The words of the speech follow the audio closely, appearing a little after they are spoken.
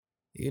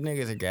You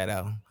niggas are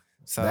ghetto.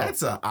 So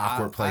That's an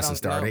awkward place to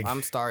starting.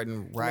 I'm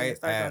starting right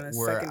at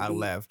where I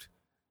left.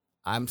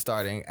 I'm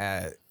starting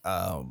at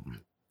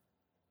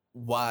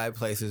why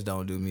places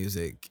don't do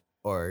music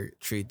or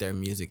treat their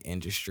music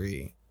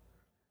industry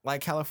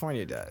like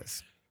California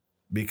does.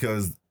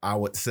 Because I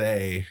would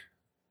say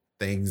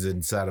things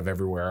inside of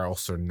everywhere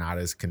else are not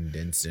as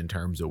condensed in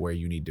terms of where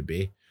you need to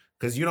be.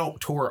 Because you don't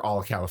tour all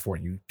of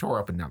California. You tour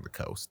up and down the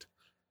coast.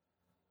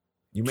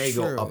 You may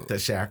go up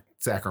to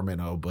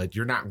Sacramento, but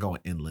you're not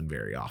going inland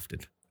very often.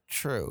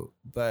 True.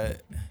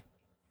 But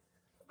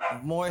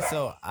more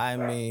so, I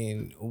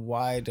mean,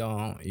 why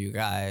don't you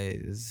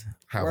guys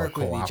work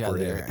with each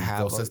other?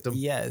 Ecosystem?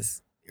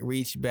 Yes.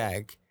 Reach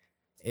back.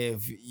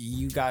 If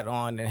you got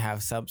on and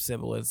have some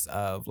semblance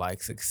of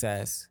like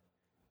success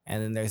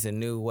and then there's a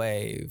new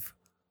wave,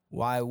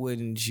 why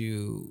wouldn't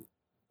you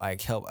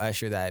like help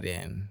usher that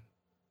in?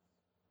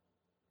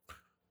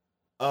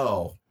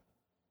 Oh,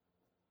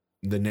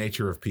 the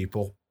nature of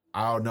people.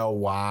 I don't know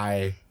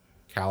why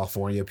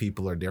California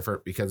people are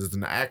different, because it's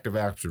an active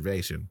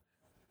observation.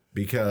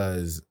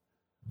 Because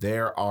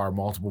there are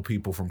multiple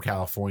people from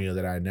California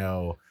that I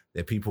know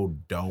that people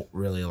don't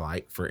really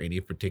like for any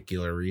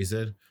particular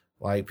reason.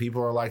 Like,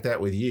 people are like that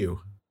with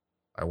you.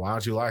 Like, why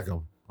don't you like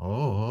him?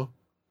 Oh,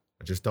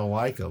 I just don't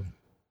like him.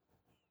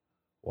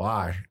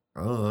 Why?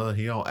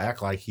 He don't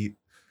act like he...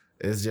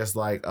 It's just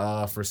like,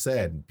 for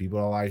said, people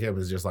don't like him.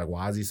 It's just like,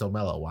 why is he so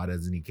mellow? Why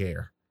doesn't he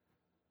care?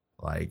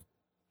 Like...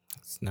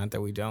 It's not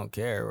that we don't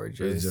care. We're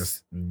just... It's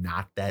just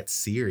not that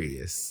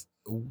serious.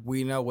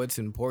 We know what's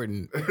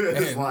important.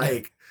 It's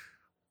like,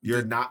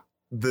 you're not...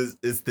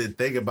 It's the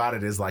thing about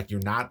it is like,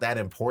 you're not that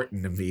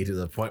important to me to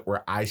the point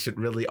where I should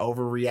really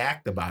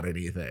overreact about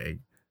anything.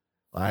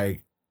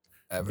 Like,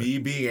 me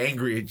being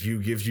angry at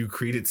you gives you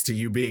credence to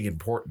you being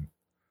important,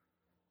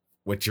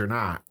 which you're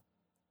not.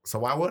 So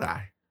why would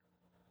I?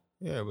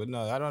 Yeah, but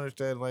no, I don't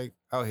understand. Like,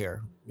 out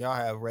here, y'all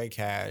have Ray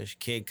Cash,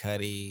 Kid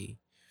Cudi,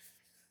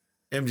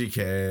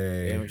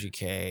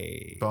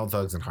 MGK, Bone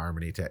Thugs and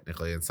Harmony,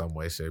 technically in some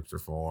way, shapes, or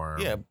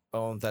form. Yeah,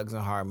 Bone Thugs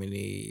and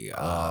Harmony.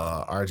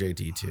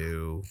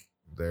 RJT2.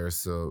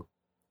 There's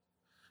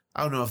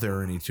I don't know if there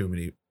are any too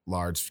many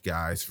large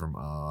guys from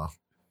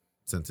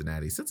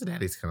Cincinnati.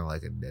 Cincinnati's kind of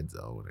like a dead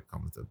zone when it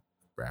comes to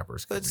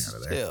rappers coming out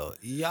of there. Still,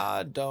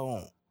 y'all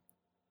don't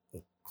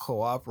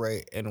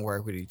cooperate and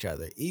work with each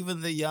other.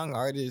 Even the young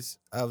artists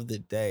of the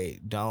day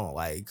don't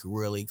like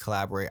really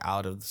collaborate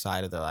out of the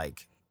side of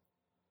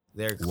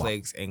their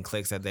cliques and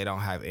cliques that they don't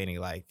have any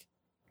like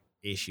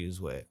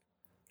issues with,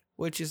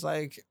 which is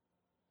like,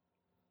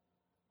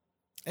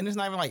 and it's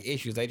not even like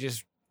issues. They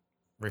just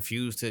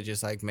refuse to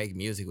just like make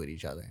music with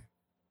each other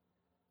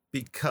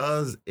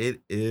because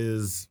it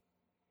is.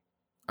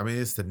 I mean,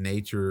 it's the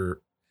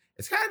nature.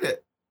 It's kind of.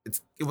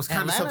 It was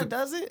kind of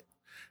something.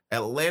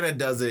 Atlanta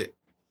does it,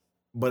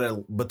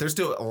 but there's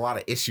still a lot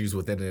of issues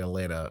within the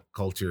Atlanta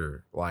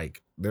culture.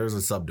 Like, there's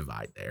a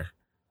subdivide there.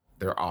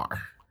 There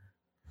are.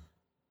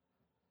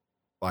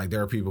 Like,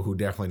 there are people who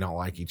definitely don't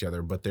like each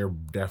other, but they're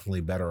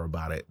definitely better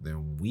about it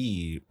than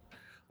we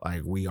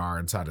are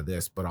inside of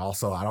this. But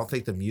also, I don't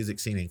think the music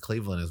scene in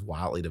Cleveland is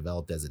wildly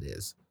developed as it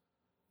is.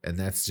 And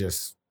that's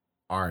just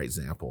our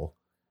example.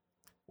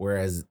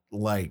 Whereas,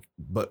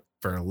 but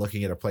for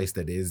looking at a place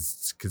that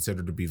is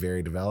considered to be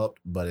very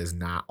developed, but is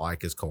not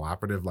like as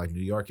cooperative, like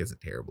New York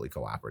isn't terribly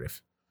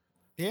cooperative.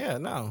 Yeah,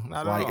 no,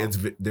 not at all.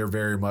 They're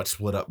very much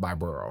split up by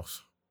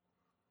boroughs.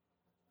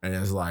 And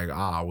it's like,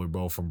 we're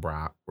both from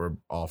Bronx. We're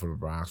all from the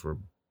Bronx.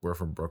 We're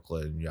from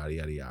Brooklyn, yada,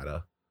 yada,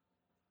 yada.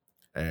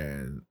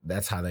 And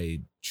that's how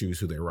they choose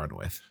who they run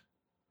with.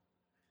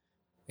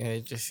 Yeah,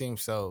 it just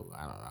seems so,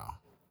 I don't know.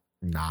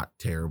 Not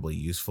terribly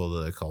useful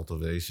to the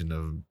cultivation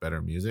of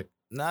better music.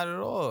 Not at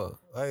all.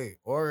 Like,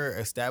 or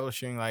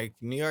establishing, like,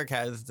 New York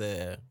has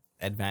the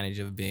advantage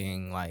of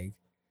being, like,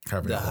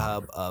 the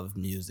hub of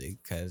music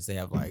because they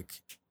have,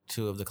 like,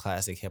 2 of the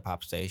classic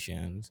hip-hop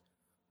stations.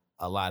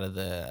 A lot of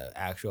the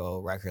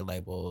actual record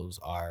labels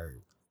are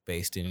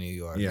based in New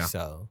York. Yeah.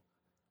 So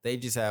they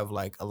just have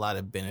like a lot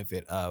of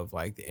benefit of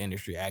like the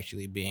industry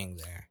actually being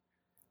there.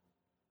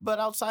 But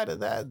outside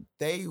of that,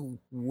 they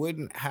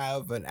wouldn't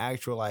have an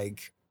actual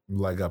like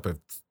up if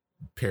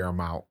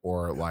Paramount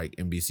or like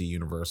NBC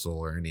Universal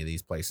or any of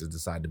these places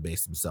decide to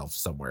base themselves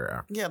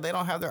somewhere. Yeah, they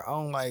don't have their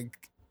own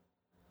like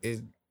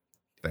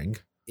thing.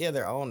 Yeah,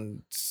 their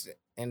own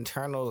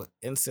internal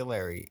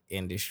ancillary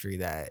industry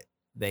that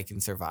they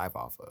can survive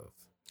off of.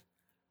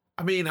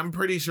 I mean, I'm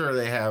pretty sure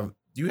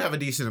you have a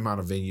decent amount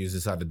of venues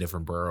inside the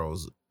different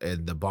boroughs,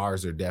 and the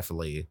bars are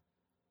definitely,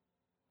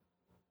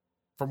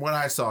 from what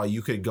I saw,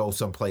 you could go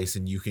someplace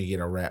and you can get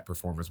a rap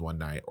performance one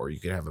night, or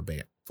you could have a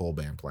full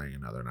band playing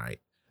another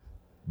night.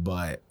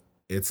 But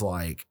it's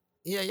like,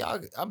 yeah, y'all,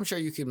 I'm sure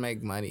you can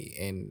make money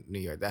in New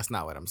York. That's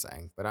not what I'm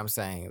saying, but I'm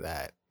saying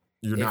that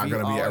you're not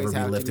going to ever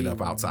be lifted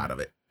up outside of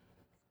it.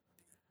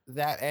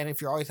 That, and if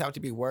you always have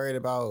to be worried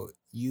about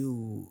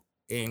you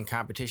in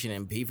competition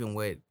and beefing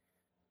with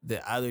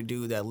the other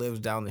dude that lives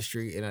down the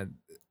street and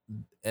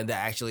that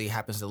actually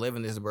happens to live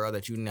in this borough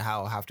that you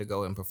now have to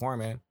go and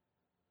perform in,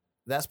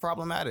 that's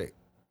problematic.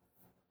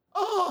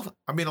 Oh,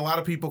 I mean, a lot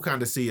of people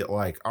kind of see it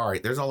like, all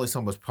right, there's only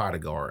so much pie to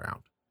go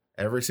around.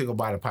 Every single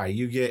bite of pie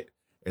you get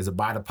is a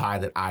bite of pie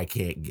that I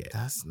can't get.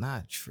 That's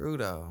not true,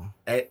 though.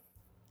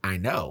 I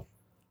know.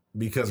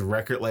 Because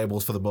record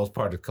labels, for the most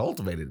part, have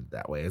cultivated it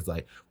that way. It's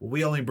like, well,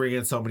 we only bring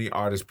in so many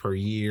artists per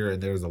year,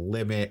 and there's a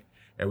limit,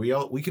 and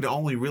we can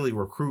only really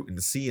recruit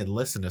and see and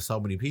listen to so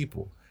many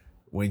people.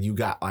 When you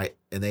got like,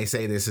 and they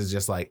say this is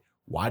just like,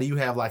 why do you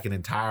have like an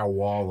entire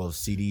wall of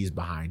CDs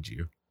behind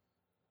you?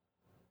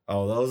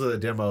 Oh, those are the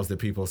demos that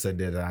people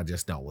send in that I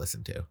just don't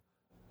listen to.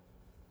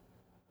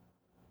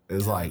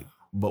 It's like,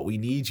 but we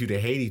need you to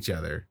hate each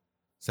other,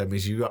 so that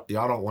means y'all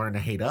don't learn to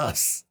hate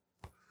us.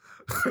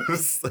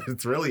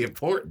 It's really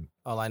important.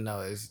 All I know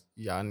is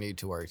y'all need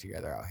to work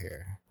together out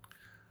here.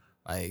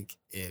 Like,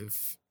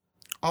 if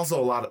also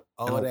a lot of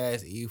old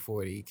ass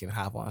E40 can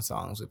hop on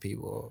songs with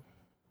people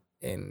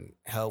and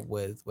help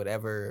with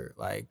whatever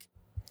like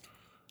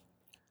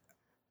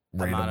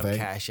amount of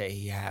cachet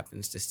he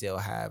happens to still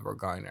have or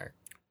garner,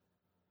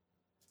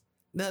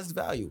 that's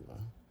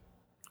valuable.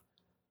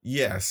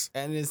 Yes.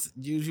 And it's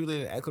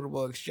usually an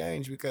equitable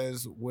exchange,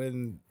 because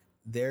when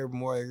they're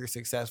more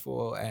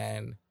successful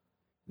and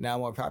now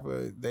more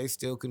popular, they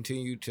still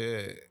continue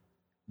to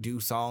do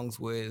songs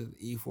with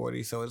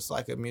E40. So it's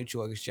like a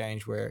mutual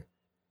exchange where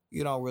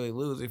you don't really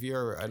lose if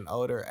you're an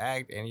older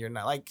act and you're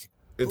not like.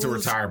 It's a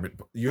retirement.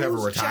 You have a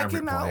retirement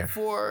checking plan. Out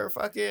for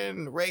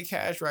fucking Ray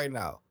Cash right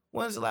now.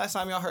 When's the last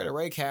time y'all heard a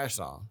Ray Cash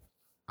song?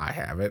 I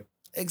haven't.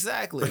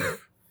 Exactly.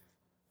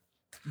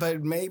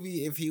 But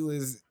maybe if he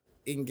was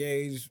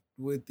engaged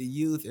with the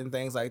youth and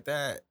things like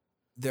that,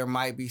 there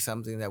might be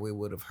something that we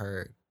would have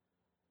heard.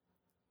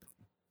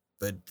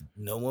 But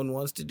no one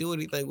wants to do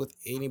anything with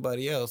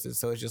anybody else. And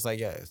so it's just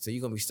like, yeah, so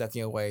you're going to be stuck in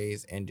your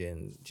ways and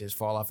then just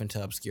fall off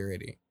into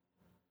obscurity.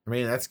 I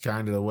mean, that's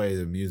kind of the way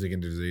the music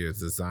industry is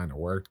designed to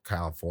work.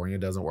 California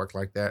doesn't work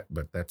like that,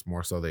 but that's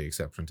more so the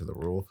exception to the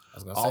rule.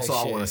 I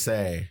want to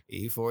say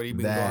E40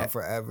 been going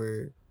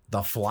forever.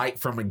 The flight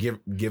from a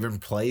given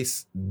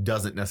place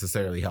doesn't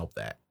necessarily help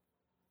that.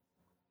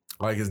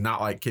 Like, it's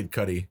not like Kid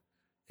Cudi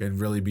can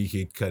really be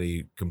Kid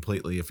Cudi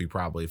completely if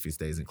he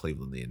stays in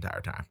Cleveland the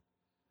entire time.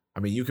 I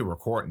mean, you can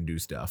record and do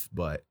stuff,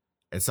 but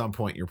at some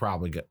point you're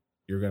going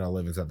to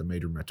live inside the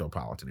major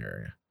metropolitan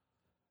area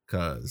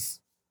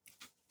because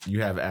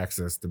you have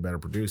access to better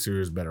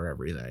producers, better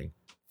everything.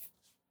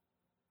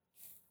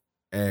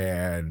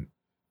 And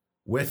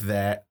with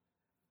that,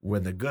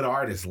 when the good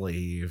artists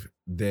leave,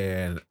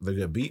 then the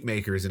good beat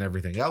makers and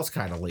everything else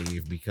kind of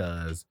leave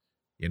because,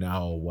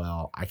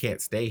 well, I can't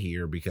stay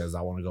here because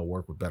I want to go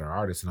work with better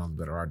artists, and all the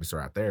better artists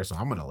are out there, so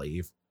I'm going to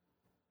leave.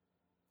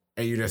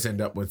 And you just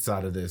end up with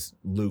side of this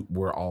loop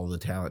where all the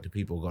talented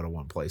people go to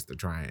one place to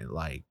try and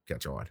like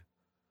catch on.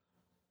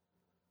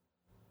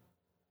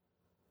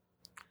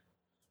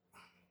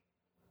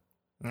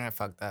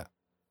 Fuck that.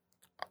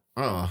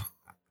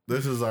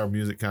 This is our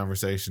music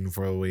conversation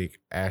for the week.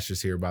 Ash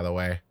is here, by the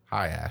way.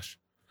 Hi, Ash.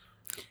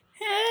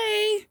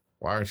 Hey.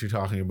 Why aren't you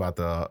talking about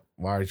our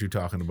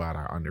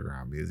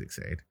underground music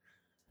scene?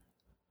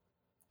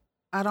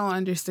 I don't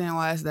understand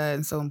why is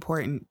that so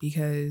important,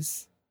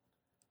 because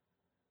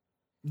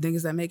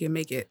niggas that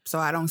make it. So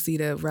I don't see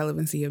the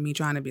relevancy of me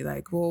trying to be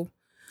like, well,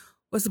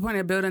 what's the point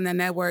of building that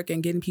network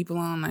and getting people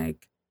on?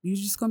 Like, you're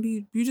just gonna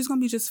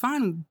be just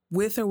fine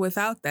with or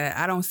without that.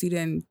 I don't see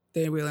the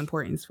real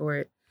importance for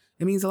it.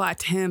 It means a lot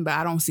to him, but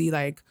I don't see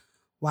like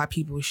why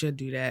people should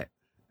do that.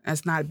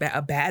 That's not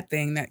a bad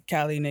thing that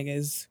Cali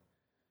niggas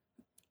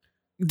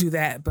do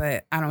that,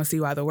 but I don't see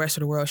why the rest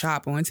of the world should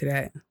hop onto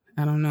that.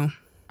 I don't know.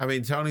 I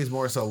mean, Tony's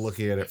more so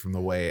looking at it from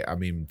the way, I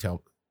mean,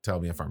 tell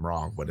me if I'm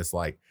wrong, but it's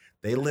like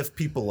they lift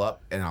people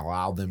up and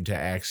allow them to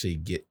actually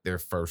get their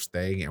first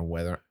thing, and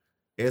whether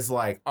it's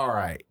like, all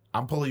right,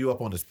 I'm pulling you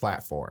up on this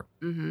platform.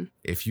 Mm-hmm.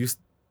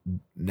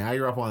 Now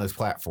you're up on this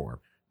platform.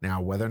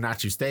 Now, whether or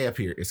not you stay up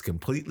here is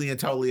completely and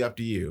totally up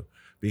to you,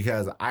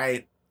 because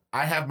I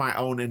have my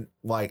own, and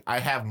like I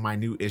have my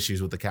new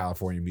issues with the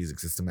California music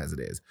system as it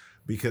is,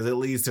 because it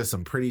leads to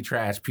some pretty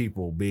trash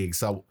people being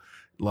so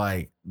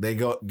like they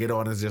get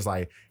on and it's just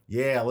like,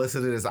 yeah,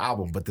 listen to this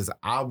album, but this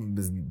album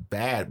is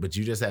bad, but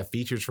you just have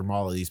features from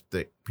all of these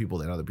people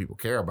that other people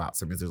care about.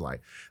 So it's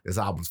like, this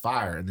album's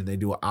fire, and then they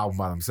do an album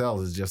by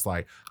themselves. It's just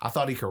like, I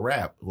thought he could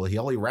rap. Well, he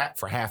only rapped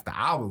for half the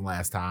album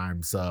last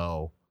time,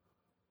 so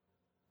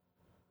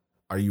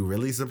are you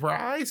really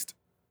surprised?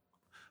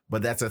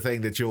 But that's a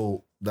thing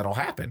that'll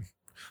happen.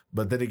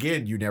 But then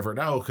again, you never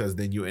know, because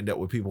then you end up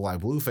with people like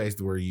Blueface,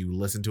 where you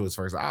listen to his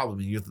first album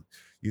and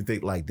you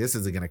think like this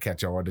isn't gonna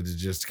catch on, and it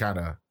just kind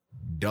of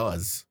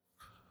does.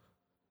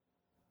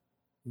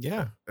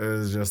 Yeah,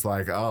 it's just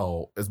like,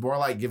 oh, it's more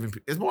about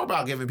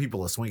giving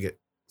people a swing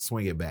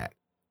it back.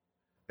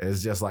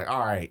 It's just like, all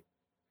right,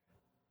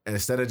 and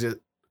instead of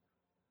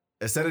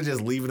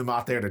just leaving them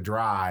out there to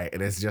dry,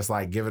 and it's just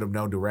like giving them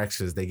no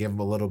directions, they give them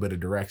a little bit of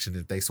direction.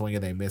 If they swing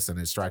and they miss and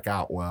they strike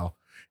out, well,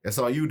 it's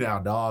all you now,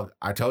 dog.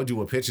 I told you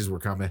what pitches were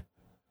coming.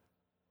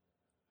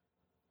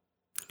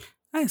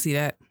 I see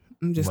that.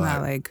 I'm just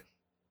not like,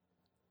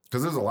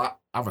 because there's a lot.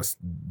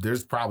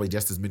 there's probably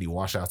just as many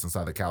washouts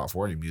inside the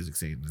California music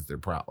scene as there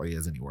probably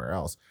is anywhere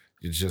else.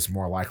 It's just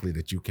more likely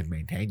that you can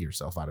maintain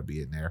yourself out of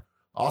being there.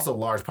 Also,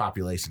 large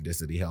population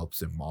density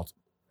helps in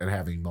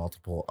having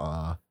multiple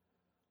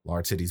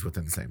large cities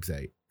within the same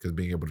state, because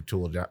being able to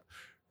tool it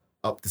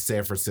up to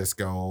San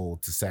Francisco,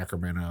 to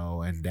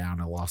Sacramento, and down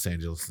to Los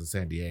Angeles and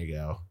San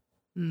Diego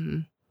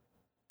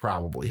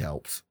probably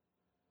helps.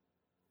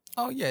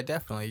 Oh yeah,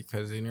 definitely,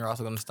 because then you're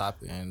also going to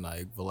stop in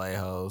like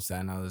Vallejo,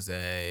 San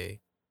Jose,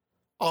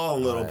 all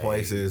little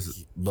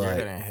places. But you're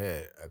gonna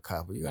hit a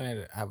couple. You're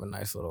gonna have a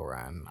nice little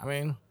run. I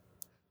mean,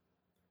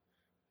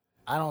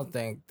 I don't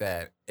think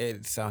that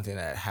it's something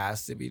that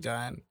has to be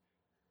done,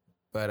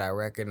 but I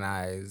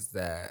recognize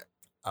that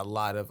a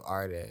lot of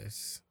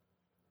artists,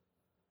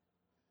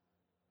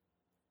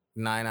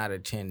 9 out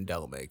of 10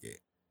 don't make it.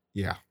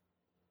 Yeah.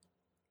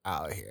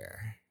 Out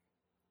here.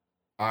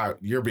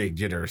 You're being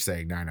generous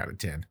saying 9 out of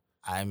 10.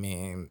 I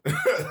mean,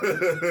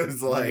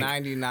 it's like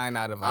 99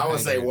 out of 100. I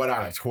would say 1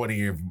 out of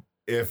 20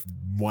 if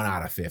 1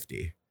 out of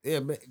 50. Yeah,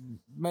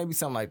 maybe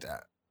something like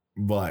that.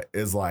 But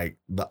it's like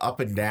the up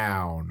and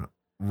down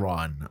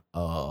run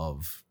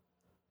of,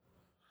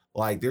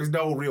 like, there's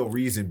no real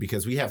reason,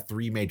 because we have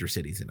 3 major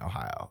cities in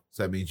Ohio.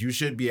 So that means you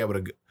should be able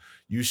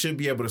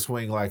to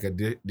swing like a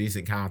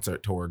decent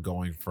concert tour,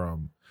 going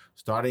from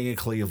starting in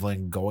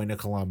Cleveland, going to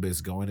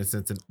Columbus, going to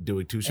Cincinnati,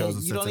 doing 2 shows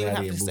in Cincinnati. You don't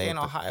even have to stay in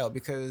Ohio,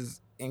 because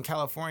in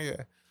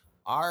California,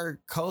 our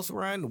coast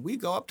run, we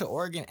go up to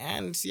Oregon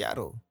and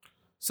Seattle.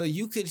 So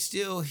you could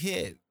still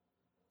hit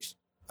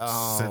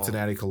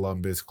Cincinnati,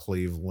 Columbus,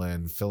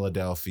 Cleveland,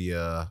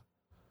 Philadelphia,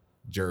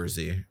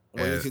 Jersey.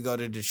 Or you could go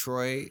to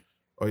Detroit.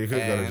 Or you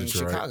could go to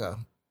Detroit. Chicago.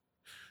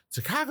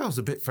 Chicago's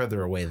a bit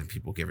further away than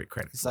people give it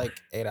credit It's for. like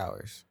 8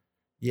 hours.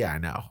 Yeah, I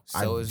know.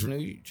 So is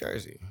New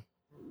Jersey.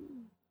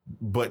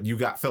 But you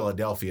got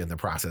Philadelphia in the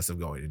process of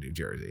going to New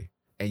Jersey.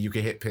 And you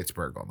can hit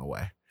Pittsburgh on the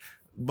way.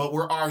 But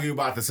we're arguing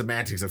about the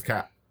semantics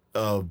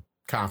of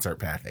concert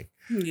pathing.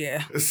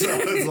 Yeah. So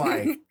it's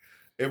like,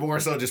 it more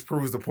so just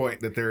proves the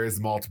point that there is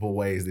multiple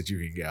ways that you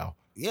can go.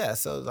 Yeah,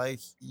 so like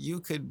we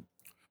could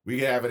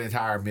have an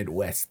entire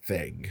Midwest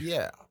thing.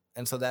 Yeah.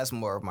 And so that's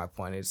more of my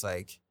point. It's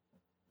like,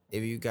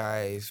 if you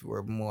guys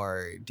were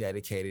more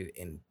dedicated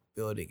in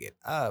building it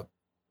up,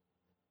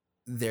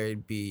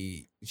 there'd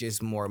be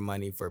just more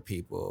money for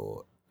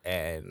people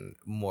and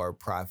more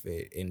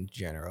profit in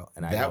general.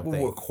 And that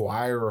will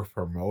require a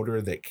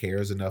promoter that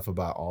cares enough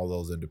about all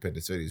those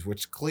independent cities,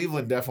 which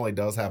Cleveland definitely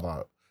does have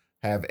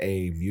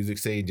a music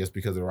scene, just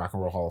because of the Rock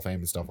and Roll Hall of Fame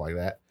and stuff like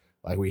that.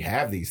 Like, we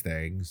have these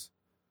things,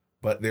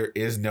 but there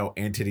is no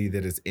entity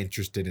that is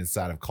interested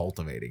inside of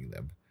cultivating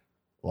them.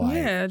 Like,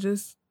 yeah,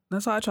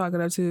 that's how I chalk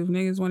it up to. If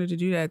niggas wanted to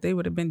do that, they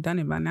would have been done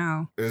it by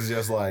now. It's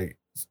just like,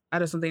 I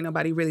just don't think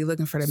nobody really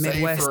looking for the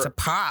Midwest to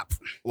pop.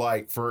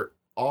 Like, for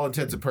all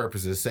intents and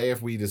purposes, say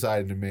if we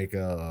decided to make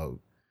a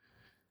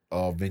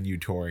venue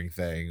touring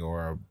thing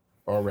or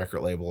a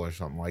record label or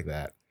something like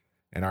that,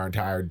 and our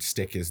entire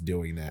stick is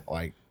doing that,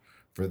 like,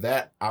 for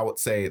that, I would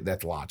say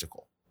that's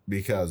logical,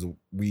 because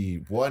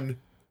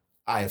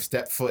I have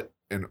stepped foot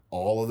in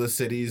all of the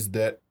cities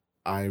that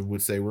I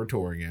would say we're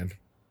touring in.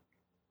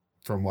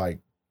 From, like,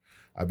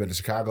 I've been to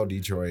Chicago,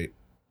 Detroit,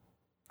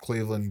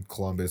 Cleveland,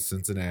 Columbus,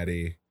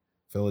 Cincinnati,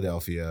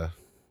 Philadelphia,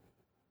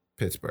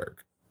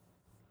 Pittsburgh.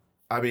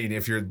 I mean,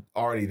 if you're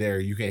already there,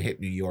 you can hit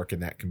New York,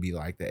 and that can be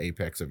like the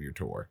apex of your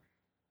tour.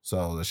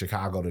 So the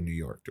Chicago to New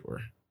York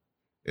tour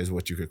is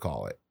what you could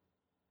call it.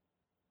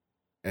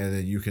 And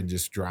then you can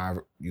just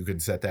you can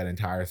set that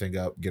entire thing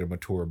up, get them a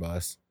tour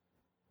bus,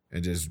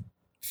 and just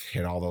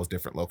hit all those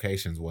different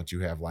locations once you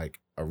have like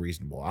a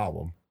reasonable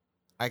album.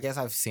 I guess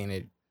I've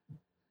seen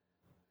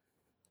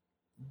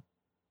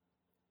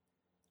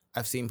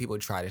people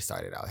try to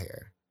start it out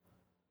here.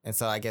 And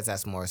so I guess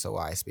that's more so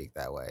why I speak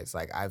that way. It's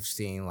like, I've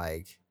seen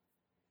like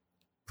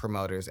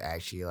promoters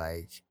actually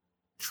like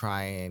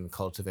try and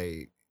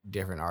cultivate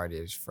different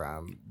artists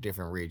from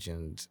different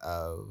regions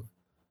of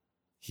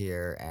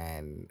here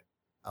and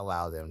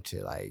allow them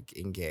to like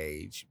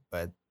engage,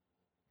 but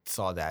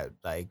saw that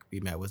like be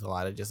met with a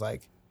lot of just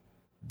like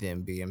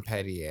them being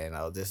petty and,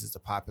 oh, this is the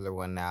popular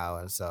one now,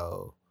 and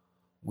so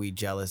we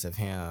jealous of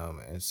him,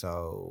 and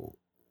so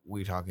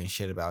we talking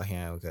shit about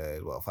him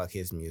because, well, fuck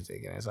his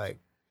music. And it's like,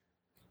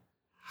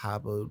 how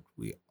about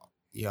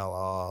y'all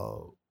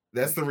all...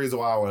 That's the reason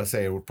why I want to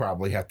say it would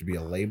probably have to be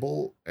a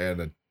label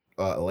and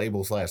a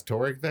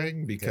label/touring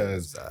thing,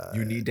 because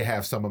you need to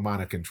have some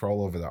amount of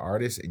control over the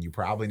artist, and you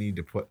probably need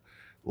to put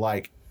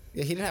like...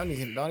 Yeah, he didn't have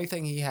anything. The only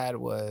thing he had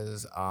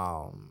was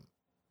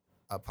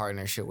a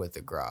partnership with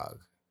the Grog.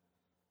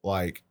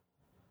 Like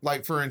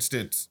for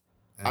instance,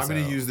 I'm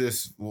going to use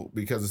this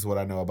because it's what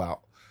I know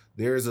about.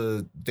 There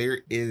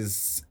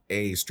is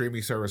a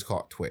streaming service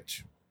called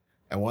Twitch.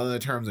 And one of the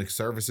terms and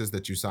services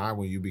that you sign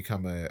when you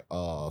become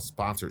a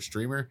sponsored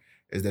streamer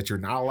is that you're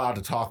not allowed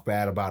to talk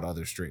bad about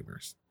other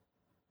streamers.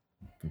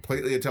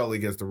 Completely and totally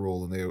against the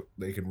rule, and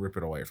they can rip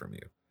it away from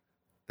you.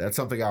 That's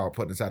something I would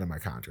put inside of my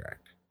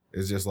contract.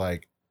 It's just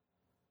like,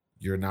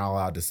 you're not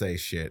allowed to say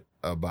shit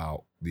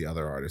about the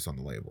other artists on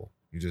the label.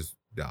 You just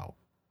don't.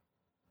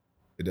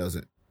 It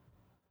doesn't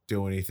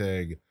do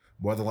anything.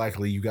 More than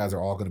likely, you guys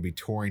are all going to be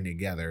touring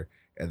together,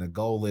 and the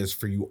goal is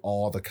for you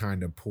all to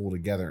kind of pull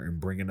together and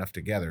bring enough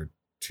together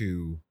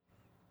to.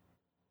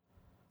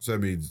 So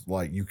it means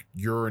like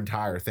your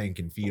entire thing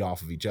can feed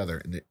off of each other,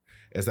 and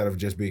instead of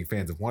just being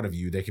fans of one of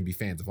you, they can be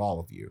fans of all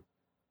of you,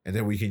 and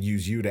then we can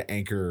use you to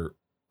anchor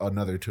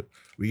another.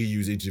 We can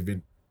use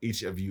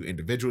each of you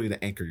individually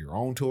to anchor your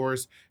own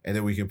tours, and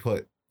then we can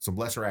put some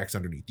lesser acts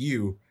underneath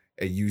you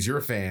and use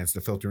your fans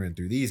to filter in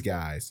through these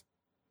guys,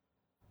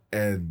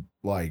 and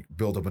like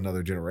build up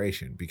another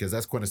generation, because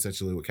that's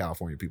quintessentially what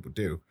California people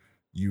do.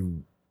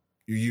 You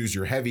use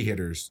your heavy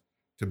hitters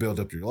to build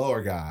up your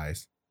lower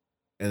guys.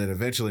 And then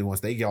eventually, once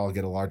they all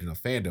get a large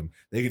enough fandom,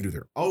 they can do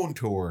their own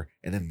tour,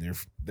 and then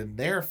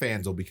their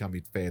fans will become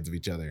fans of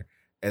each other.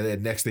 And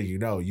then next thing you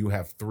know, you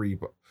have 3,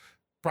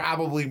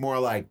 probably more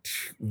like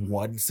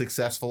 1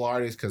 successful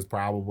artist, because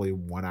probably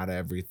 1 out of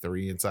every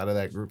 3 inside of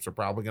that groups are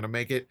probably going to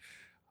make it.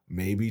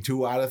 Maybe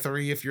 2 out of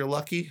 3 if you're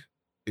lucky.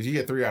 If you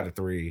get 3 out of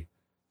 3,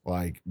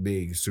 like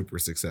being super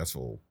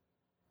successful,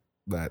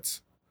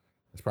 that's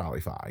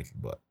probably fine,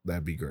 but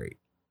that'd be great.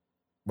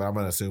 But I'm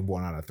going to assume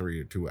 1 out of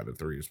 3 or 2 out of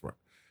 3 is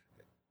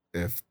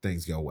if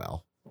things go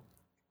well.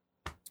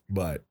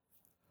 But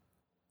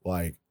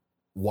like,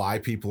 why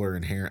people are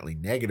inherently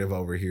negative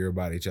over here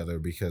about each other,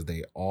 because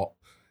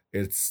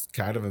it's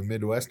kind of a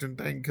Midwestern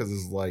thing, because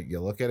it's like you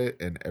look at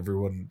it and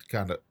everyone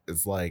kind of,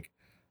 it's like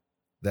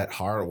that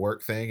hard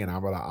work thing, and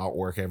I'm going to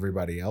outwork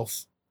everybody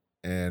else.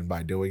 And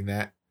by doing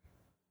that,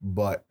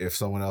 but if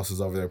someone else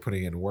is over there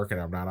putting in work and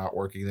I'm not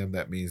outworking them,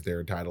 that means they're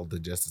entitled to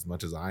just as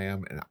much as I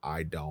am. And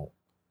I don't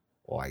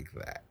like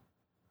that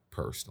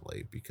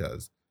personally,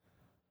 because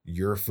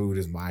your food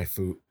is my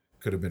food,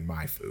 could have been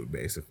my food,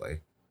 basically.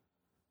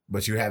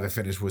 But you haven't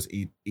finished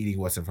eating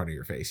what's in front of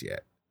your face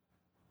yet.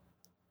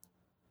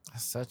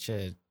 Such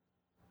a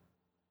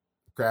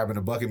crab in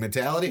a bucket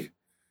mentality?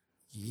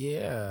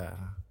 Yeah.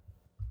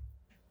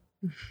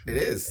 It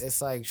is. It's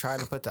like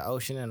trying to put the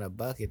ocean in a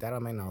bucket. That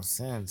don't make no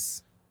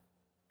sense.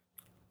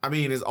 I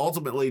mean, it's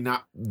ultimately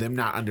not them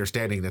not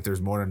understanding that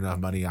there's more than enough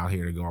money out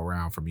here to go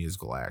around for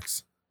musical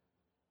acts.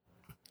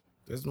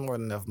 There's more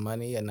than enough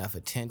money, enough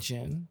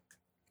attention.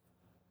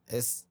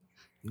 It's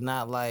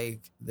not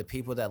like the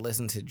people that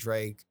listen to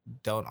Drake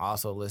don't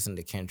also listen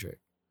to Kendrick.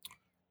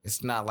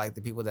 It's not like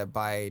the people that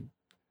buy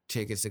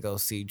tickets to go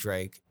see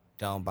Drake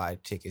don't buy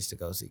tickets to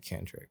go see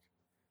Kendrick.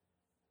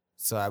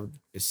 So I would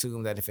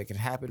assume that if it can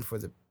happen for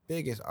the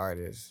biggest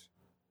artists,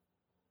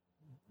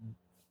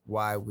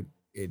 why would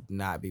it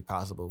not be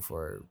possible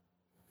for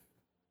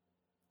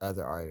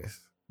other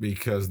artists?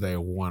 Because they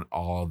want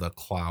all the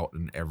clout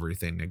and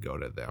everything to go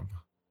to them.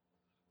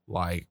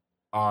 Like,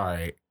 all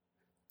right,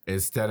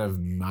 instead of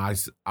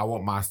I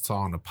want my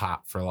song to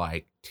pop for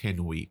like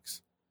 10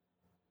 weeks.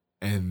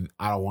 And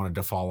I don't want it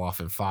to fall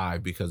off in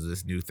 5 because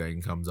this new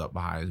thing comes up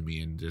behind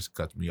me and just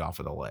cuts me off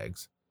of the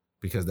legs.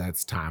 Because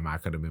that's time I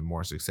could have been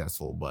more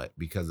successful. But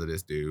because of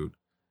this dude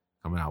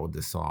coming out with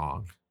this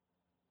song,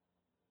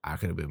 I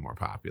could have been more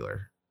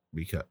popular.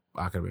 Because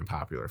I could have been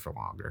popular for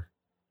longer.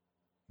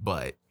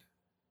 But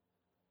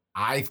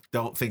I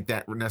don't think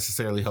that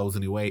necessarily holds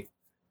any weight.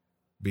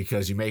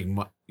 Because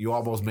you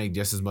almost make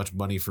just as much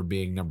money for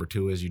being number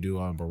 2 as you do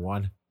number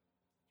 1.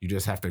 You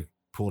just have to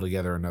pull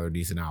together another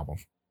decent album.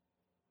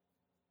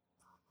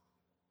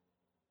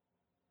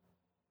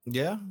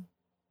 Yeah.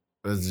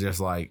 It's just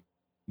like,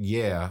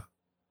 yeah,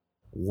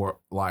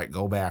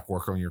 go back,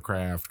 work on your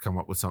craft, come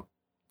up with some,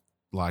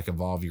 like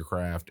evolve your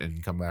craft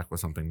and come back with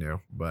something new.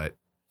 But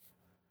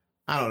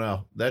I don't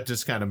know. That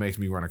just kind of makes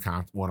me want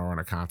to run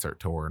a concert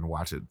tour and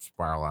watch it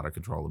spiral out of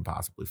control and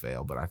possibly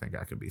fail. But I think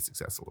I could be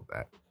successful with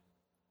that.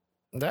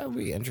 That would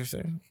be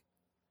interesting.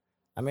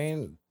 I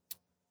mean,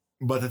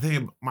 but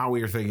my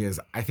weird thing is,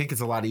 I think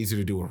it's a lot easier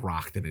to do with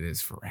rock than it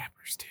is for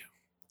rappers too.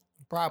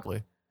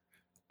 Probably.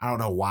 I don't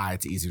know why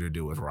it's easier to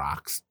do with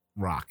rock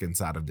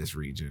inside of this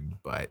region,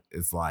 but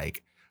it's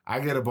like I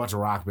get a bunch of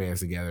rock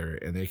bands together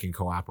and they can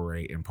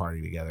cooperate and party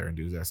together and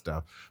do that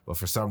stuff. But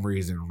for some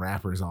reason,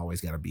 rappers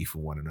always got to beef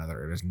with one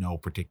another, and there's no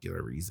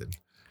particular reason.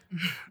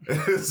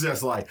 It's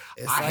just like,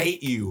 I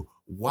hate you.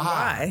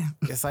 Why?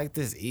 It's like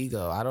this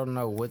ego. I don't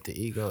know what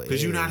the ego is.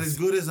 Because you're not as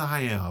good as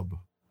I am.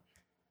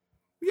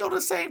 You're on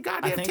the same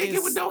goddamn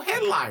ticket with no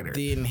headliner.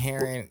 The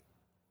inherent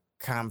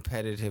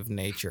competitive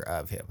nature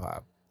of hip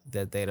hop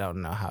that they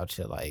don't know how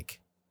to like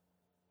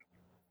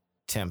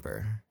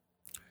temper.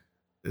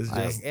 It's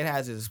like, just, it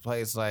has its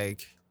place.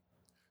 Like,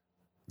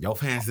 your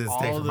fans didn't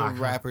all the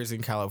rappers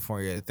in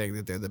California think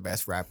that they're the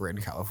best rapper in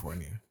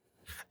California,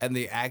 and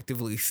they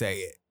actively say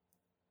it.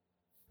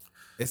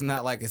 It's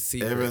not like a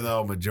secret. Even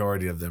though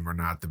majority of them are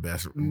not the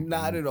best.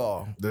 Not at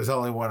all. There's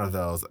only one of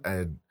those.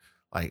 And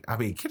like, I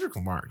mean, Kendrick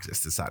Lamar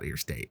exists inside of your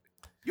state.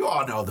 You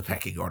all know the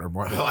pecking order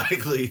more than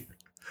likely.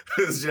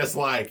 It's just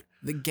like.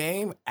 The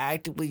Game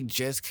actively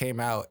just came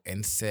out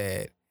and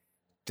said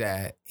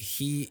that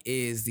he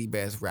is the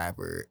best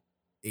rapper,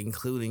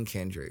 including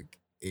Kendrick,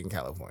 in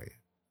California.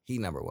 He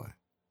number 1.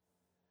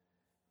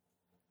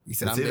 He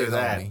said, it's I'm either big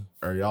that homie.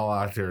 or y'all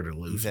out there to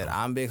lose. He said,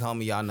 I'm big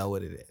homie. Y'all know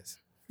what it is.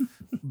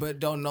 But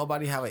don't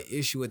nobody have an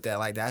issue with that.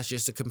 Like, that's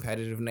just a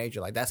competitive nature.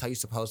 Like, that's how you're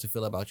supposed to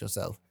feel about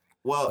yourself.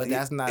 Well, But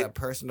that's not a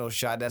personal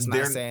shot. That's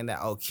not saying that,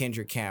 oh,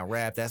 Kendrick can't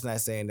rap. That's not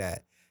saying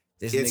that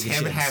this it's nigga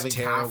him shit's having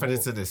terrible.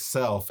 confidence in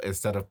himself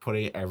instead of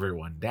putting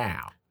everyone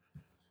down.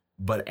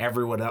 But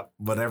everyone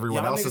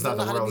else is not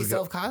the world.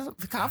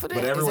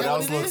 Self-confident. But everyone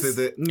else looks at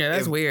it. Yeah,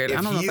 that's weird.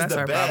 I don't know if that's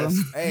our problem.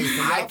 Hey,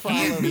 so I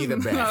can't be the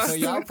best. So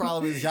y'all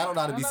problem is y'all don't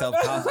know how to be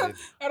self-confident.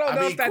 I don't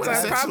know if that's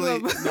our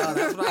problem. No,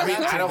 that's what I mean,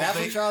 I don't that's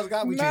think- what Charles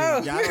got with No.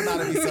 you. Y'all don't know how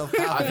to be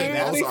self-confident. I think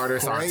That's most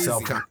artists aren't crazy.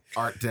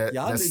 self-confident.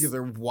 Y'all niggas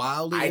are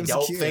wildly I don't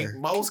insecure. think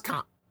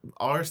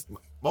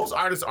most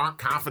artists aren't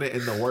confident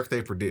in the work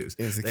they produce.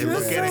 They Insecure.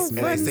 look That's at it so and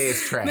they funny. say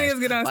it's trash. Niggas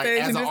get on Like,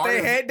 stage as and an just stay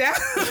artist- head down.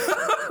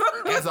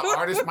 As an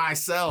artist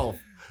myself,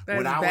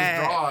 when That's I bad.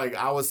 was drawing,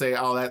 I would say,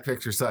 "Oh, that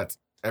picture sucks."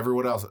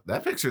 Everyone else,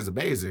 that picture is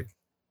amazing.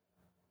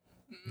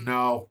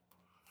 No,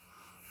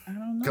 I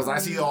don't know. because I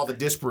see all the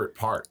disparate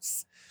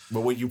parts.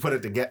 But when you put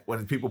it together,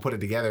 when people put it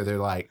together, they're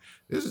like,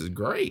 "This is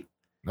great."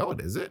 No,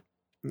 it isn't.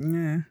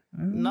 Yeah.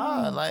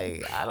 No,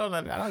 like I don't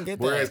get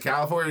that. Whereas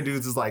California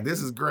dudes is like,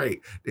 "This is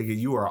great, nigga.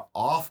 You are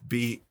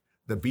offbeat.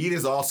 The beat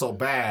is also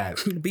bad.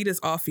 The beat is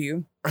off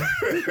you.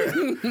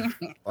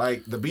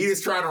 Like the beat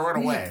is trying to run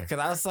away." Because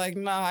I was like,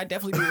 no, I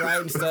definitely be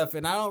writing stuff,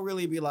 and I don't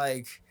really be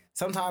like.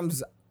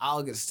 Sometimes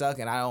I'll get stuck,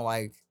 and I don't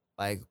like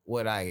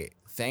what I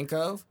think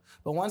of.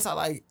 But once I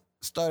like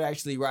start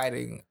actually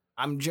writing,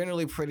 I'm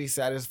generally pretty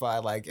satisfied.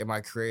 Like in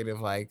my creative,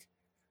 like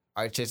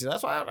artistic.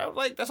 That's why I'm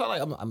like.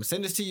 I'm gonna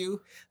send this to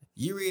you.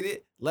 You read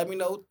it. Let me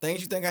know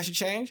things you think I should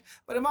change.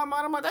 But in my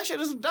mind, I'm like, that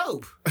shit is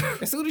dope.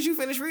 As soon as you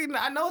finish reading,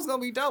 I know it's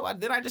gonna be dope.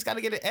 Then I just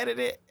gotta get it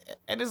edited,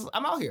 and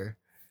I'm out here.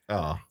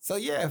 Oh, So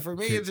yeah, for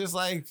me, it's just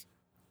like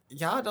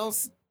y'all don't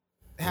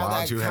have why that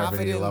don't you have any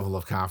confident level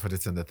of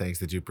confidence in the things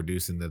that you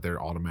produce and that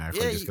they're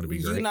automatically just going to be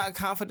You're great? not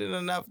confident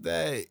enough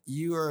that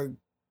you are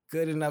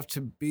good enough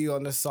to be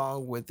on the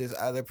song with this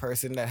other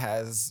person that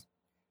has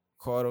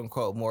quote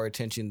unquote more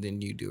attention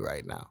than you do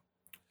right now.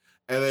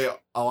 And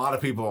a lot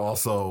of people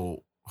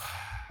also,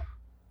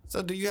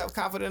 So do you have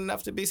confidence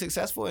enough to be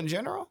successful in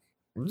general?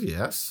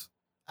 yes.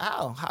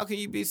 How can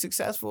you be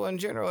successful in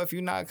general if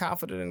you're not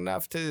confident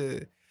enough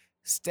to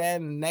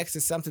stand next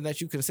to something that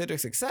you consider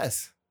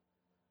success?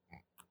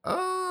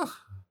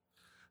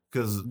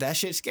 Because That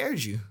shit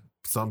scares you.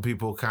 some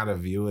people kind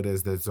of view it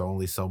as there's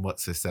only so much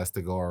success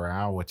to go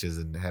around, which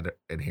is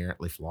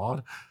inherently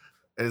flawed.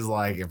 It's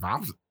like,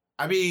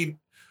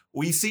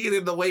 we see it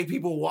in the way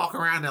people walk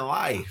around in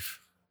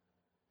life.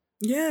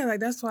 Yeah, like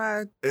that's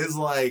why. It's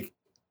like,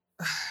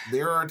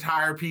 there are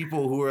tired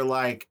people who are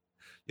like,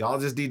 y'all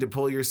just need to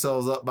pull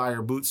yourselves up by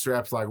your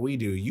bootstraps like we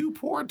do. You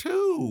poor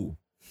too.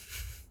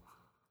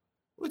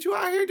 What you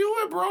out here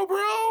doing,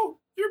 bro?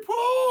 You're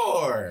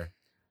poor.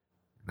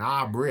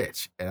 Nah, I'm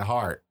rich at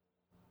heart.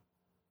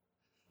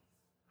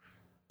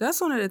 That's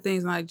one of the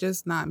things, like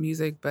just not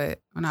music,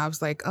 but when I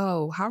was like,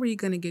 oh, how are you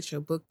going to get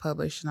your book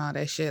published and all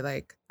that shit?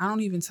 Like, I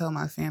don't even tell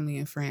my family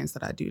and friends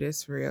that I do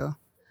this for real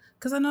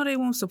because I know they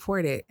won't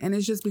support it. And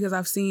it's just because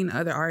I've seen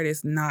other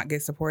artists not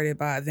get supported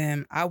by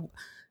them.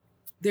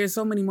 There's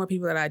so many more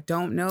people that I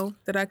don't know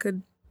that I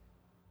could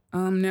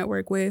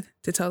network with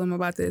to tell them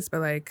about this.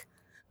 But like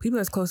people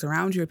that's close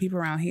around you or people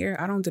around here,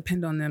 I don't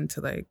depend on them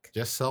to like.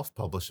 Just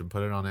self-publish and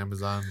put it on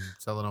Amazon,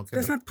 sell it on Kindle.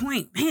 That's not the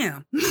point.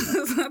 Damn.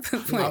 That's not the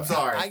point. I'm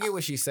sorry. I get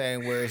what she's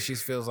saying, where she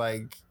feels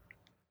like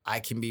I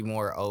can be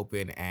more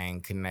open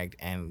and connect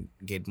and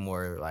get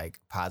more like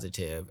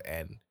positive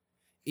and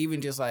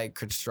even just like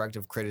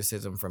constructive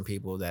criticism from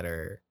people that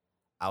are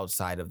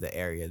outside of the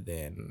area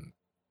than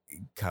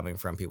coming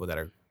from people that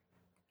are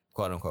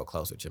quote unquote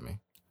closer to me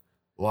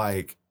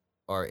Like,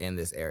 or in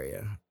this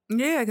area.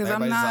 Yeah, because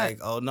I'm Everybody's not. like,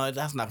 oh no,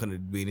 that's not going to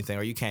be anything,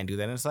 or you can't do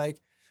that. And it's like,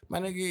 my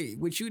nigga,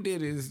 what you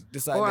did is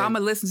decide. Or that, I'm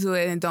gonna listen to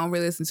it and don't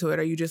really listen to it,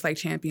 or you just like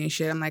champion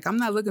shit. I'm like, I'm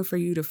not looking for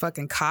you to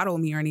fucking coddle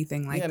me or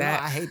anything like yeah, that.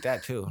 No, I hate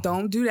that too.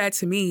 Don't do that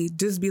to me.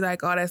 Just be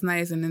like, oh, that's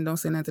nice, and then don't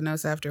say nothing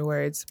else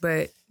afterwards.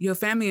 But your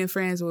family and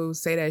friends will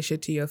say that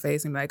shit to your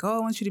face and be like, oh, I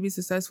want you to be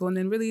successful. And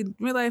then really, in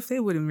real life, they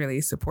wouldn't really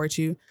support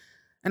you.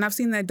 And I've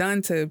seen that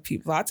done to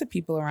people, lots of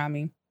people around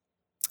me.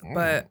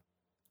 But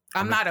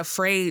I'm not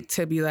afraid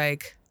to be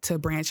like, to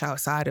branch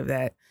outside of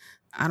that.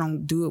 I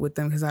don't do it with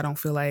them because I don't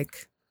feel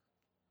like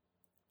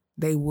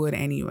they would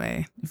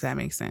anyway, if that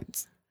makes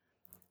sense.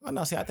 Well,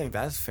 no, see, I think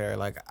that's fair.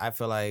 Like, I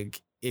feel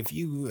like if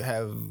you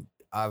have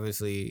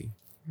obviously,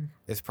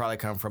 it's probably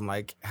come from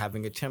like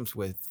having attempts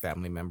with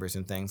family members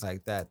and things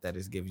like that, that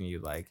is giving you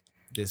like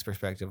this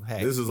perspective.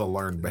 Hey, this is a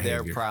learned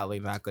behavior. they're probably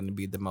not going to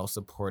be the most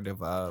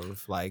supportive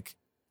of like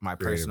my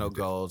Creative personal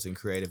endeavors. goals and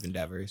creative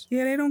endeavors.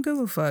 Yeah, they don't give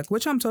a fuck,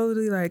 which I'm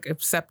totally like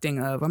accepting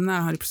of. I'm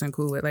not 100%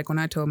 cool with. Like when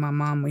I told my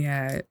mom we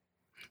had,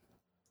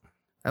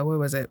 what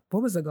was it?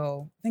 What was the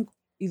goal? I think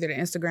either the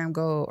Instagram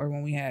goal or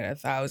when we had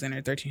 1,000 or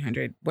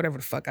 1,300, whatever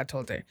the fuck I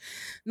told her.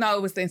 No,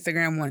 it was the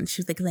Instagram one.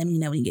 She was like, let me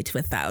know when you get to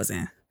 1,000.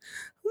 I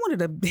wanted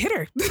to hit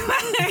her.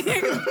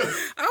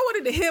 I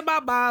wanted to hit my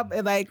Bob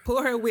and like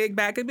pull her wig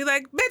back and be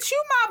like, bitch,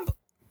 you my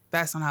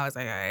That's when I was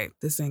like, all right,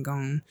 this ain't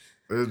going.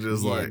 It's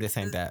just like this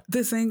ain't that.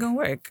 This ain't gonna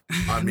work.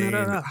 I mean,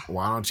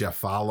 why don't you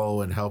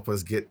follow and help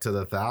us get to the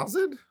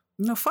 1,000?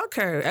 No, fuck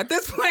her. At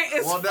this point,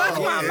 it's fuck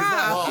my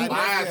mom.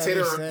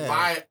 Well,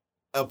 my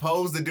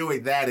opposed to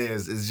doing that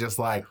is just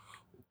like,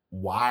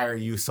 why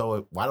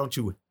don't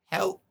you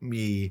help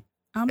me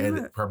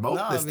and promote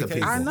this to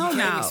people? I know you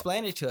now. can't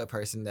explain it to a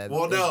person that is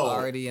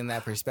already in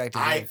that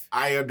perspective.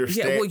 I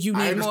understand. Yeah, well, you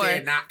need more.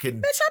 Bitch, I've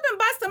been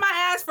busting my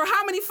ass for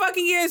how many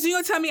fucking years? You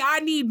gonna tell me I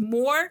need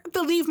more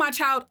to leave my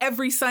child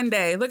every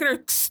Sunday? Look at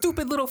her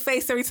stupid little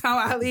face every time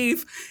I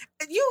leave.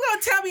 You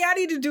gonna tell me I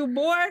need to do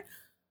more?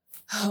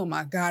 Oh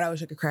my God, I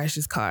wish I could crash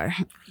this car.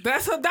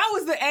 That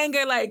was the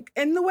anger, like,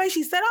 and the way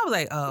she said, I was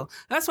like, oh,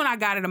 that's when I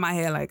got it in my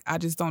head, like, I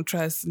just don't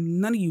trust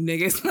none of you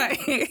niggas. Like,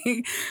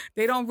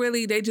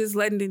 they just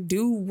letting it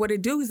do what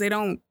it do. They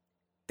don't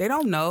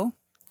know.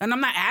 And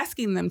I'm not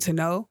asking them to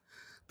know,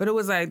 but it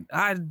was like,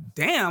 I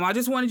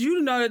just wanted you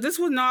to know that this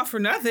was not for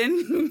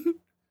nothing.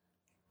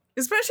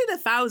 Especially the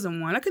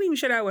 1,000 one. I couldn't even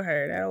share that with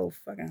her, that old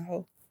fucking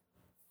hoe.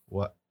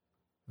 What?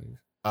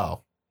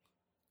 Oh.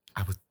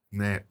 I was,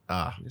 man,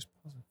 Just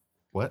pause it.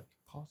 What?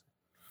 Pause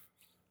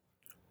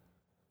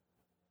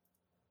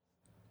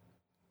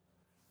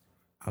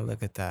it. Oh,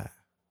 look at that.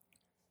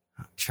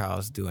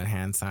 Charles doing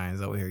hand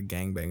signs over here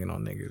gangbanging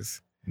on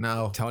niggas.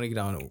 No. Tony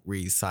don't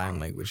read sign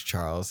language,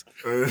 Charles.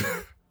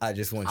 I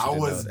just want you to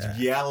know that. I was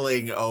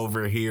yelling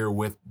over here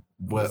with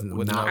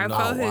I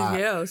felt his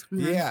yells.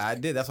 Mm-hmm. Yeah, I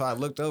did. That's why I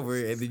looked over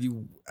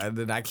and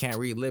then I can't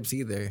read lips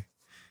either.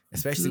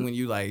 Especially when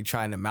you like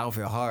trying to mouth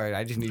it hard.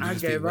 I just need you to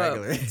speak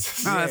regular.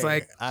 I was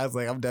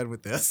like, I'm done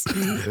with this.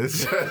 I'm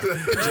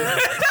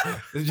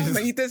gonna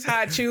eat this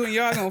hot chew and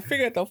y'all gonna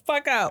figure it the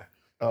fuck out.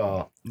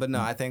 But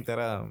no, I think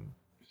that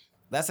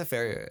that's a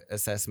fair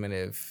assessment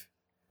if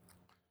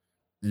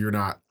you're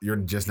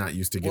just not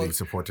used to getting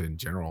support in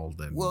general.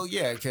 Then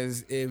yeah,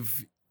 because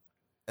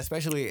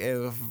especially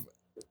if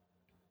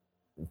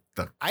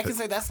I can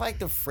say that's like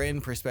the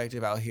friend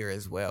perspective out here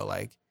as well.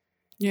 Like,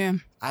 yeah,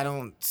 I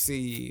don't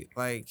see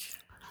like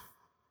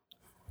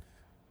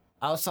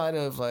outside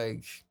of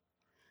like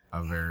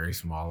a very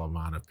small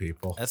amount of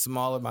people,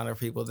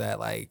 that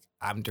like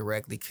I'm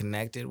directly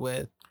connected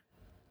with.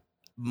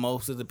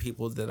 Most of the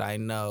people that I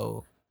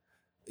know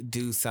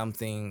do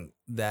something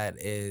that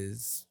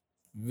is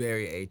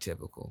very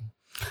atypical.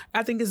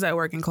 I think it's that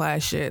working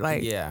class shit.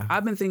 Like, yeah,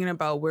 I've been thinking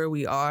about where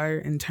we are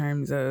in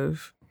terms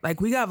of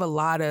like we have a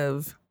lot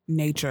of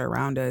nature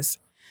around us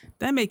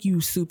that make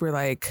you super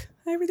like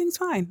everything's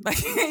fine.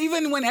 Like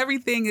even when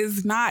everything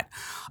is not,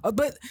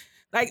 but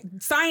like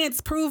science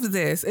proves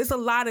this. It's a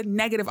lot of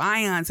negative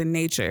ions in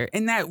nature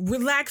and that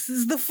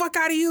relaxes the fuck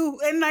out of you.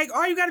 And like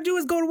all you got to do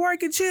is go to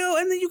work and chill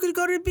and then you could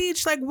go to the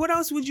beach. Like what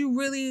else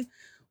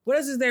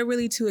is there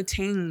really to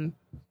attain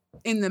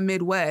in the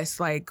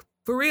Midwest? Like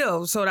for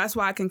real. So that's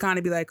why I can kind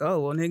of be like, oh,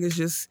 well niggas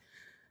just.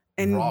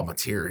 And raw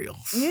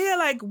materials. Yeah,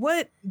 like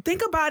what?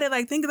 Think about it.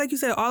 Like you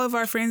said, all of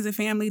our friends and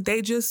family,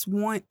 they just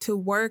want to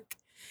work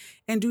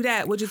and do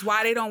that, which is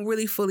why they don't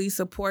really fully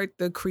support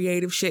the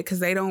creative shit because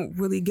they don't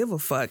really give a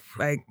fuck.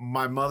 Like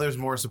my mother's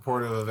more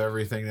supportive of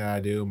everything that I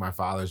do. My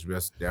father's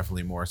just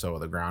definitely more so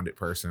of the grounded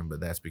person, but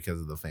that's because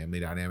of the family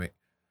dynamic.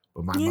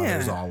 But my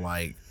mother's all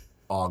like,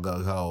 all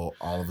go go.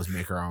 All of us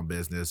make our own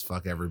business.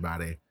 Fuck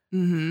everybody.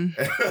 Mm-hmm.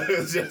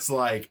 It's just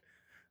like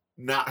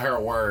not her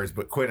words,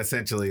 but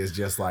quintessentially is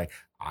just like.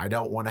 I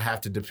don't want to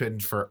have to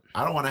depend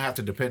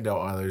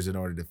on others in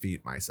order to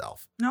feed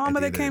myself. No, my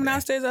mother came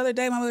downstairs the other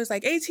day. My mother's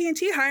like,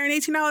 AT&T hiring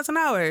 $18 an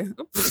hour.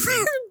 It's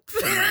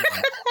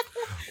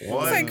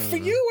like, for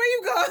you, where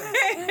you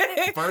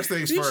going? First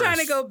things you first. You trying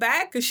to go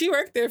back? Because she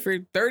worked there for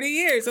 30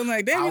 years. I'm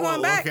like, damn, you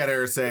going back? I look at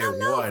her and say,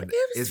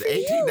 is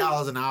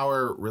 $18 an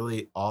hour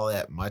really all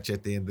that much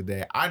at the end of the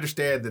day? I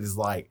understand that it's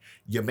like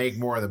you make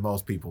more than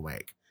most people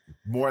make.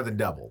 More than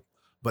double.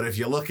 But if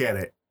you look at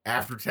it,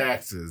 after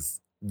taxes...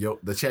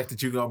 the check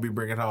that you're gonna be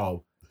bringing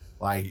home,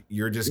 like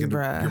you're just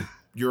gonna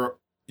you're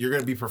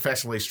gonna be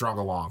professionally strung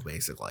along,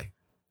 basically.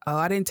 Oh,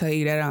 I didn't tell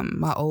you that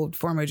my old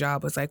former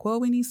job was like, well,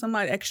 we need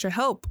somebody extra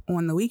help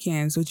on the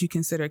weekends. Would you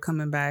consider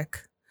coming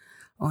back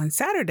on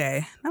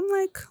Saturday? I'm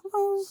like,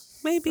 well,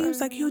 maybe. It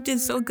was like, you did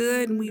so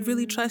good and we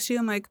really trust you.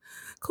 I'm like,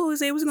 cool,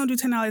 say we're gonna do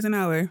 $10 an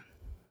hour.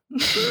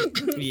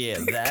 Yeah,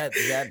 that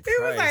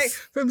it was like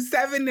from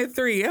 7 to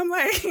 3. I'm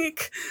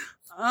like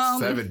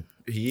 7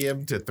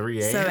 p.m. to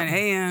 3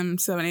 a.m.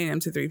 7 a.m.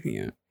 to 3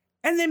 p.m.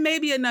 And then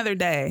maybe another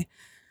day.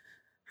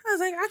 I was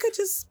like, I could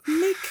just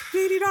make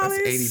 $80.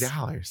 That's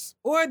 $80.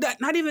 Or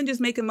not even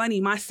just making money.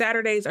 My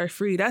Saturdays are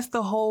free. That's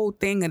the whole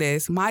thing of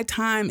this. My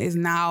time is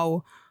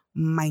now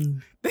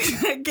mine.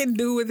 I can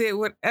do with it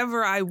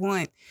whatever I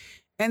want.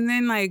 And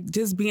then like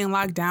just being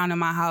locked down in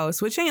my house,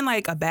 which ain't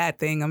like a bad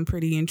thing. I'm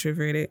pretty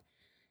introverted.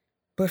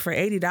 But for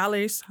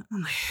 $80,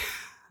 I'm like...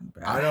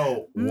 I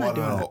don't want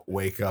to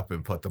wake up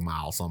and put the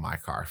miles on my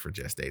car for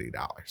just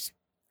 $80.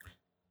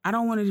 I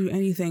don't want to do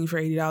anything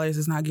for $80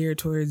 that's not geared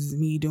towards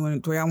me doing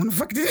it the way I want to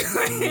fucking do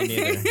it. Me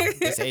neither.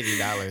 It's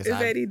 $80. It's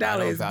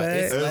 $80, but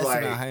it's less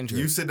like, than 100.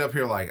 You sit up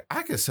here like,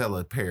 I could sell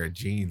a pair of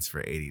jeans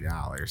for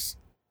 $80.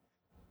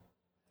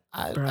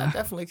 I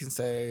definitely can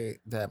say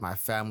that my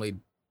family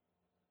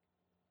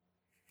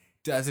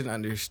doesn't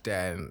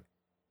understand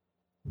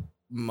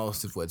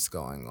most of what's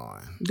going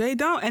on. They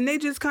don't, and they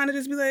just kind of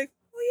just be like,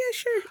 "Oh yeah,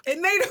 sure,"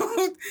 and they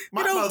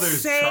don't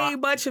say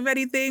much of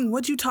anything.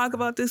 What'd you talk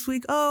about this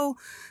week? Oh,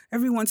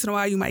 every once in a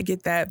while you might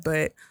get that,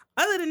 but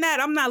other than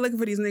that, I'm not looking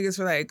for these niggas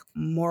for like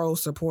moral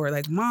support.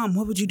 Like, Mom,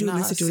 what would you do in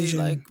this situation?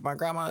 See, like my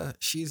grandma,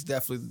 she's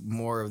definitely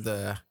more of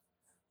the,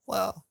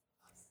 well,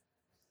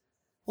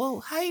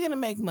 how are you gonna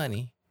make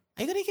money?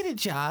 Are you gonna get a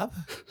job?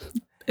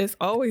 It's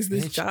always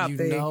this job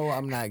thing. No,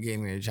 I'm not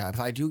getting a job. If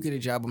I do get a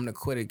job, I'm gonna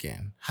quit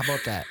again. How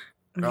about that?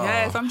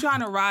 Yes, I'm trying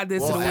to ride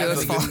this to the wheels.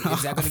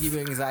 Is that gonna give you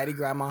anxiety,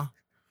 Grandma?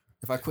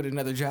 If I quit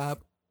another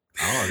job?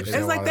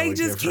 It's like they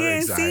just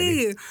can't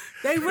see.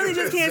 They really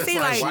just can't see.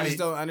 Like, I just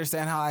don't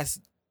understand how I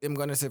am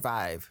gonna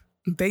survive.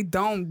 They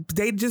don't.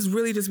 They just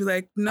really just be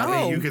like, no.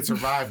 I mean, you can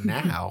survive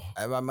now.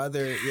 My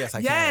mother, yes, I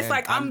can. Yes,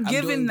 like I'm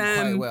giving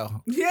them. Quite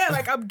well. Yeah,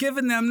 like I'm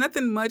giving them.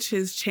 Nothing much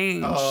has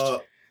changed.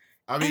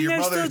 I mean, your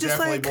mother is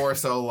definitely like, more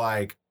so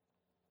like,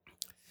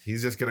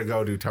 he's just gonna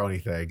go do Tony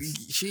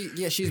things. She's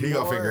more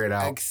gonna figure it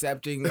out.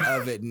 Accepting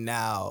of it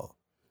now,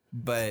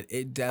 but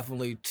it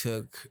definitely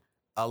took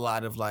a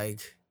lot of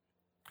like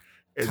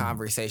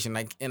conversation.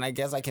 Like, and I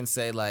guess I can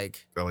say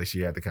like, at least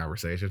she had the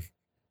conversation.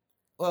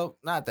 Well,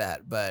 not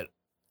that, but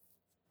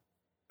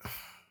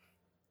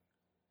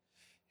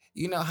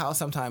you know how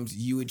sometimes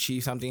you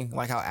achieve something,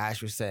 like how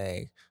Ash was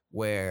saying,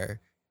 where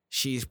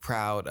she's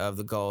proud of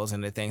the goals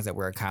and the things that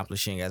we're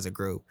accomplishing as a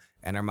group.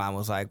 And her mom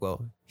was like,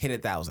 well, hit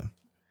 1,000.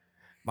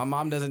 My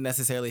mom doesn't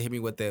necessarily hit me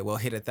with the, well,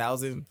 hit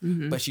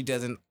 1,000, but she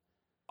doesn't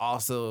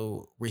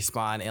also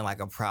respond in like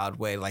a proud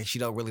way. Like she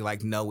don't really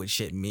like know what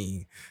shit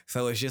mean.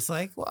 So it's just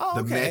like, well,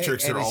 okay. The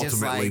metrics and are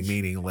ultimately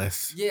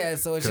meaningless. Yeah,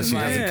 so it's just she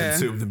like, doesn't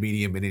consume the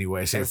medium in any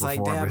way, shape, or like,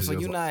 form. Damn, so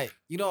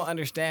you don't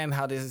understand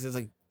how this is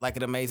like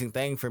an amazing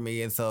thing for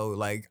me. And so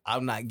like,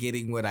 I'm not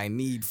getting what I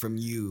need from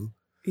you.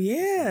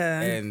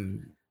 Yeah.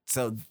 And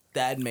so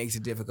that makes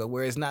it difficult.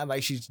 Where it's not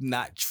like she's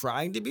not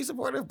trying to be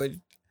supportive, but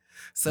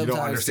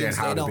sometimes they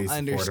don't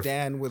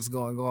understand what's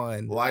going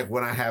on. Like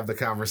when I have the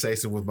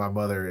conversation with my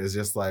mother, it's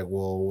just like,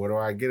 well, what do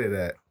I get it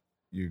at?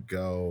 You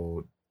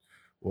go,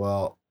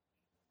 well,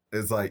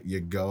 it's like you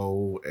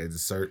go and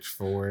search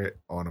for it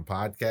on a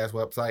podcast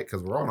website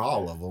because we're on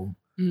all of them.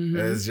 And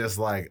it's just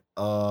like,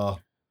 well,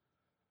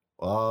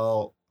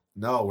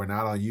 no, we're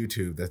not on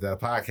YouTube. That's not a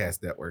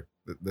podcast network.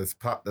 That's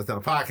not a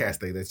podcast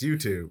thing. That's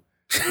YouTube.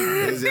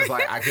 It's just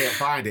like, I can't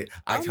find it.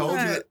 I told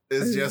you.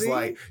 It's just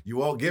like, you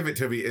won't give it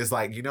to me. It's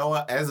like, you know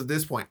what? As of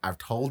this point, I've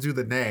told you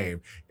the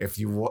name. If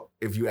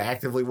you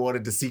actively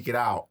wanted to seek it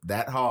out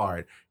that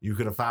hard, you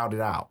could have found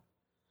it out.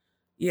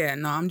 Yeah,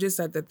 no, I'm just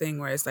at the thing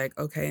where it's like,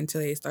 okay,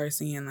 until they start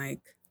seeing like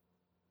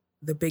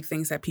the big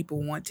things that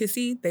people want to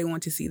see, they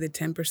want to see the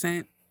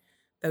 10%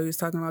 that we was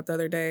talking about the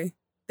other day.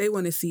 They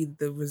want to see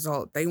the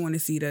result. They want to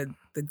see the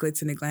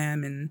glitz and the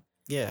glam. And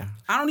yeah,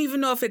 I don't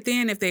even know if at the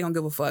end, if they don't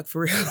give a fuck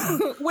for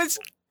real. Which,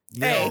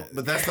 hey,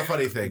 but that's the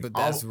funny thing. But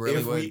that's really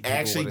if we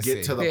actually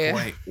get to the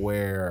point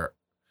where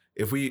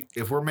if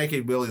we're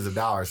making millions of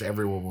dollars,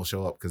 everyone will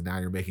show up because now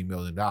you're making $1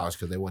 million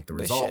because they want the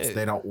results.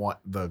 They don't want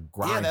the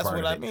grind. Yeah, that's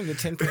part what of I mean. The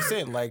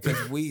 10%, like,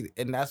 cause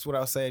and that's what I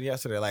was saying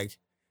yesterday. Like,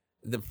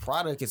 the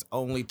product is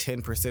only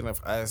 10%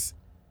 of us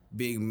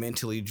being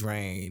mentally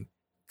drained,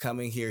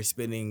 coming here,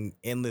 spending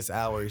endless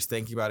hours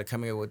thinking about it,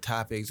 coming up with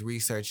topics,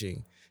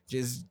 researching,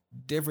 just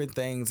different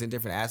things and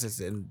different assets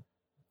and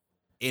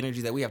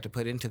energy that we have to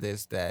put into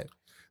this that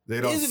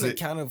isn't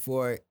accounted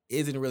for,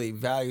 isn't really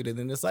valued. And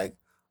then it's like,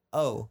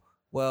 oh,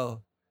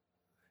 well,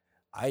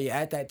 are you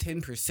at that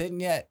 10%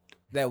 yet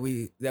that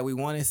we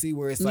want to see,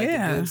 where it's like the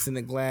glitz and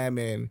the glam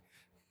and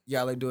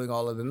y'all are doing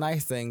all of the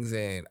nice things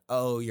and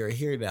oh, you're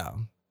here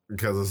now.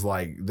 Because it's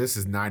like, this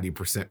is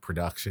 90%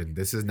 production.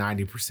 This is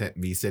 90%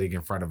 me sitting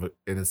in front of it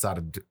inside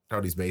of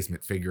Tony's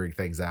basement figuring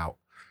things out.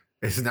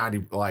 It's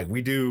 90, like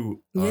we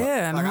do.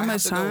 And like how I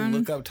much have to time? go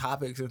look up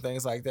topics and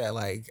things like that.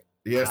 Like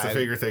he has to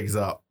figure things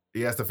up.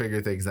 He has to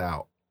figure things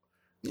out.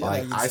 Yeah,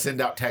 like I send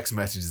out text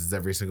messages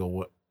every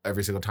single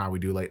time we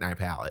do Late Night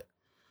Palette.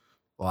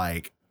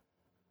 Like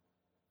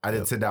I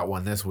didn't send out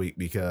one this week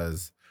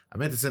because I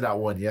meant to send out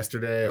one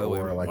yesterday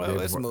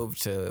let's move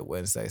to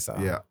Wednesday. So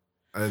yeah,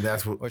 and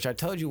that's what. Which I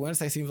told you,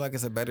 Wednesday seems like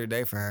it's a better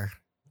day for her.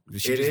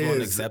 She it just is.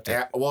 won't accept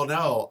it. Well,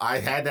 no, I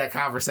had that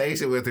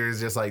conversation with her. It's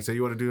just like, so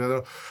you want to do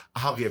another?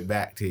 I'll get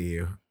back to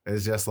you.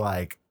 It's just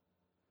like,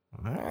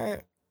 all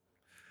right.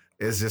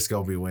 It's just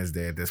gonna be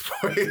Wednesday at this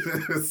point.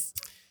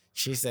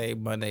 She say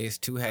Monday is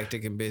too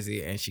hectic and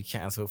busy, and she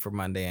canceled for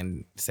Monday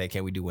and say,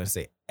 can we do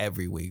Wednesday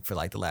every week for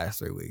like the last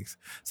 3 weeks?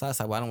 So I was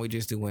like, why don't we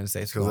just do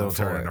Wednesdays? Because it'll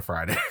turn into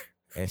Friday.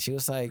 And she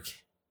was like,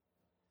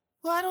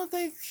 well, I don't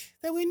think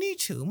that we need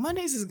to.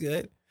 Mondays is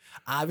good.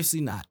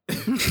 Obviously not.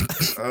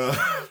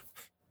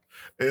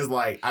 It's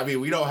like, I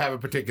mean, we don't have a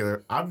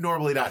particular. I'm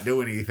normally not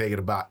doing anything at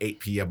about 8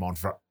 p.m. on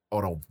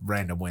a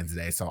random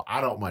Wednesday, so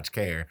I don't much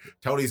care.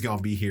 Tony's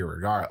gonna be here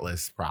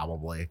regardless,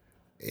 probably.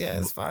 Yeah,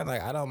 it's fine.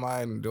 Like I don't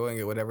mind doing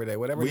it whatever day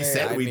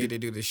I need to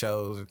do the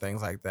shows and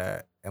things like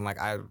that. And like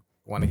I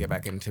want to get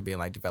back into being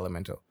like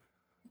developmental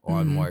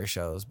on more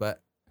shows,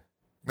 but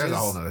that's a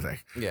whole other thing.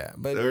 Yeah,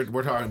 but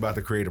we're talking about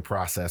the creative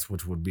process,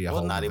 which would be a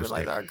whole. Not even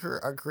like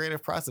our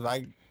creative process.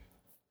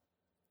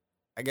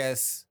 I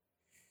guess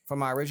from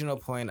my original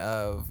point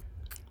of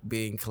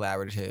being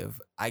collaborative,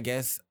 I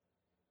guess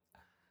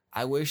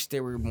I wish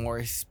there were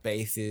more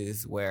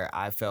spaces where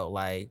I felt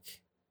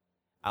like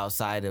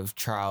outside of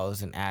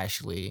Charles and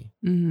Ashley,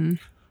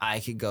 I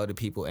could go to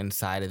people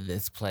inside of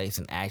this place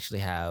and actually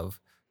have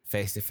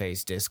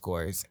face-to-face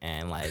discourse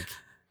and like.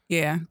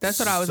 Yeah, that's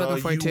what I was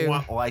looking for too. You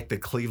want like the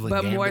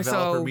Cleveland game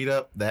developer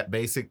meetup, that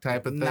basic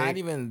type of thing? Not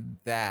even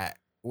that,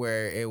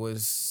 where it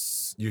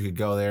was. You could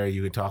go there,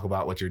 you could talk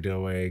about what you're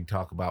doing,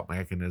 talk about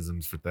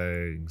mechanisms for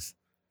things.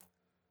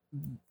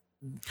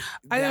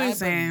 I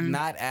understand.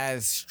 Not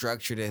as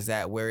structured as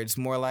that, where it's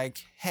more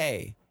like,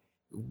 hey,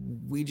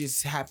 we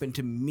just happen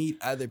to meet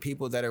other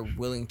people that are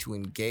willing to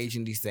engage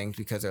in these things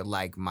because they're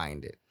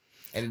like-minded.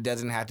 And it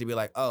doesn't have to be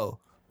like, oh,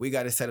 we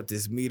got to set up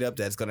this meetup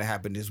that's going to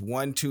happen this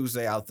one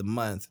Tuesday out the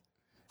month.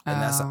 And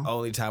that's the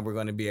only time we're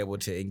going to be able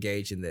to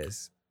engage in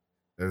this.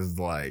 It's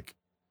like...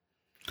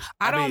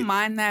 I don't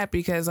mind that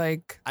because,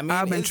 like,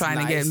 I've been trying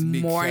to get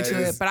more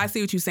into it. But I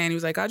see what you're saying. He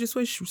was like, I just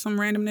wish some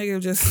random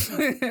nigga just...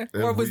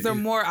 or was there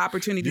more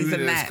opportunities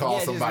than that? Call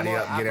somebody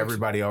up, get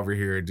everybody over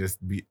here, and just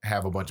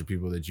have a bunch of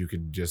people that you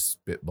can just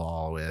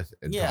spitball with.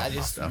 And I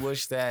just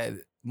wish that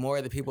more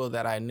of the people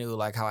that I knew,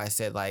 like how I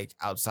said, like,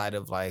 outside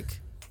of, like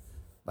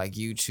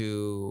you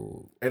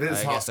two, it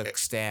is I guess, a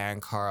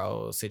Stan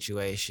Carl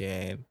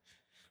situation.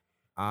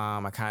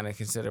 I kind of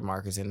consider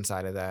Marcus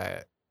inside of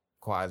that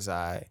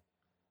quasi.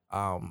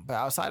 But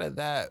outside of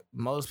that,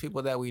 most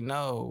people that we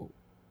know,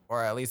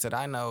 or at least that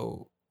I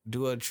know,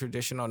 do a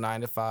traditional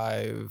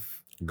 9-to-5.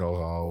 Go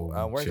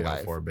home, chill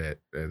life for a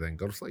bit, and then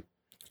go to sleep.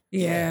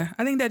 Yeah,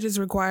 I think that just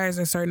requires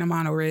a certain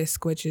amount of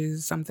risk, which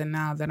is something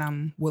now that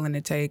I'm willing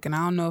to take. And I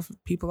don't know if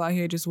people out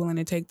here just willing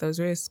to take those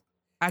risks.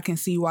 I can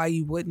see why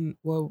you wouldn't.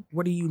 Well,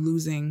 what are you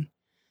losing?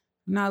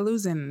 You're not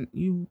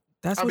losing.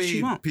 That's what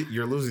you want.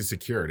 You're losing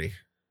security.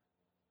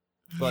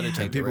 But to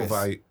take people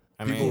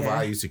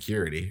value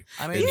security.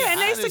 And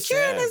they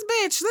secure in this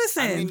bitch.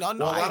 Listen. A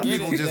lot of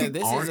people just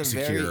this aren't is a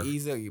secure. very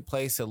easy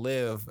place to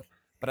live.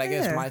 But I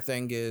guess my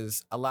thing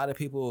is a lot of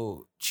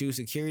people choose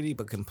security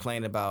but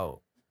complain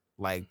about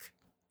like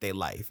their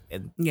life.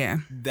 And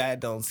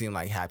that don't seem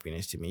like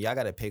happiness to me. Y'all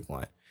gotta pick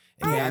one.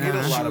 I get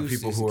a lot of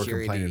people who are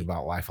complaining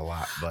about life a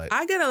lot, but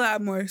I get a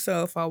lot more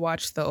so if I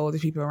watch the older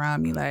people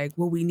around me. Like,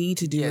 what we need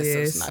to do is so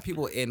it's not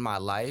people in my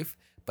life,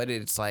 but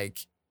it's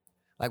like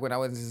when I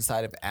was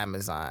inside of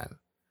Amazon,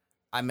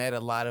 I met a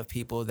lot of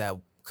people that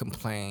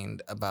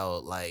complained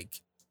about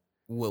like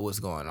what was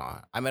going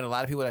on. I met a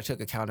lot of people that took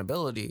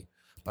accountability,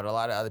 but a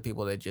lot of other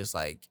people that just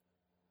like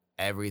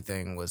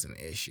everything was an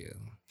issue.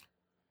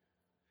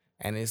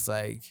 And it's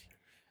like,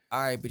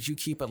 all right, but you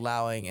keep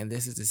allowing, and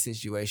this is the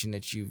situation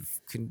that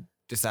you've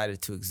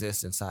decided to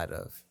exist inside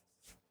of.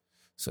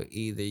 So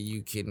either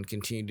you can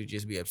continue to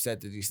just be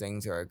upset that these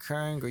things are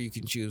occurring, or you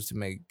can choose to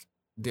make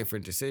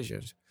different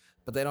decisions.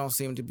 But they don't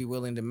seem to be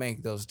willing to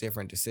make those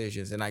different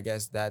decisions. And I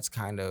guess that's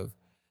kind of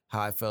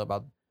how I feel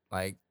about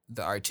like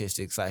the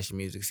artistic /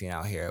 music scene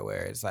out here,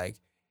 where it's like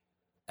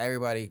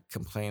everybody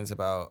complains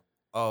about,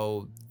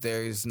 oh,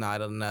 there's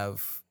not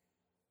enough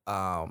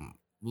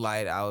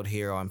light out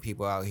here on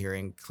people out here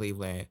in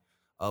Cleveland.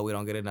 Oh, we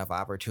don't get enough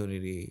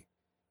opportunity.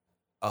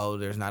 Oh,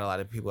 there's not a lot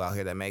of people out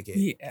here that make it.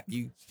 Yeah.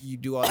 You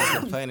do all this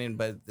complaining,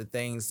 but the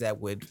things that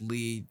would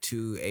lead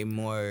to a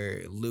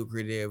more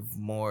lucrative,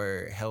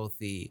 more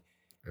healthy,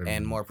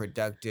 and more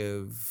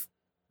productive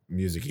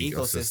music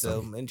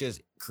ecosystem and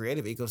just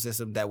creative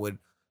ecosystem that would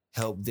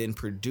help then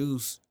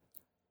produce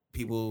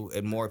people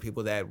and more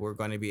people that were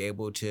going to be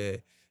able to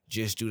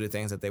just do the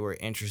things that they were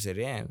interested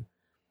in.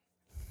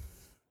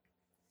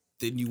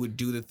 Then you would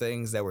do the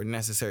things that were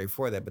necessary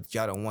for that, but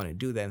y'all don't want to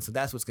do that. And so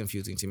that's what's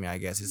confusing to me, I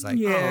guess. It's like,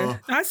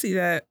 I see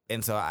that.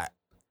 And so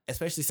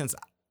especially since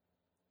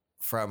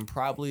from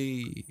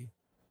probably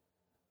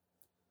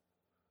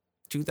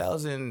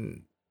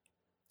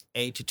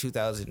 2008 to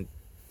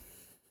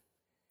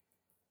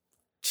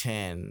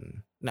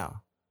 2010,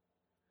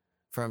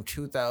 from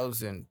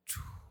 2000,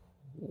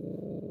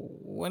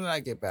 when did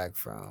I get back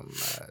from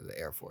the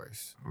Air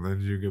Force? When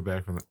did you get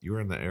back from you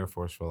were in the Air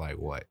Force for like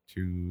what,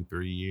 2-3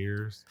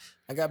 years?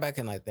 I got back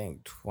in I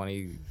think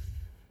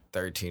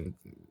 2013.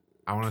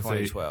 I want to say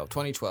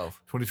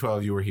 2012.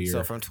 2012 you were here.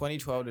 So from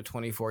 2012 to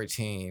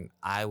 2014,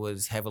 I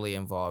was heavily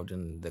involved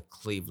in the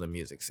Cleveland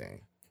music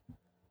scene.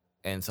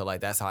 And so like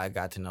that's how I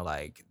got to know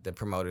like the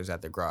promoters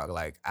at the Grog.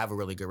 Like I have a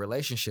really good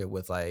relationship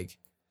with like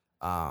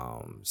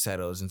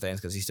Setos and things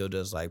because he still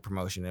does like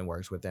promotion and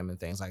works with them and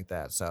things like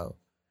that. So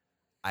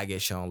I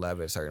get shown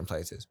love at certain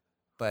places.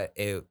 But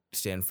it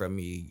stemmed from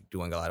me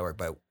doing a lot of work.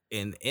 But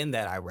in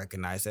that I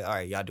recognize that, all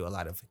right, y'all do a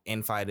lot of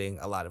infighting,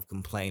 a lot of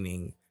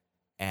complaining,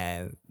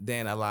 and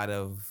then a lot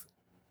of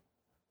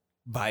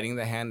biting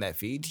the hand that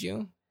feeds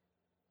you.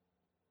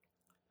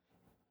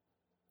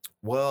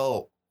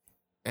 Well,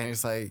 and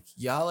it's like,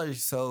 y'all are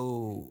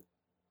so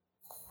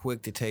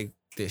quick to take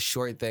this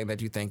short thing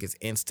that you think is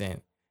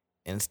instant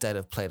instead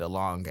of play the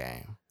long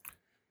game.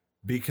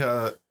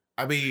 Because,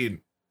 I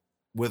mean,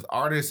 with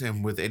artists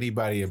and with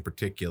anybody in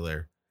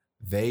particular,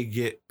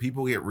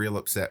 people get real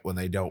upset when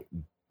they don't.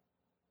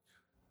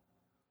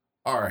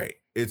 All right.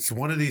 It's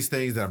one of these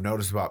things that I've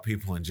noticed about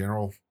people in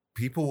general.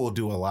 People will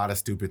do a lot of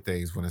stupid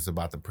things when it's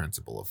about the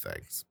principle of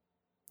things.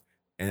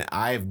 And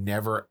I've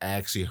never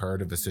actually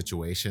heard of a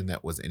situation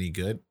that was any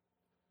good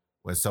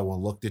when someone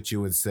looked at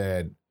you and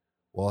said,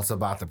 well, it's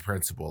about the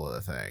principle of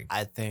the thing.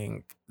 I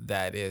think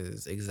that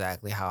is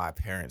exactly how our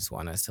parents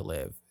want us to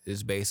live.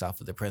 It's based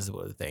off of the principle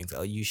of the things.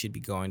 Oh, you should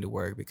be going to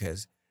work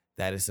because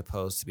that is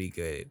supposed to be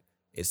good.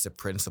 It's the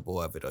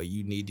principle of it. Or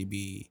you need to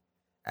be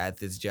at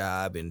this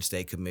job and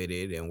stay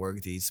committed and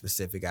work these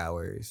specific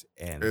hours.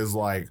 And it's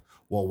like,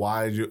 well,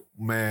 why did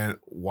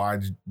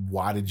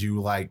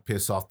you like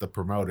piss off the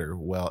promoter?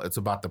 Well, it's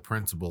about the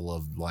principle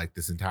of like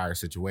this entire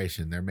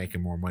situation. They're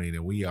making more money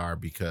than we are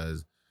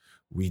because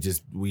we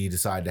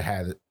decided to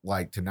have,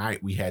 like,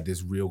 tonight we had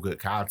this real good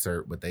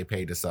concert, but they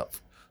paid us up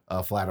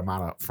a flat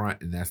amount up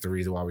front, and that's the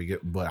reason why we get.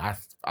 But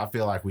I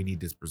feel like we need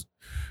this,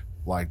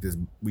 like this,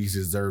 we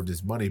deserve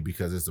this money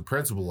because it's the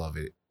principle of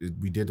it.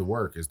 We did the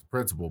work, it's the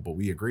principle, but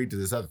we agreed to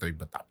this other thing.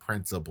 But the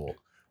principle,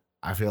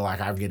 I feel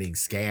like I'm getting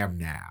scammed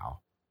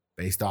now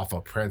based off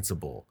of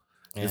principle.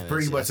 And it's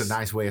pretty much a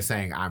nice way of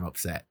saying I'm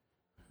upset.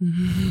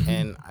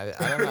 And I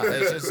don't know.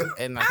 It's just,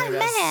 and I think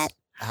that's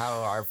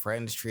how our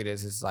friends treat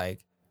us. It's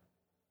like,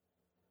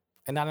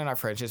 and not in our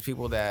friends, just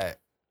people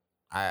that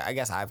I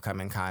guess I've come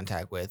in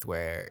contact with,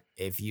 where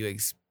if you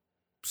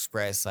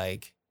express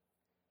like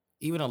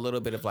even a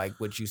little bit of like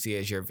what you see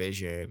as your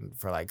vision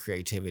for like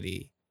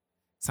creativity,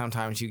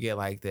 sometimes you get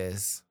like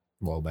this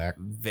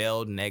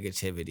veiled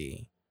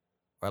negativity.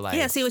 Or like,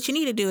 yeah, see what you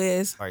need to do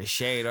is, or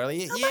shade, or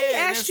like, nobody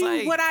asked you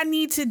like, what I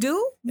need to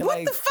do. What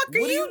like, the fuck are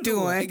you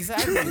doing?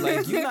 Exactly,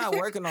 like you're not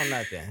working on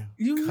nothing.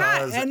 You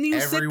not, and you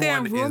sit there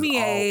and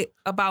ruminate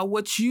about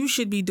what you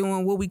should be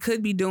doing, what we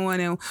could be doing,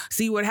 and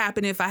see what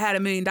happened if I had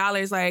 $1 million.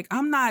 Like,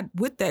 I'm not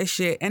with that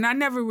shit, and I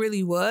never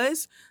really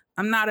was.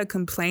 I'm not a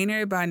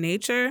complainer by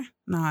nature.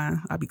 Nah,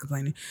 I'll be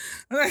complaining.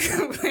 I'm not a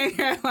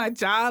complainer at my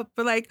job,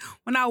 but like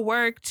when I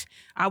worked,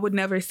 I would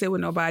never sit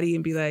with nobody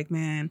and be like,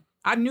 man.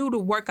 I knew the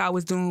work I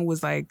was doing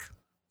was like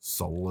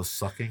soulless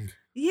sucking.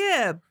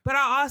 Yeah, but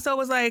I also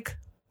was like,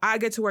 I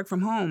get to work from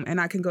home and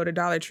I can go to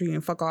Dollar Tree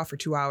and fuck off for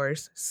 2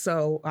 hours.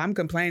 So I'm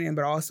complaining,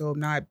 but also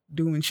not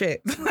doing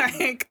shit.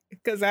 Like,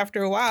 because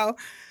after a while,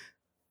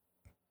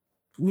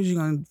 was you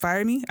gonna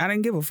fire me? I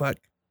didn't give a fuck,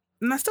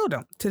 and I still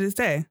don't to this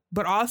day.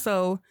 But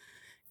also,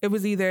 it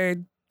was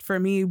either for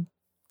me.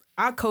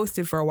 I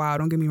coasted for a while.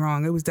 Don't get me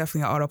wrong; it was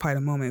definitely an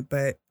autopilot moment.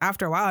 But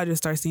after a while, I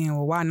just started seeing,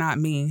 well, why not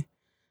me?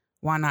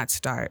 Why not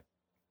start?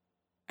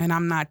 And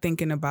I'm not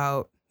thinking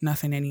about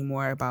nothing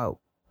anymore about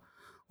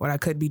what I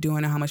could be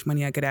doing and how much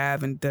money I could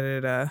have and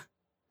da-da-da.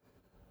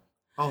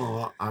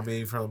 Oh, I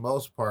mean, for the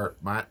most part,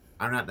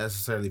 I'm not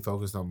necessarily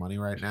focused on money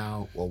right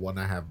now. Well, one,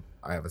 I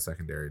have a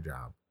secondary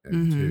job.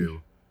 And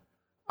two,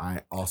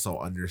 I also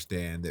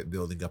understand that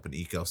building up an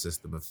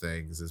ecosystem of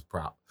things is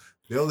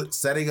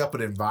setting up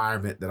an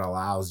environment that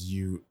allows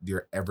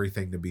your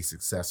everything to be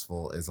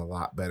successful is a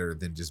lot better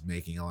than just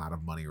making a lot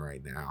of money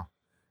right now.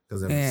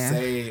 Because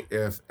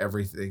if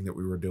everything that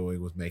we were doing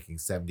was making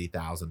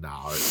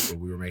 $70,000, or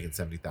we were making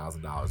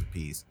 $70,000 a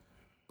piece,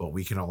 but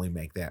we can only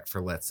make that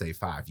for, let's say,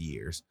 5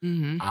 years,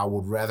 I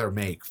would rather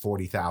make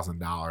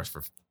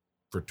 $40,000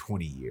 for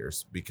 20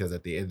 years, because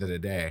at the end of the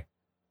day,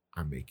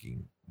 I'm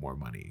making more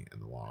money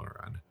in the long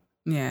run.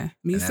 Yeah,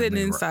 me sitting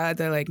inside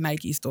the like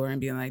Nike store and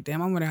being like,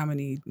 damn, I wonder how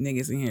many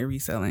niggas in here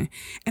reselling,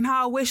 and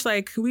how I wish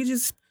like could we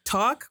just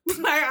talk?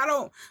 Like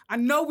I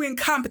know we're in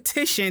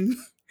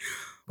competition.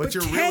 But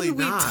you're really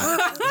not.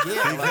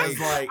 Yeah, because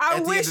like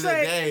at the end of the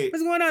day,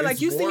 what's going on? Like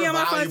you see me on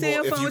my phone, say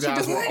your phone, what you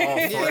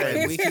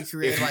doing? We could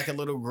create like a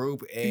little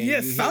group,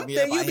 and something.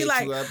 You'd be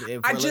like,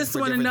 I just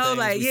want to know,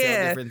 like,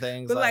 yeah,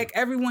 but like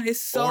everyone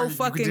is so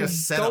fucking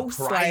just set a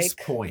price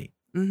point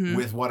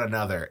with one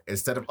another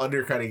instead of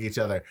undercutting each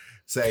other.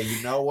 Say,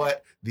 you know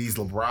what? These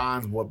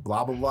LeBrons, what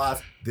blah blah blah.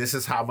 This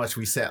is how much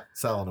we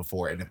selling them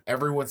for, and if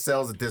everyone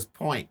sells at this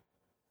point,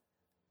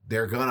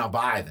 they're gonna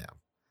buy them.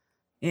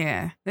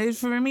 Yeah.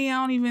 For me, I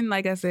don't even,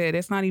 like I said,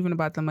 it's not even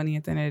about the money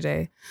at the end of the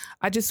day.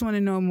 I just want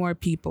to know more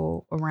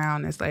people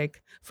around. It's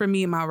like, for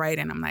me in my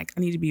writing, I'm like,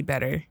 I need to be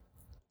better.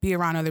 Be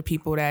around other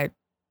people that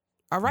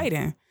are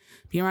writing.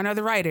 Be around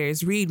other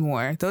writers. Read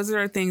more. Those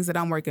are the things that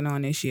I'm working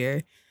on this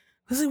year.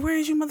 I was like, where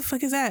is you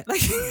motherfuckers at?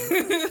 Like,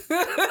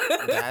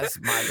 that's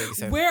my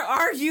biggest thing. Where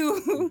are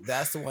you?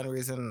 That's the one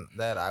reason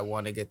that I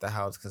want to get the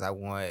house, because I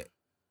want,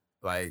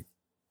 like,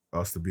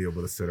 us to be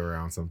able to sit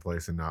around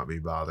someplace and not be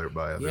bothered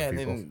by other people. Yeah, and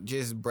then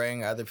just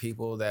bring other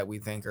people that we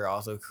think are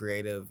also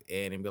creative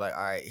in and be like,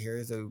 all right,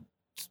 here's a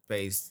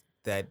space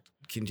that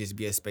can just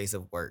be a space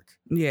of work.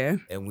 Yeah.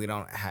 And you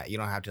don't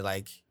have to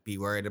like be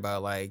worried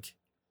about like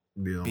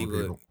Dealing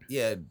with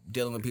people.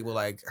 dealing with people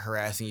like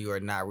harassing you or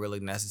not really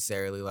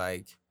necessarily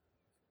like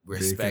Being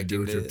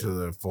respecting conducive to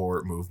the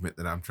forward movement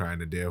that I'm trying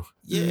to do.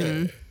 Yeah.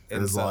 Mhm.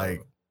 And It's so-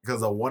 like,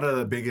 because one of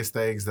the biggest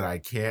things that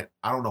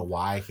I don't know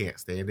why I can't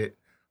stand it,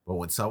 but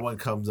when someone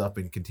comes up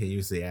and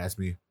continuously asks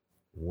me,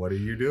 what are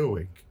you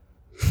doing?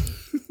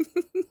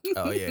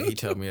 oh yeah, he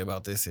told me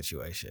about this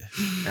situation.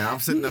 And I'm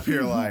sitting up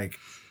here like,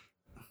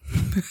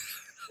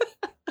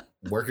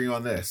 working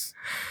on this.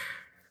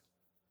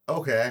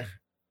 Okay.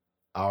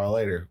 Hour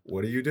later,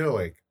 what are you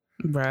doing?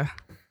 Bruh.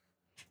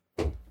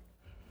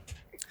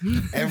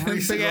 Every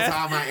Big single ass.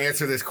 time I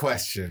answer this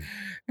question,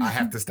 I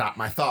have to stop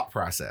my thought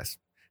process.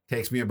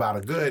 Takes me about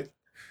a good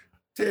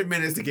 10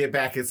 minutes to get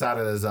back inside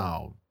of the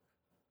zone.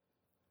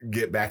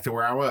 Get back to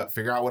where I was,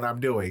 figure out what I'm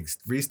doing,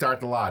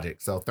 restart the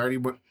logic. So 30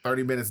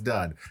 minutes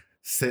done.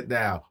 Sit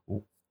down.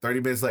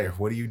 30 minutes later,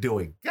 what are you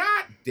doing?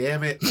 God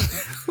damn it.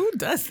 Who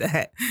does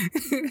that?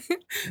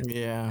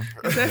 Yeah.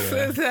 Is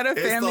that a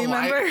It's family the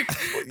member?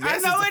 Yes, I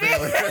know it's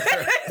a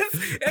it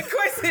is. Of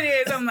course it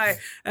is. I'm like,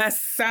 that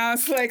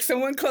sounds like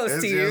someone close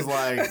It's to you. just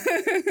like,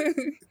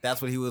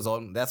 That's what he was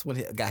on. That's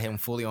what got him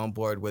fully on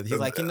board with. He's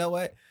like, you know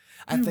what?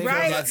 I think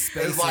Right. that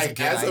space it's is a like,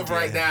 good as of idea.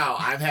 right now,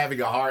 I'm having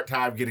a hard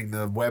time getting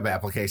the web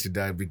application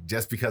done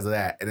just because of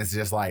that. And it's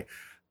just like,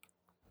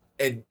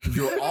 and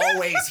you're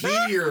always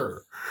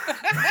here.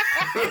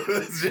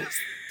 It's just,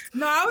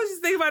 No, I was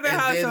just thinking about the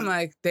And house. then- I'm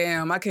like,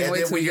 damn, I can't and wait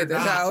then till when we you're get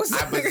this not,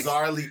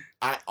 house.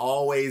 I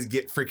always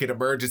get freaking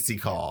emergency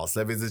calls.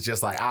 That means it's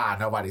just like,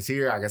 nobody's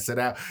here. I can sit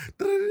out.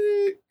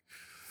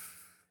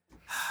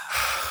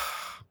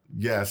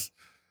 Yes.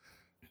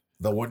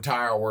 The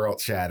entire world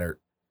shattered.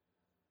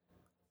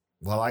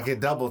 Well, I get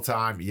double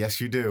time. Yes,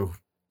 you do.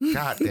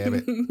 God damn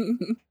it.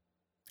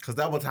 Because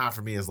double time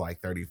for me is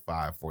like $35,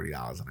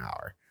 $40 an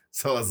hour.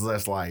 So it's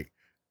just like,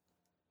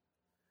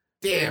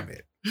 damn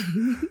it.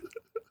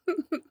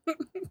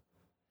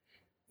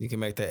 You can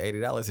make that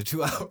 $80 in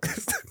 2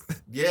 hours.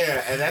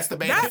 Yeah, and that's the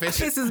main That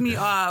efficient. pisses me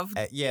off.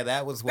 Yeah,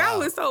 that was That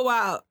wild. was so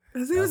wild.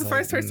 'Cause he I was was the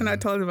first like, person I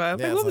told about.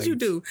 yeah, Like, I what was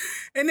would you like- do?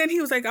 And then he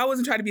was like, I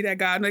wasn't trying to be that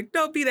guy. I'm like,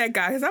 don't be that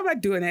guy because I'm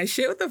not doing that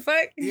shit. What the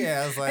fuck?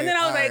 Yeah, I was like, and then I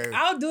was all like, right.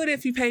 I'll do it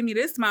if you pay me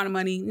this amount of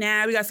money.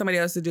 Nah, we got somebody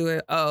else to do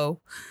it.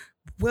 Oh,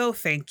 well,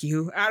 thank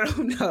you. I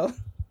don't know.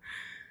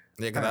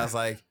 Yeah, because I was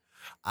like,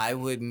 I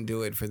wouldn't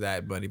do it for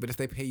that money, but if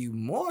they pay you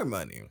more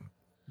money,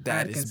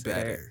 that I'd is consider it.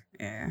 better.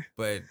 Yeah.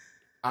 But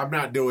I'm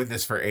not doing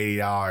this for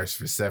 $80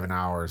 for 7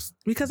 hours.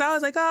 Because I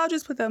was like, I'll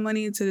just put that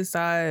money to the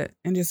side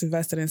and just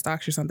invest it in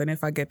stocks or something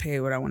if I get paid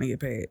what I want to get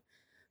paid.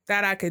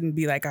 That I can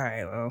be like, all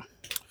right, well.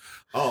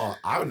 Oh,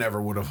 I never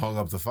would have hung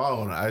up the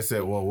phone. I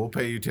said, well, we'll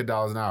pay you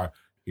 $10 an hour.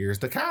 Here's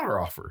the counter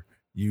offer.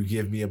 You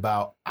give me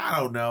about, I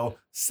don't know,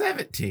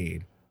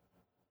 17.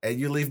 And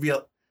you leave me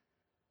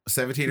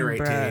 17 or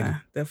 18.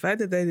 Bruh, the fact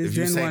that they If just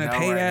you didn't say want to no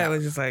pay right that now,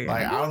 was just like,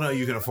 Like, I don't know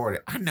you can afford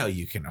it. I know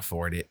you can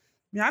afford it.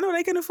 yeah, I know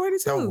they can afford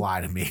it too. Don't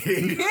lie to me.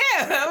 Yeah,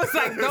 I was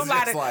like, don't It's lie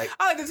just to like,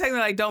 I like to take it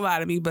like, don't lie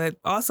to me, but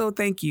also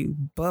thank you.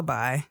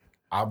 Bye-bye.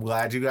 I'm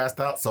glad you guys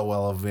thought so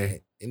well of me.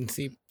 and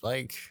see,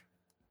 like,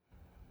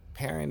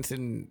 parents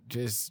and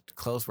just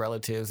close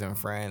relatives and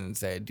friends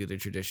that do the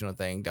traditional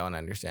thing don't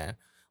understand.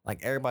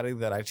 Like, everybody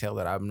that I tell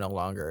that I'm no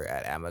longer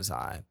at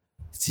Amazon,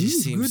 it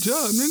just seems good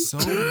job, nigga. so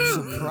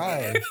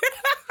surprised.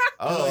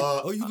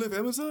 Oh, you live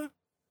Amazon?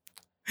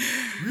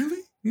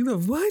 Really? You know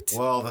what?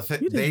 well,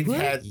 You they did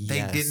what?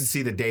 didn't Yes.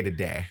 see the day to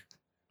day.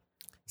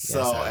 So,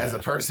 Yes, as a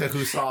person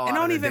who saw, It a lot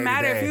don't of the even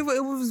matter if day-to-day-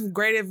 it was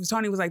great if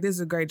Tony was like, this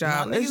is a great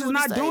job. Nah, It's niggas just would've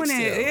not stayed doing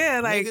it. still. Yeah,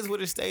 like, niggas would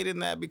have stayed in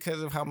that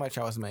because of how much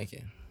I was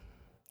making.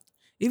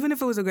 even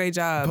if it was a great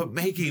job. But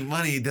making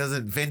money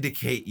doesn't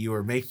vindicate you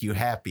or make you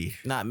happy.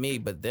 Not me,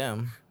 but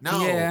them.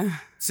 No. Yeah.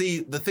 See,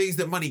 the things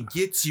that money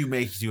gets you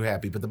makes you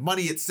happy, but the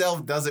money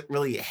itself doesn't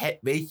really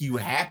make you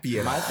happy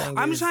at My all. thing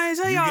I'm is, trying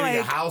to tell You y'all, getting a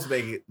like, house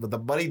making it, but the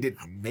money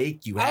didn't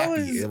make you I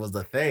happy. was- It was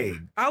the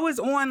thing. I was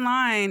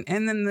online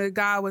and then the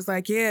guy was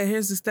like, yeah,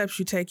 here's the steps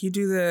you take. You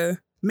do the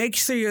make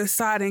sure your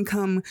side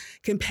income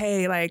can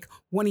pay like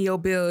one of your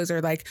bills,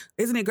 or like,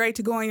 isn't it great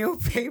to go on your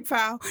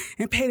PayPal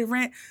and pay the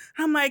rent?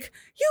 And I'm like,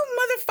 you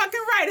motherfucking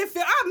right. If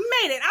I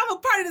made it, I'm a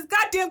part of this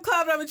goddamn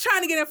club and I've been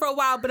trying to get in for a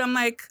while, but I'm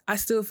like, I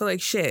still feel like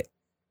shit.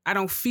 I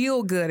don't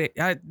feel good.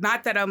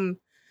 Not that I'm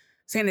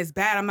saying it's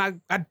bad.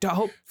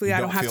 Hopefully You I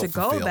don't don't have feel to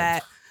go fulfilled.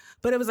 back.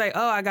 But it was like,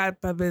 oh, I got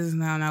my business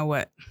now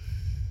what?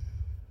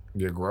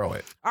 You grow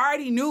it. I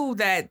already knew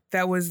that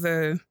was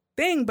the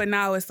thing, but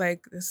now it's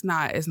like it's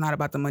not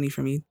about the money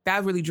for me.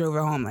 That really drove it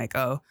home. Like,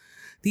 oh,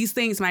 these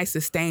things might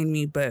sustain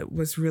me, but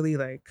what's really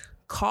like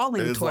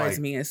calling It's towards like,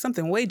 me is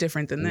something way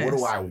different than this. What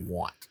do I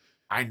want?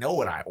 I know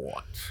what I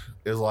want.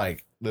 It's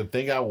like the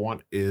thing I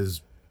want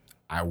is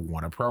I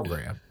want a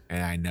program.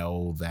 And I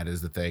know that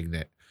is the thing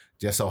that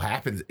just so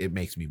happens it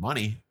makes me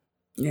money.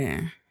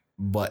 Yeah.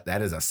 But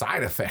that is a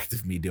side effect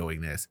of me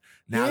doing this.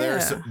 Now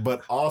Yeah.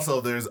 but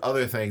also there's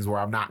other things where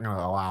I'm not going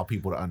to allow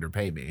people to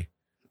underpay me.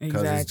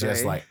 Because Exactly. it's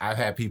just like I've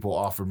had people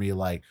offer me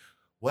like,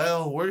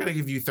 well, we're gonna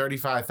give you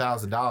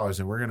 $35,000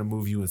 and we're gonna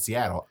move you in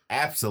Seattle.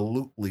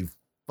 Absolutely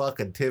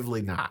fucking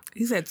tively not.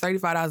 He said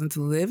 $35,000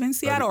 to live in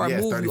Seattle or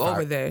move you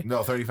over there?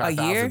 No,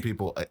 35,000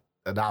 people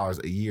dollars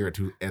a year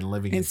to and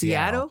living in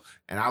Seattle.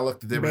 And I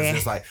looked at them and it's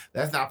just like,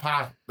 that's not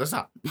possible.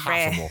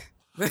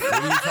 What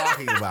are you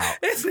talking about?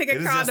 This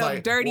nigga called them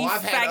like, dirty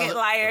faggot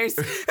liars.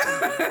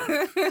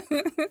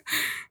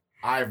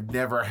 I've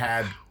never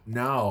had,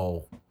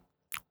 no,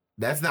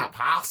 that's not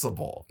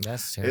possible.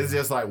 That's terrible. It's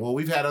just like, well,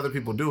 we've had other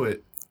people do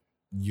it.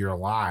 You're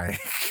lying.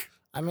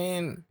 I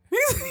mean,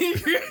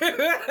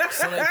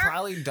 so they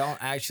probably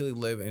don't actually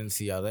live in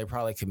Seattle. They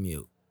probably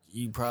commute.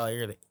 You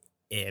probably are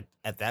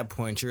at that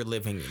point, you're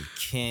living in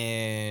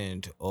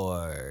Kent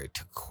or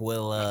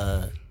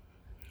Tukwila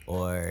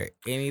or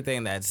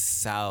anything that's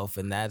south,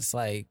 and that's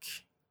like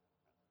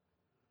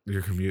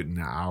you're commuting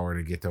an hour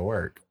to get to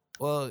work.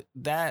 Well,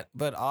 that,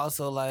 but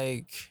also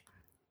like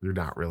you're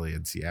not really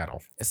in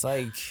Seattle. It's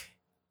like,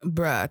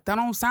 bruh, that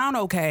don't sound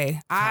okay.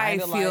 I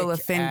feel like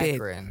offended.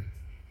 Akron.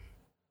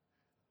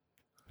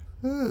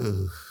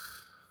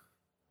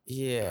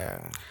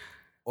 Yeah,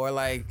 or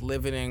like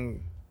living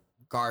in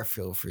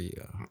Garfield for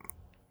you.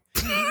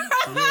 Yeah,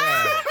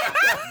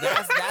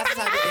 that's the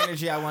type of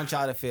energy I want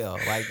y'all to feel.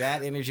 Like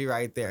that energy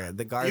right there.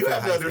 The Garfield. You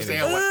have to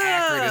understand energy. What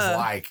Akron is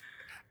like.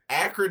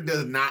 Akron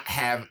does not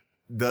have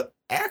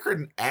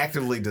Akron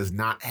actively does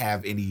not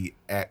have any.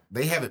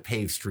 They haven't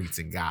paved streets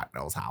in God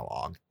knows how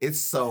long. It's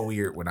so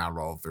weird when I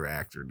roll through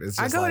Akron. It's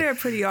just I go there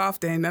pretty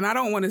often, and I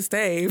don't want to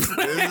stay. This is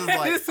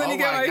like, oh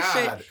my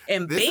God,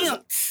 and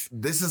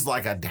this is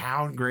like a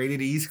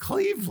downgraded East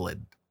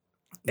Cleveland.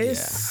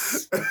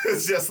 It's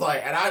just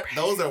like, and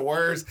those are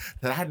words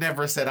that I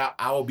never said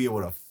I will be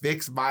able to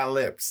fix my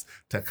lips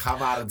to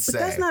come out and say. But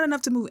that's not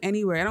enough to move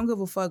anywhere. I don't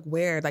give a fuck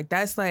where. Like,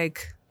 that's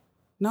like,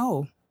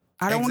 no.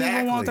 I don't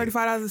even want $35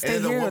 to stay here.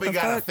 And the woman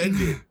got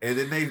offended.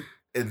 And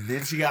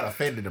then she got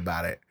offended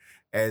about it.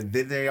 And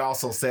then they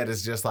also said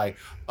it's just like,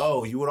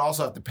 oh, you would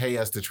also have to pay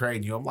us to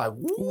train you. I'm like,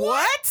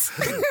 what?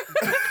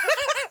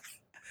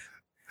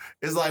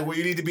 It's like, well,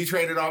 you need to be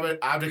trained in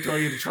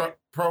object-oriented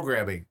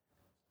programming.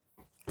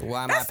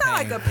 Why that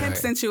sounds like a pimp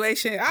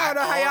situation. I don't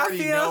know how y'all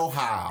feel. Know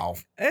how.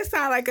 It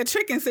sounds like a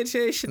tricking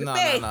situation.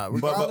 No.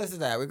 Regardless of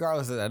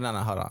that. No,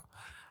 hold on.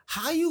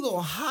 How you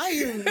gonna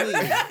hire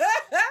me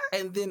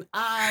and then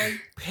I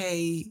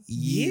pay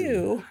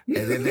you?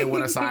 And then they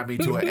want to sign me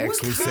to an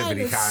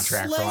exclusivity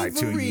contract for like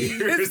 2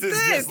 years.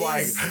 It's just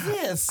like,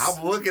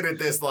 I'm looking at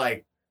this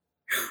like,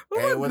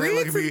 who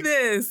agreed to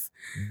this?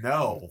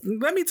 No.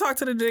 Let me talk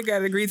to the nigga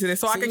that agreed to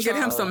this so I can get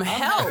him some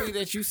help. I'm happy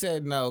that you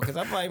said no, because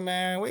I'm like,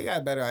 man, we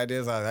got better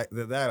ideas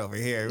than that over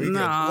here. Well,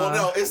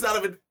 no, it's not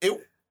even.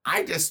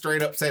 I just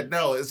straight up said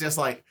no. It's just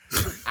like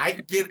I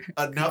get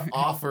enough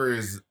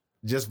offers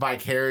just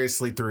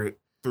vicariously through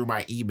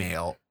my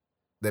email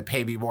that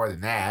pay me more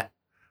than that.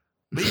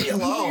 Leave me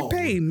alone. You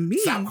pay me.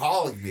 Stop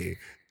calling me.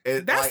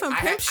 That's some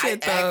pimp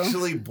shit, though. I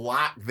actually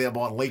blocked them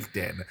on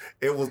LinkedIn.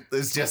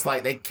 It's just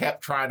like they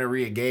kept trying to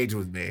re-engage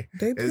with me.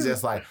 It's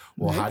just like,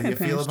 well, how do you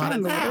feel about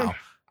it now?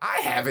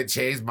 I haven't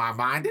changed my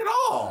mind at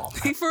all.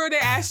 Before they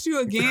asked you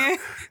again,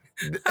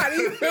 how do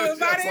you feel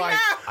about it like,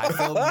 now? I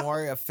feel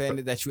more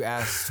offended that you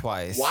asked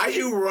twice. Why are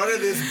you running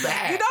this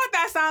back? You know what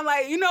that sound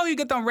like? You know, you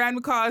get them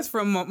random calls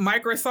from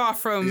Microsoft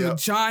from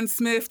John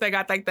Smith. They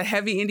got like the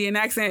heavy Indian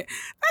accent.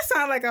 That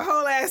sounds like a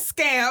whole ass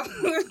scam.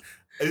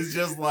 It's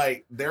just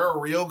like they're a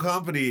real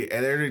company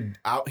and they're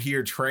out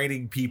here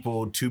training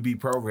people to be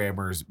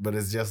programmers, but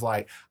it's just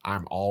like,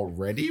 I'm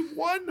already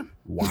one.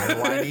 Why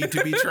do I need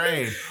to be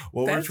trained?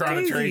 Well, we're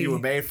trying to train you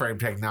in mainframe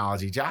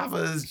technology. Java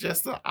is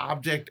just an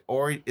object,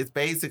 or it's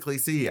basically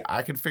C.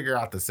 I can figure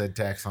out the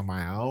syntax on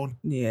my own.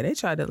 Yeah, they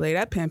tried to lay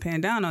that pan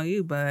down on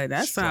you, but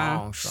that's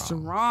strong.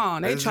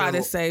 They tried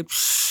to say,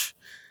 it's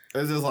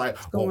just like,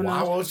 well,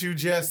 why won't you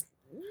just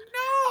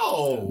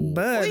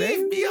but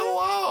leave me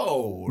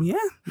alone. Yeah.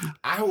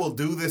 I will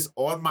do this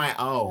on my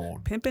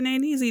own. Pimping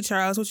ain't easy,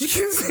 Charles. What you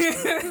can say?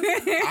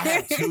 I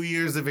have 2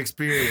 years of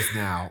experience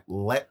now.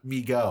 Let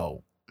me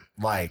go.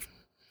 Like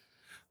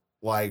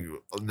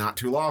not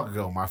too long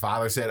ago, my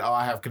father said, oh,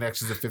 I have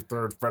connections at Fifth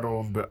Third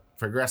Federal and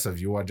Progressive.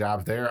 You want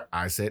jobs there?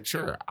 I said,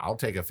 sure. I'll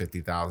take a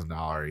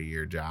 $50,000 a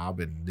year job.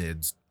 And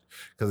then,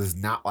 because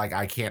it's not like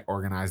I can't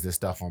organize this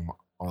stuff on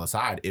the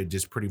side. It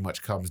just pretty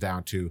much comes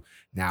down to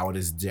now it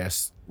is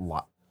just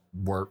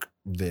work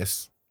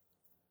this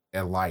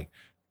and like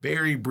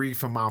very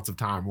brief amounts of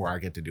time where I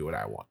get to do what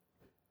I want,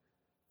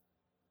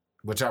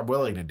 which I'm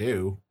willing to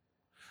do.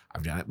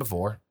 I've done it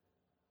before,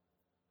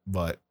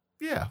 but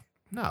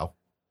no,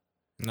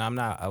 I'm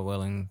not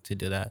willing to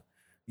do that.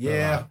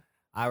 Yeah.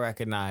 I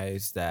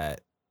recognize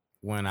that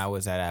when I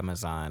was at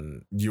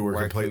Amazon, you were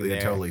completely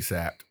and totally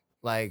sapped.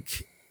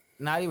 Like,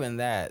 not even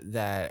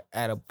that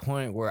at a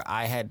point where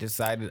I had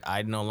decided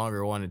I no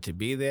longer wanted to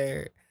be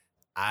there,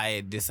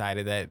 I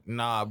decided that,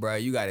 nah, bro,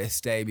 you got to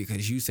stay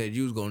because you said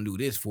you was going to do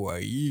this for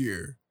a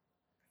year.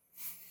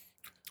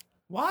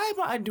 Why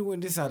am I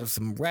doing this out of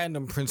some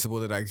random principle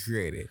that I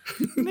created?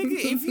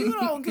 Nigga, if you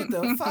don't get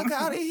the fuck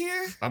out of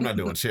here. I'm not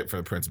doing shit for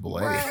the principal.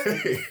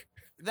 Right?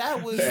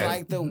 that was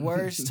like the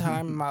worst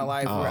time in my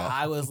life where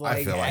I was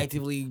like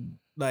actively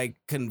like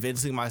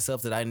convincing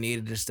myself that I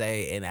needed to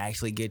stay and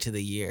actually get to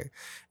the year.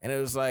 And it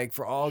was like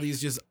for all these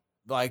just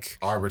like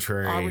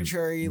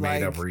arbitrary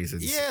made like up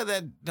reasons. Yeah,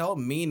 that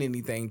don't mean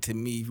anything to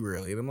me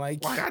really. And I'm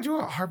like, why I drew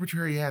an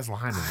arbitrary ass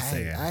line in the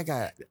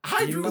sand?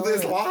 I drew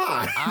this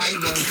line.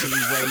 I'm going to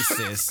erase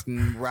this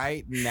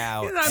right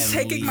now. I'm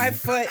taking my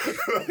foot.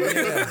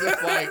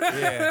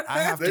 I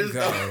have to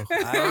go.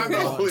 I'm the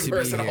only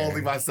person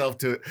holding myself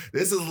to it.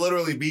 This is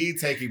literally me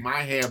taking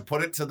my hand,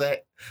 putting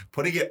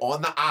it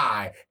on the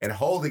eye and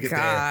holding it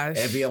there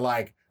and being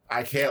like,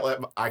 I can't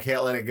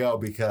let it go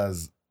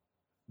because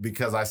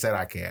I said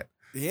I can't.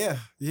 Yeah.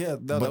 No,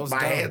 but that was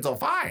my dumb. hand's on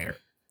fire.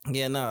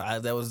 Yeah, no,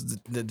 that was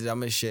the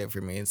dumbest shit for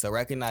me. And so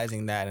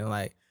recognizing that and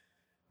I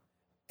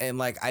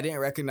didn't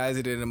recognize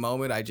it in a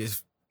moment. I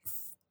just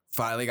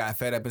finally got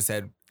fed up and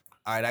said,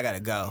 all right, I got to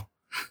go.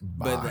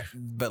 Bye.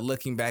 But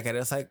looking back at it,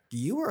 it's like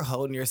you were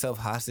holding yourself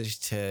hostage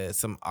to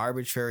some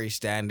arbitrary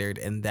standard.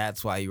 And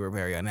that's why you were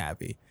very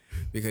unhappy.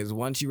 Because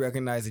once you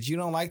recognize that you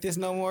don't like this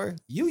no more,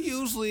 you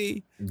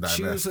usually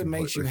choose what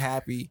makes you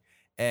happy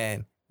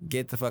and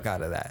get the fuck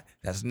out of that.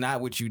 That's not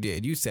what you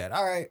did. You said,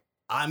 all right,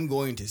 I'm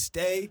going to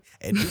stay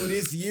and do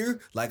this year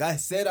like I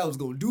said I was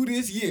going to do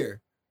this year.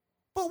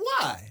 But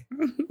why?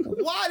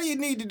 Why do you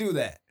need to do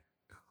that?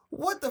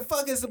 What the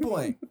fuck is the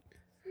point?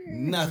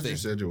 Nothing. You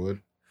said you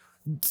would.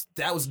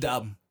 That was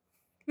dumb.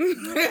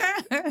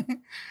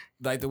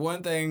 Like the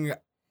one thing,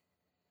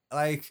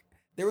 like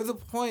there was a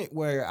point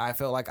where I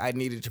felt like I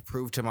needed to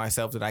prove to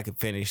myself that I could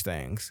finish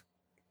things.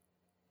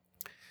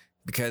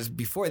 Because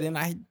before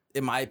then,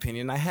 in my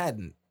opinion, I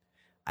hadn't.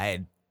 I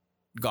had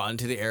gone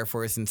to the Air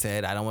Force and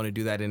said, I don't want to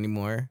do that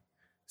anymore.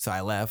 So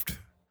I left.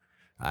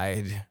 I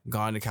had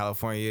gone to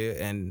California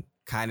and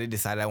kind of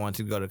decided I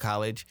wanted to go to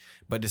college,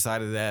 but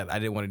decided that I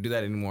didn't want to do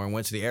that anymore and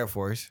went to the Air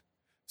Force.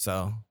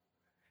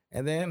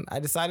 And then I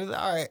decided,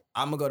 all right,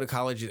 I'm going to go to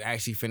college and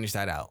actually finish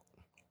that out.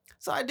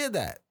 So I did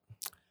that.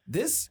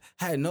 This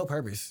had no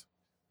purpose.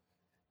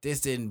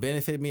 This didn't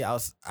benefit me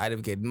outside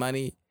of getting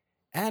money.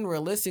 And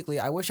realistically,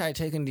 I wish I had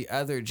taken the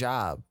other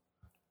job.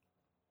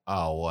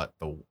 Oh, what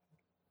the...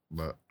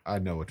 But I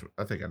think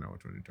I know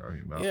which one you're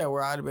talking about. Yeah,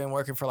 where I'd have been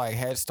working for like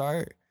Head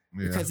Start.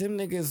 Yeah. Because them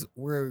niggas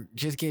were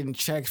just getting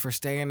checks for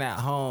staying at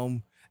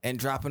home and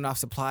dropping off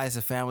supplies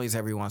to families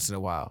every once in a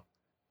while.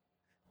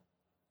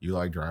 You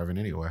like driving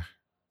anyway.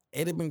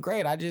 It'd have been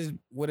great. I just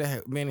would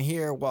have been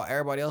here while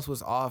everybody else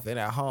was off and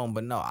at home.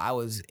 But no, I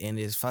was in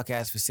this fuck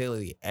ass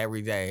facility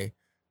every day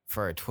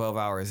for 12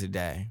 hours a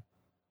day.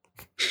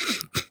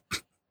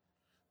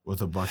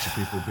 With a bunch of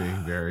people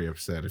being very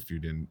upset if you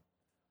didn't.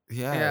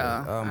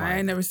 Yeah. Oh I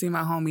ain't never seen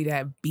my homie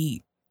that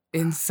beat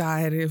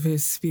inside of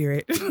his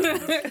spirit.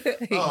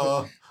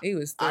 He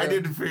was. I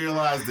didn't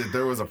realize that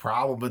there was a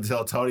problem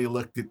until Tony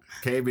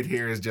came in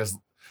here. Is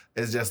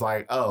just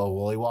like, oh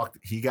well,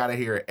 he got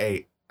here at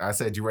 8. I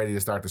said, you ready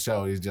to start the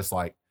show? He's just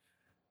like,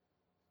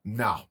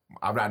 no,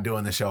 I'm not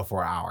doing the show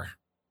for an hour.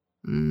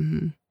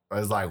 Mm-hmm. I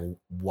was like,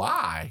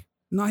 why?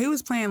 No, he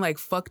was playing like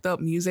fucked up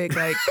music,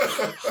 like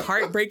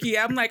heartbreaky.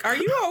 I'm like, are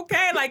you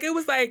okay? Like it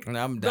was like and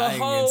I'm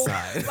dying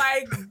inside.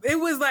 Like it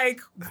was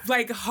like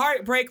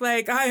heartbreak.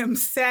 Like I am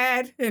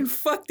sad and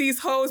fuck these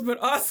hoes, but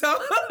also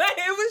like,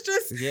 it was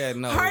just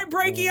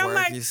heartbreaky. I'm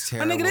like,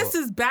 my nigga, this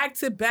is back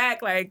to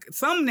back. Like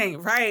something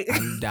ain't right.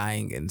 I'm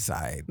dying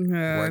inside.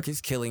 Yeah. Work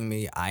is killing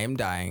me. I am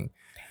dying.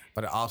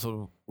 But I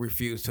also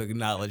refuse to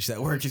acknowledge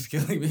that work is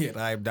killing me and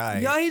I'm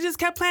dying. Yo, he just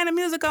kept playing the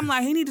music. I'm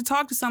like, he need to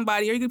talk to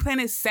somebody, or you could play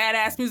this sad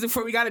ass music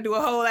before we got to do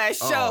a whole ass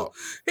show.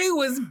 He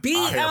was beat.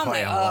 I'm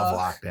playing Love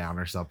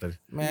Lockdown or something.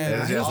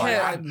 Man, it's just all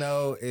like I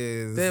know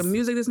is the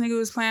music this nigga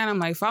was playing. I'm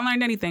like, if I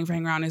learned anything from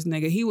hanging around this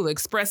nigga, he will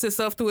express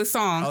himself through a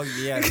song. Oh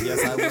yes,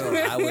 I will.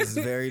 I was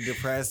very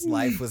depressed.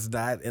 Life was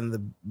not in the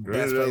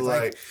best place,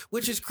 like,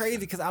 which is crazy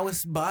because I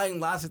was buying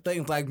lots of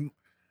things like.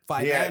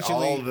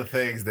 Financially, all the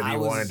things that he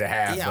wanted to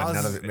have, but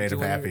none of it made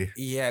him happy.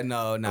 Yeah,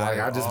 no. Like,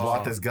 I just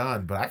bought this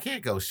gun, but I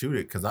can't go shoot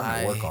it because I'm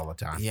at work all the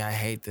time. Yeah, I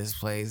hate this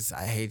place.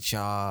 I hate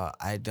y'all.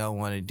 I don't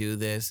want to do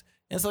this.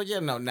 And so,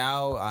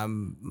 now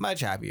I'm much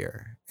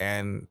happier.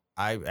 And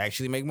I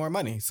actually make more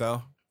money.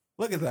 So,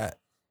 look at that.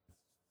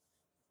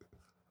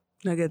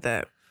 Look at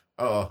that.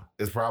 Oh,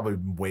 it's probably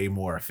way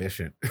more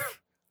efficient.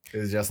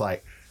 It's just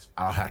like,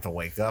 I don't have to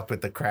wake up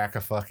at the crack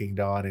of fucking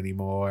dawn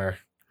anymore.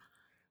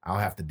 I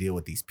don't have to deal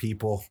with these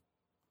people.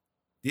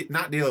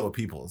 Not dealing with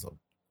people is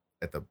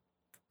at the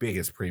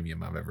biggest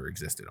premium I've ever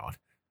existed on.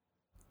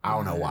 I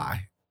don't know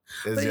why.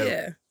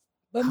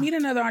 But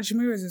meeting other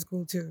entrepreneurs is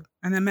cool too.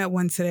 And I met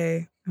one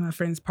today at my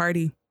friend's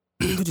party,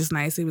 which is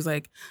nice. He was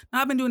like, no,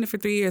 I've been doing it for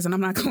 3 years and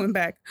I'm not going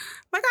back.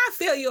 I'm like, I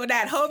feel you on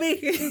that, homie.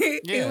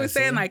 He was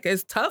saying like,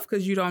 it's tough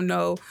because you don't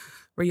know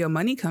where your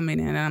money coming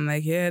in? And I'm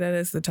like, yeah, that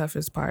is the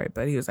toughest part.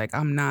 But he was like,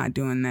 I'm not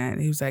doing that.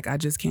 He was like, I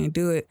just can't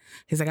do it.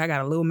 He's like, I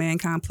got a little man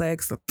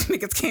complex. So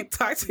niggas can't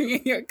talk to me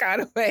in your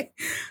kind of way.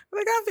 I'm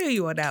like, I feel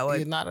you on that one.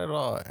 Yeah, not at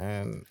all.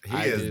 And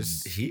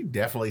he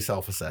definitely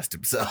self-assessed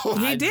himself.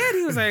 He did.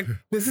 He was like,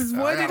 this is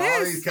what it is.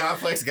 All these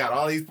conflicts, got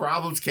all these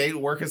problems. Can't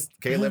live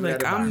in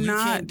that I'm environment. not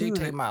you can't doing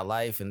dictate it. my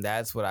life, and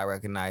that's what I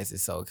recognize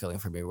is so killing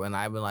for me. When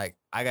I've been like,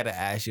 I gotta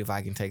ask you if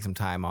I can take some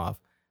time off.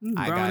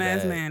 Grown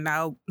ass man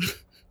now.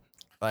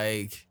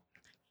 Like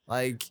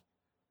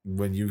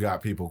When you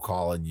got people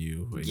calling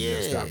you and you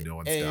just stop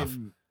doing stuff.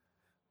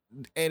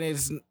 And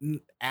it's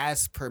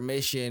ask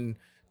permission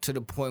to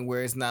the point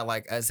where it's not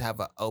like us have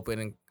an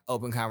open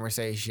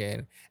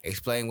conversation,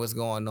 explain what's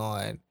going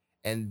on,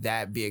 and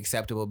that be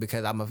acceptable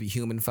because I'm a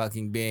human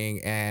fucking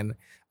being and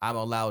I'm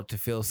allowed to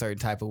feel certain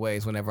type of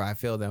ways whenever I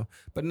feel them.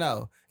 But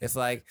no, it's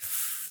like,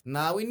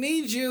 nah, we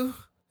need you.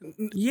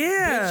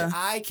 Yeah. Bitch,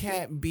 I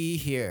can't be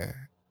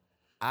here.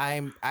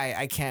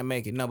 I can't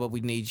make it. No, but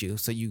we need you,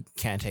 so you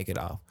can't take it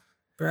off.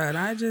 Bruh,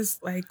 I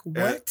just like,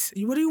 what?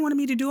 What do you want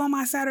me to do on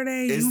my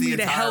Saturday? It's you want the me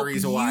to entire help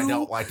reason why I you?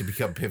 don't like to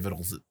become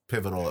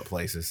pivotal at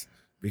places.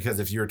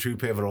 Because if you're too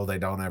pivotal, they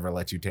don't ever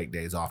let you take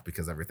days off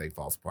because everything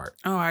falls apart.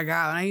 Oh my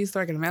God. When I used to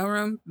work in the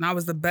mailroom and I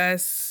was the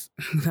best.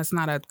 That's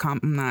not a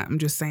I'm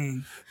just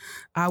saying.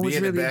 I was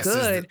Being the really best is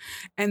good.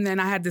 And then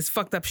I had this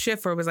fucked up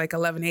shift where it was like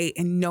 11-8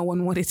 and no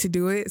one wanted to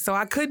do it. So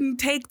I couldn't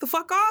take the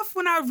fuck off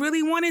when I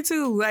really wanted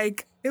to.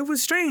 Like, it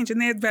was strange.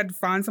 And they had to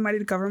find somebody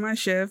to cover my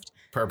shift.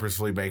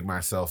 Purposefully make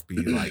myself be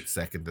like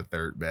second to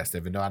third best,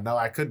 even though I know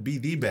I could be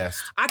the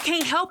best. I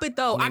can't help it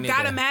though. Me I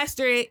gotta neither.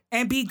 master it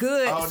and be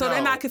good. Oh, so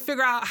then no. I can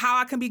figure out how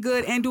I can be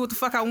good and do what the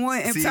fuck I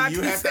want. And See, talk you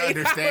the have to same hours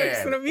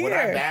understand. that I'm When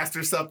I here.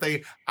 master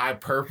something, I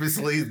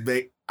purposely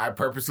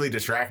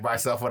distract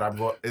myself when I'm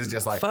going. It's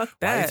just like, Fuck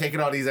why are you that. taking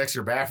all these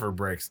extra bathroom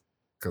breaks?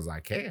 Because I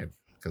can.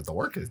 Because the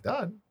work is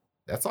done.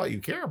 That's all you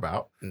care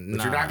about. But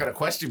you're not going to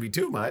question me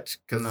too much.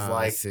 Because it's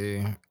like,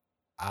 see,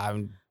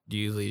 I'm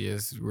usually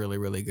just really,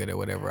 really good at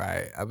whatever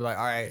I'd be like,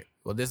 all right,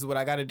 well, this is what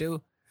I got to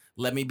do.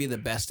 Let me be the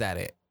best at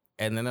it.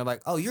 And then they're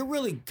like, oh, you're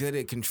really good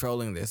at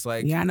controlling this.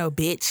 Like, Yeah, I know,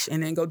 bitch.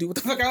 And then go do what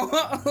the fuck I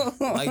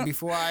want. like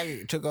before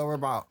I took over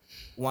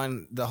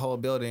the whole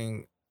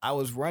building, I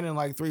was running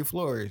like 3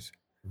 floors.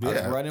 I was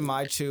yeah. running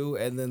my 2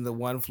 and then the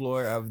 1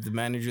 floor of the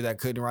manager that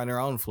couldn't run her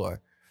own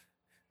floor.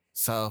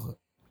 So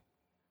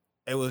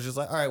it was just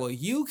like, all right, well,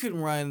 you can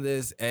run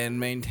this and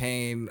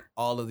maintain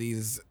all of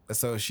these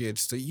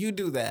associates. So you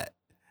do that.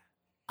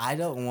 I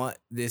don't want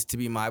this to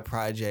be my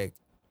project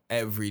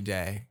every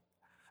day.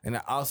 And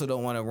I also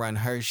don't want to run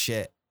her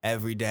shit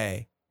every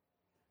day.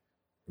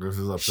 This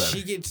is upsetting.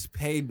 She gets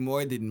paid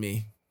more than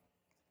me.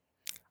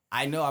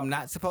 I know I'm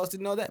not supposed to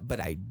know that, but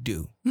I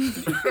do. And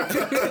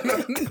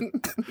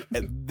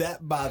that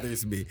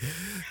bothers me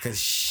because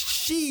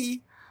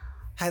she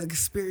has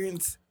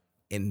experience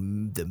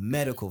in the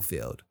medical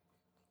field.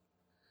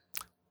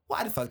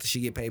 Why the fuck does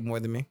she get paid more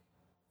than me?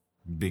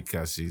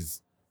 Because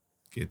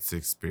gets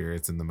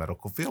experience in the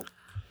medical field.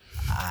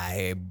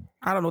 I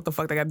I don't know what the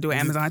fuck they got to do with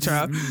Amazon,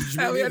 Charles.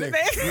 Help me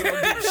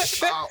understand.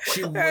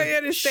 She Help me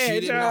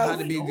understand, didn't know how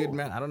Charles. to be a good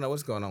man. I don't know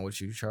what's going on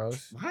with you,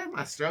 Charles. Why am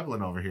I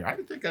struggling over here? I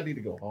didn't think I need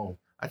to go home.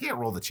 I can't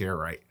roll the chair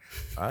right.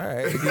 All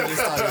right. You just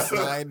started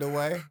sliding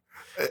away.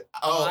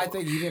 Oh, I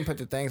think you didn't put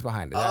the things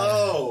behind it.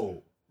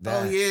 Oh. That-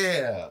 Oh,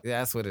 yeah.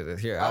 That's what it is.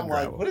 Here, I'll I'm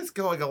grab like, it. what is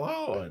going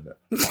on?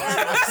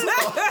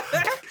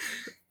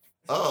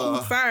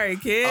 I'm sorry,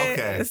 kid.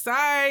 okay.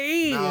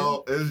 Sorry.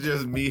 No, it's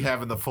just me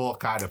having the full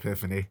kind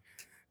epiphany.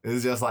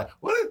 It's just like,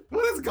 what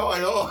is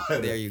going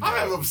on? There you go.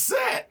 I'm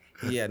upset.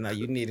 Yeah, no,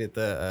 you needed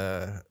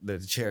the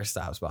chair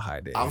stops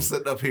behind it. I'm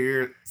sitting up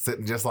here,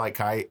 sitting just like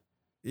Kite.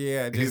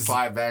 Yeah, He's just,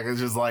 sliding back. It's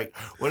just like,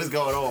 what is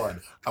going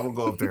on? I'm going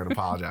to go up there and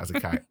apologize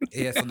to Kite.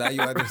 yeah. So now you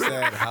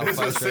understand how It's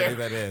just frustrating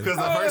fair, that is. Because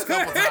the first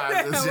couple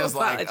times, it's just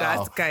like, Apologize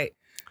oh, to Kite.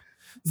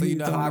 So you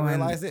know how I Don't-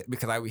 realized it?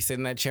 Because I be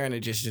sitting in that chair and it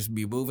just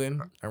be moving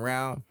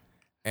around.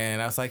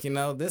 And I was like,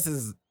 this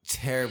is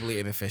terribly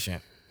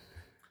inefficient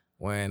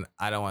when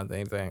I don't want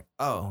anything.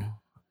 Oh,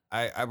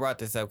 I brought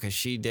this up because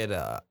she did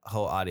a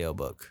whole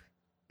audiobook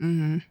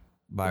Mm-hmm.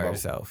 by About-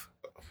 herself.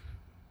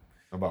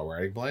 about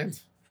writing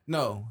planes?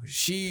 No,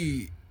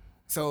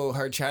 so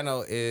her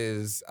channel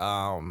is,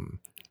 I'll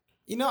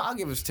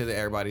give this to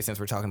everybody since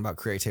we're talking about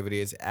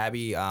creativity. It's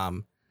Abby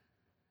Emmons,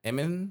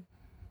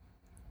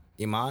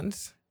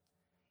 Emmons.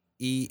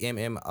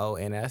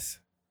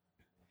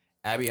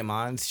 Abby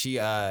Emmons. She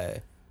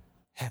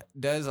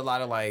does a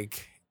lot of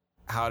like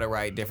how to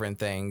write different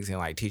things and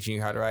like teaching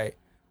you how to write.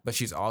 But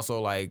she's also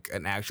like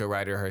an actual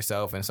writer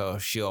herself, and so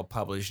she'll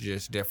publish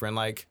just different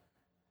like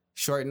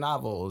short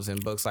novels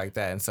and books like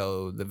that. And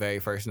so the very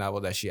first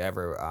novel that she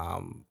ever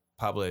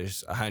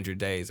published, 100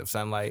 Days of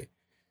Sunlight,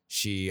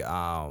 she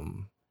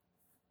turned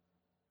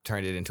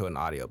it into an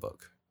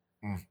audiobook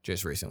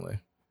just recently.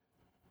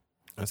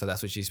 And so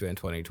that's what she spent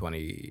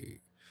 2020,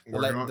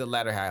 the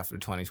latter half of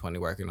 2020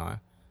 working on.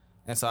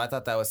 And so I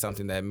thought that was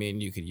something that me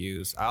and you could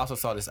use. I also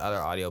saw this other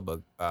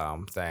audiobook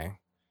thing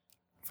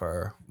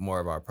for more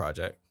of our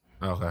project.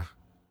 Okay.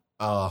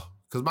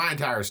 because my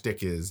entire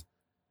stick is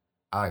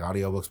I like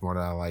audiobooks more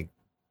than I like.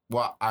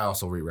 Well, I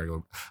also read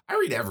I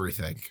read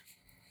everything.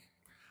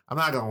 I'm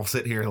not going to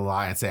sit here and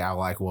lie and say I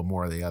like one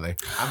more than the other.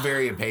 I'm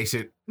very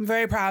impatient. I'm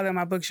very proud that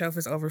my bookshelf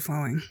is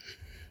overflowing.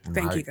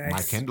 Thank you, guys.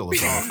 My Kindle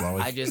is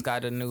overflowing. I just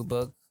got a new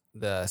book,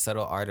 The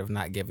Subtle Art of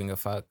Not Giving a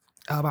Fuck.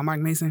 Oh, by Mark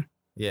Mason?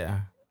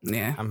 Yeah.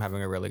 Yeah. I'm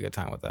having a really good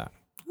time with that.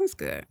 That's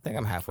good. I think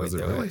I'm halfway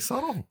through it. Is it really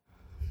subtle?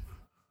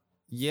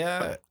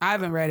 Yeah. I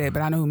haven't read it,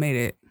 but I know who made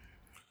it.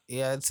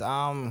 Yeah, it's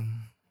a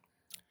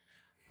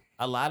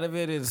lot of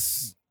it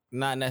is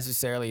not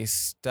necessarily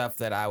stuff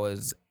that I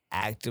was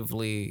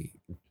actively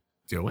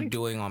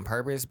doing on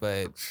purpose,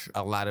 but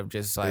a lot of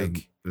just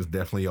like there's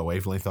definitely a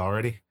wavelength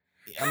already.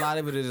 A lot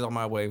of it is on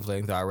my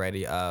wavelength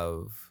already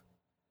of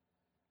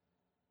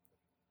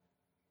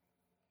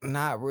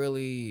not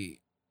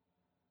really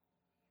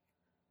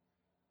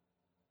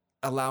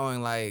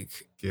allowing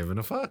like giving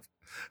a fuck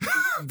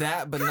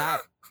that, but not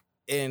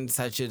in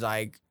such a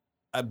like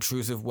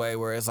obtrusive way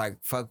where it's like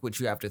fuck what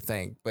you have to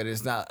think, but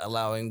it's not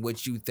allowing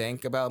what you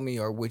think about me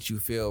or what you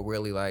feel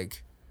really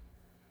like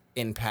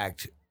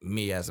impact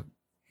me as a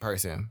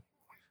person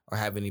or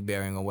have any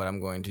bearing on what I'm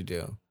going to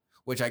do,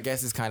 which I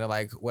guess is kind of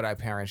like what our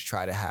parents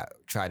try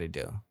to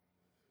do.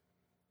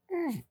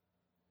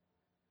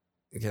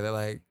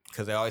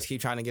 Because they always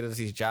keep trying to get us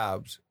these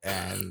jobs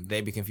and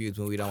they be confused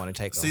when we don't want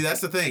to take them. See,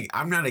 that's the thing.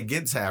 I'm not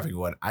against having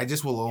one. I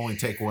just will only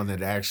take one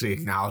that actually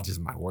acknowledges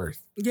my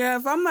worth. Yeah,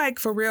 if I'm like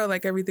for real,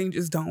 like everything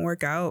just don't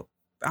work out,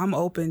 I'm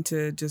open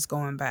to just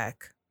going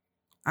back.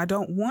 I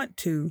don't want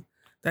to.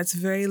 That's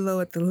very low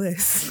at the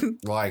list.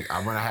 Like,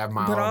 I'm going to have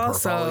my own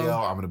portfolio.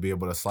 I'm going to be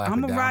able to slap it down.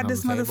 I'm going to ride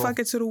this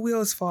motherfucker till the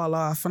wheels fall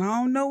off. And I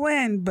don't know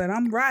when, but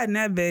I'm riding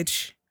that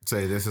bitch.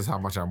 Say, this is how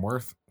much I'm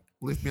worth.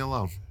 Leave me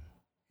alone.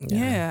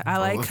 Yeah, I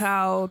like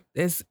how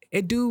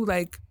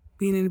like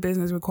being in the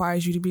business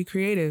requires you to be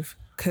creative.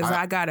 Because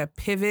I got to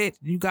pivot.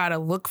 You got to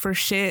look for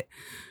shit.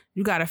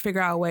 You got to figure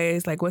out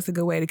ways, like what's a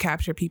good way to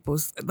capture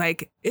people's,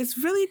 like, it's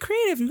really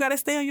creative. You got to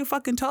stay on your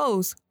fucking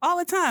toes all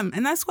the time.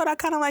 And that's what I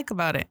kind of like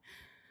about it.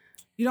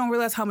 You don't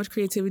realize how much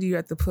creativity you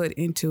have to put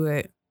into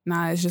it.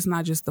 Nah, it's just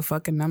not just the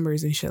fucking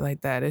numbers and shit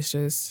like that. It's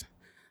just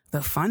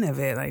the fun of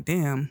it. Like,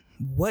 damn,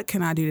 what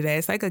can I do today?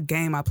 It's like a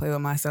game I play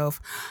with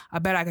myself. I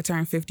bet I could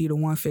turn 50 to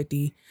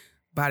 150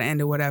 by the end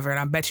of whatever. And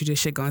I bet you this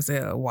shit gonna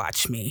say,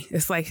 watch me.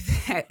 It's like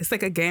that. It's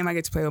like a game I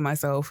get to play with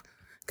myself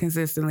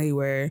consistently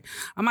where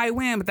I might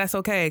win, but that's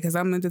okay because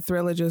I'm in the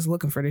thrill of just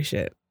looking for this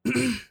shit.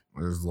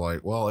 It's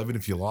like, well, even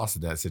if you lost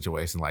in that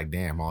situation, like,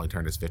 damn, I only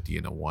turned this 50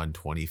 into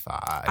 125.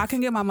 I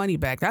can get my money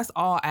back. That's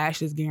all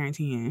Ash is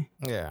guaranteeing.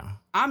 Yeah.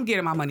 I'm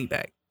getting my money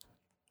back.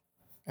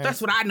 That's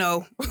what I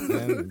know.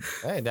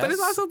 Hey, but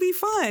it's also be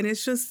fun.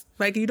 It's just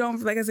like you don't,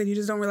 like I said, you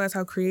just don't realize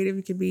how creative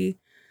you can be.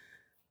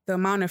 The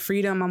amount of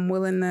freedom I'm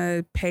willing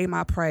to pay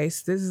my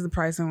price. This is the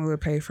price I'm willing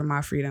to pay for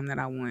my freedom that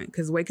I want.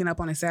 Because waking up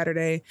on a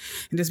Saturday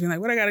and just being like,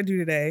 what I got to do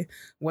today?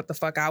 What the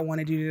fuck I want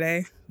to do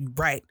today?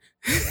 Right.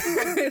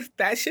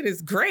 That shit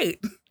is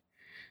great.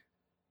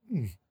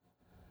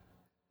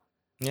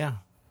 Yeah.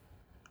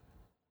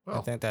 Well,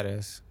 I think that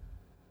is.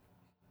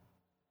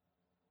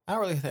 I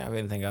don't really think of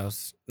anything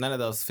else. None of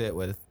those fit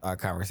with our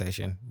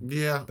conversation.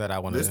 Yeah. That I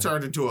want to. This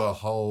turned into a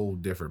whole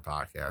different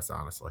podcast,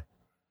 honestly.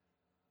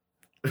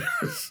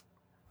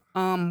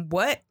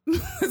 What?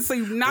 So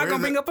you're not gonna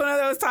bring up one of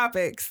those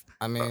topics?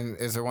 I mean,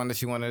 is there one that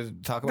you want to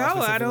talk about?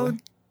 No, I don't.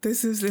 If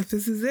this is it,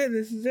 this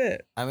is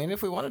it. I mean,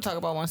 if we want to talk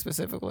about one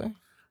specifically,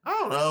 I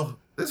don't know.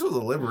 This was a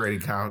liberating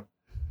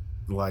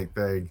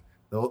thing.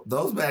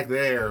 Those back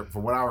there,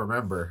 from what I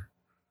remember,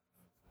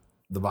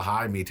 the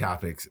behind me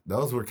topics,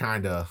 those were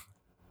kind of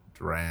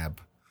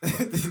drab.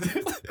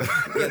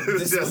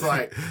 It's just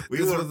like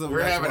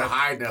we're having a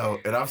high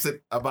note, and I'm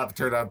about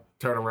to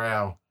turn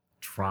around.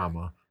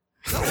 Trauma.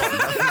 Don't want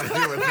nothing to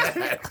do with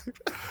that.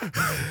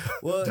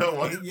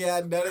 Well, yeah,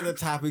 none of the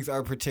topics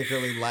are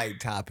particularly light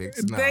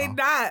topics. No. They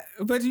not.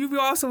 But you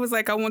also was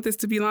like, I want this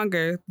to be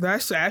longer.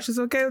 Ash is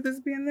okay with this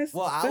being this.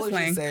 Well, I was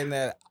just saying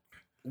that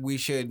we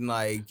should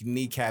like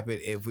kneecap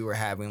it if we were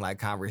having like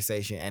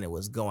conversation and it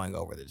was going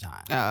over the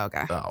time. Oh,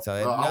 okay.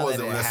 So I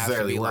wasn't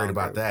necessarily worried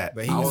about that.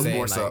 But I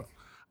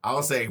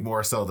was saying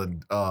more so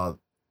than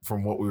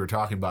from what we were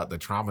talking about, the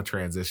trauma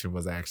transition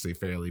was actually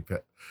fairly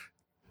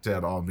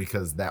dead on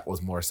because that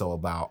was more so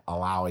about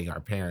allowing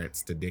our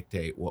parents to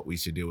dictate what we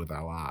should do with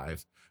our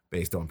lives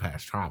based on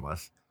past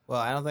traumas. Well,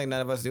 I don't think none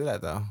of us do that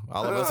though.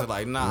 All of us are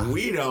like, nah.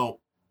 We don't.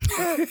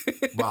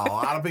 Well, a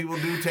lot of people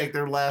do take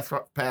their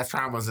past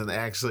traumas and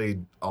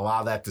actually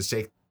allow that to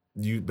shake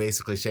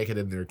it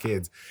in their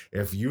kids.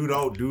 If you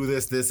don't do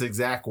this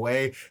exact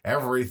way,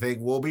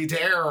 everything will be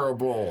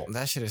terrible.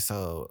 That shit is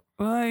so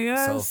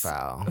so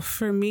foul.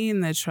 For me in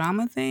the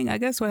trauma thing, I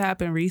guess what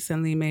happened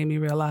recently made me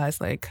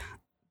realize like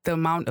the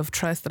amount of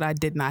trust that I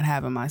did not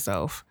have in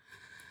myself.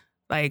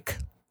 Like,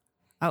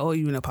 I owe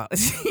you an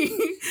apology.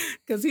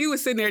 Because he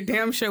was sitting there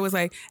damn sure was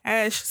like,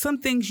 Ash, some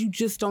things you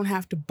just don't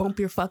have to bump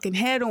your fucking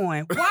head on. Why?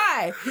 And I'm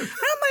like,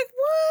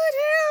 what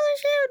the hell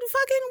is you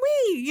fucking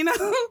we? You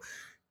know?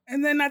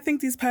 And then I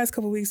think these past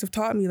couple of weeks have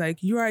taught me,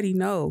 like, you already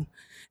know,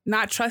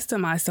 not trusting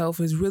myself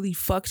has really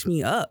fucked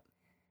me up.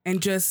 And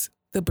just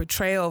the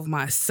betrayal of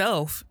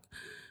myself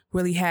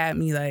really had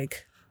me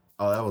like...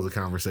 Oh, that was a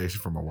conversation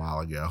from a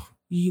while ago.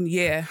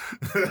 Yeah.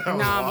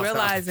 Now I'm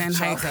realizing...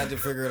 I had to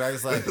figure it out. I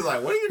was like, what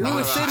are you doing? We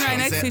were sitting right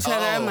next to each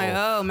other. I'm like,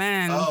 oh,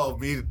 man. Oh,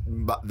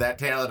 that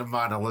talent of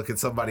mine to look at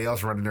somebody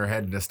else running their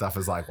head into stuff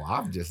is like, well,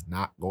 I'm just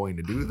not going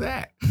to do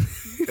that.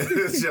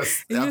 It's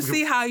just... And you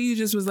see how you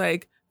just was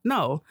like,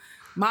 no...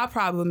 My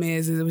problem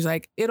is it was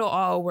like, it'll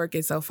all work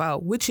itself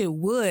out, which it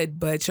would,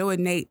 but your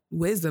innate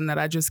wisdom that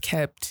I just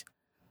kept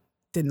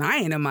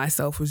denying of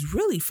myself was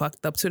really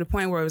fucked up to the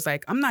point where it was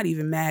like, I'm not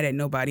even mad at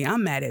nobody.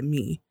 I'm mad at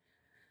me.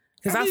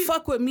 Because I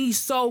fuck with me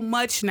so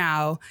much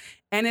now.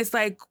 And it's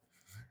like,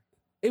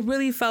 it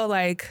really felt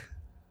like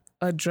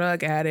a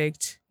drug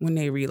addict when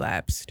they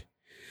relapsed.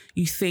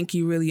 You think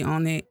you really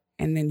own it,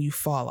 and then you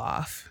fall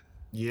off.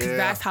 Yeah.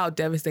 That's how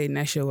devastating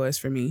that shit was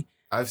for me.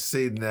 I've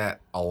seen that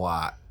a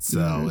lot.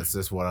 So it's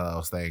just one of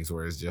those things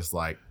where it's just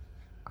like,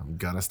 I'm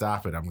going to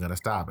stop it. I'm going to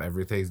stop.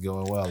 Everything's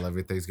going well.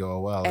 Everything's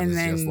going well. And it's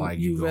then just like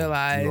you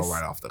realize, you go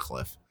right off the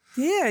cliff.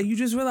 Yeah, you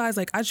just realize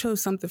like I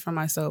chose something for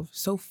myself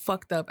so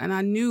fucked up. And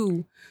I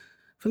knew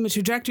from the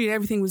trajectory that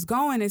everything was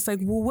going, it's like,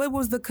 well, what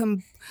was the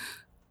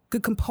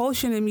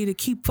compulsion in me to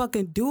keep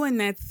fucking doing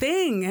that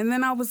thing? And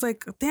then I was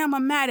like, damn,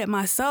 I'm mad at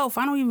myself.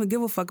 I don't even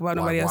give a fuck about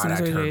nobody else in this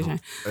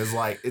situation. It's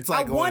like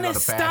I want to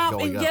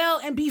stomp and yell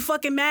and be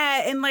fucking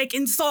mad and like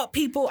insult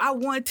people. I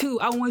want to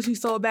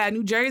so bad.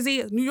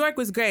 New York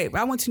was great,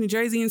 but I went to New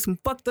Jersey and some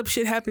fucked up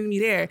shit happened to me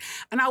there.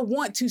 And I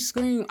want to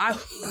scream. I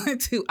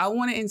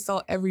want to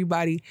insult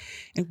everybody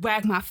and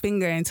wag my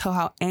finger and tell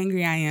how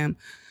angry I am.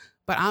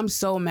 But I'm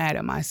so mad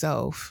at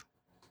myself.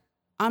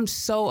 I'm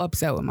so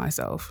upset with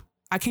myself.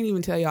 I can't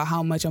even tell y'all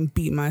how much I'm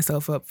beating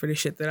myself up for the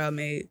shit that I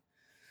made.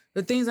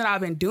 The things that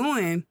I've been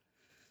doing,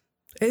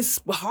 it's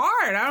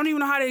hard. I don't even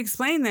know how to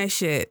explain that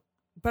shit.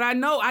 But I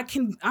know I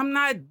can. I'm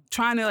not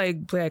trying to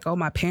like be like, oh,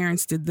 my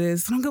parents did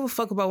this. I don't give a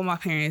fuck about what my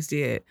parents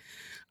did.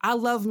 I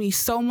love me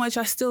so much.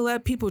 I still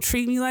let people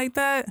treat me like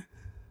that.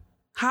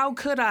 How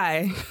could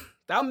I?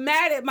 I'm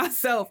mad at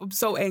myself. I'm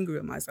so angry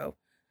at myself.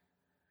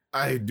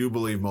 I do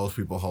believe most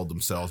people hold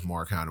themselves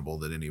more accountable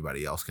than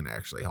anybody else can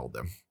actually hold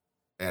them.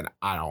 And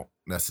I don't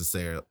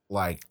necessarily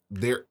like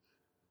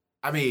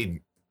I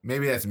mean,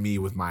 maybe that's me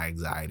with my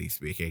anxiety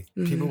speaking.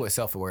 People with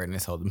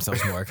self-awareness hold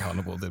themselves more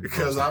accountable than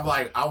because I'm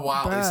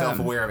wildly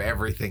self-aware of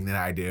everything that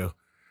I do.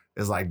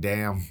 It's like,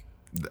 damn,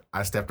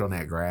 I stepped on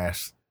that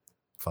grass.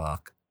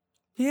 Fuck.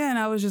 Yeah, and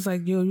I was just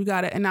like, yo, you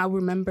got it. And I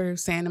remember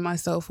saying to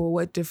myself, well,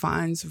 what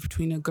defines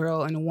between a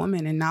girl and a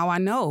woman? And now I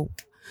know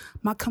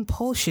my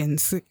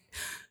compulsions.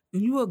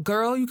 When you a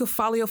girl, you can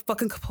follow your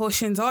fucking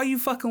compulsions all you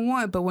fucking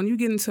want. But when you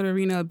get into the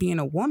arena of being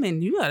a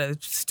woman, you gotta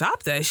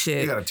stop that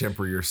shit. You gotta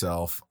temper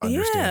yourself,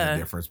 understand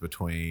the difference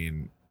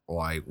between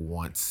like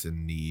wants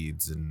and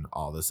needs and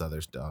all this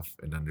other stuff,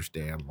 and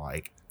understand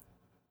like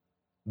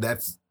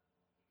that's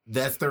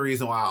the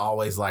reason why I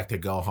always like to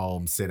go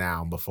home, sit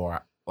down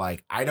before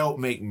I don't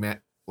make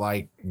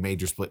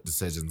major split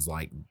decisions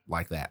like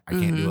that. I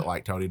can't do it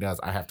like Tony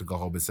does. I have to go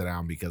home and sit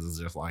down because it's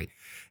just like,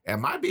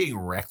 am I being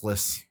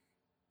reckless?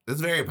 It's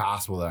very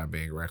possible that I'm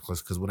being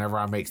reckless because whenever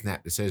I make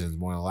snap decisions,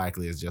 more than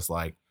likely it's just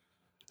like,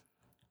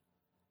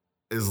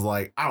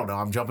 I don't know.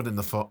 I'm jumping in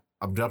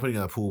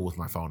the pool with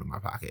my phone in my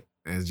pocket,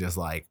 and it's just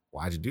like,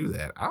 why'd you do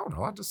that? I don't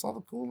know. I just saw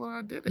the pool and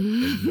I did it.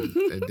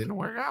 It didn't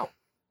work out.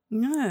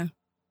 Yeah,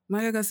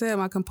 like I said,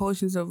 my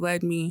compulsions have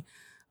led me.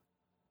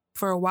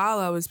 For a while,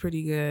 I was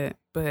pretty good,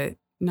 but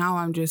now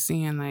I'm just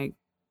seeing like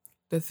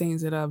the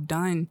things that I've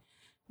done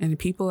and the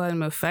people that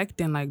I'm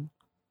affecting. Like,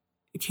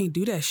 you can't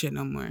do that shit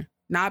no more.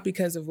 Not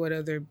because of what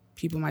other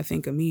people might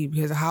think of me,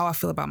 because of how I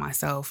feel about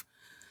myself.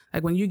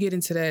 Like when you get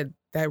into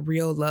that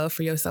real love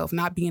for yourself,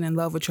 not being in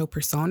love with your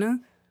persona,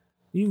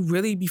 you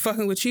really be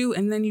fucking with you.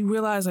 And then you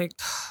realize like,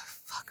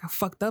 fuck, I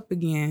fucked up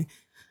again.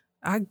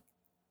 I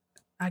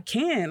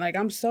can't. Like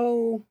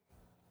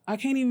I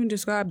can't even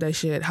describe that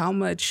shit. How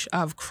much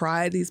I've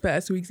cried these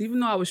past weeks, even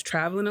though I was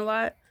traveling a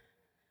lot.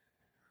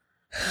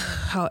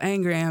 How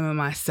angry I am at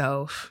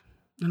myself.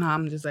 And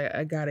I'm just like,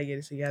 I gotta get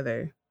it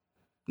together.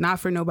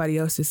 Not for nobody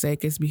else's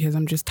sake. It's because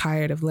I'm just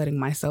tired of letting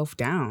myself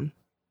down.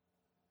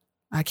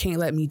 I can't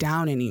let me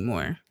down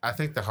anymore. I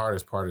think the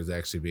hardest part is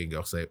actually being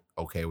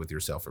okay with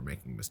yourself for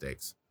making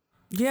mistakes.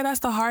 Yeah, that's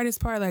the hardest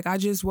part. Like I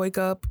just wake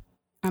up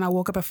and I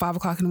woke up at 5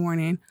 o'clock in the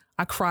morning.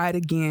 I cried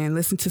again,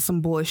 listened to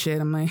some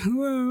bullshit. I'm like,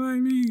 what do I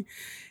mean?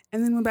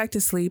 And then went back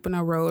to sleep and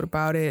I wrote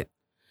about it.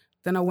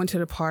 Then I went to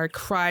the park,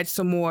 cried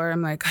some more.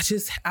 I'm like,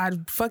 I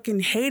fucking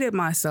hated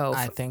myself.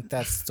 I think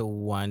that's the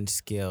one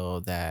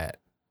skill that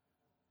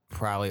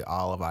probably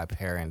all of our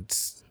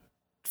parents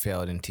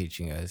failed in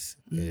teaching us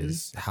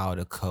is how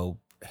to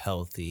cope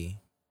healthy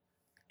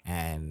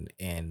and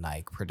in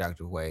like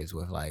productive ways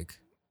with like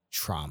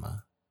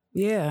trauma.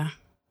 Yeah.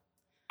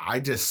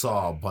 I just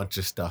saw a bunch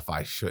of stuff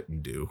I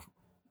shouldn't do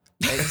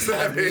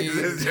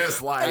It's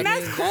just like, and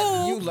that's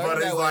cool. You learn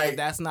that way. Like,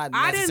 that's not.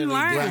 I didn't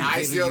learn. But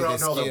I still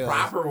don't know the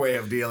proper way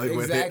of dealing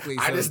with it. So,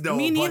 I just know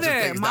me a bunch neither.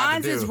 of things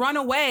Mine's not to is do. run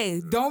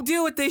away. Don't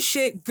deal with this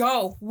shit.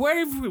 Go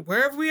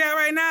wherever we are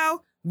right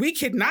now. We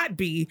could not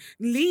be.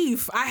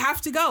 Leave. I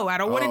have to go. I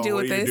don't want to deal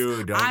with this.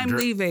 I'm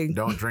leaving.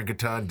 Don't drink a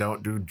ton.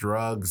 Don't do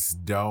drugs.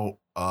 Don't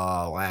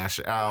lash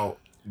out.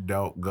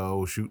 Don't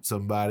go shoot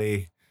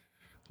somebody.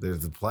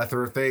 There's a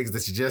plethora of things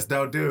that you just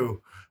don't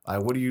do.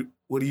 Like, what do you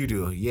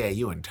do? Yeah,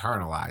 you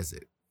internalize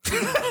it.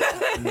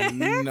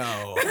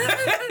 No.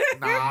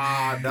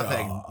 Nah,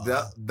 nothing.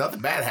 No. Nothing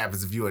bad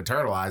happens if you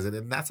internalize it,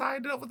 and that's how I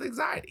ended up with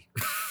anxiety.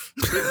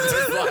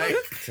 The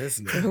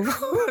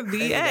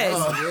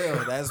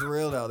end. That's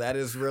real though. That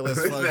is real as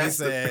fuck. He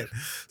said.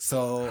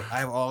 So I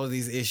have all of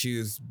these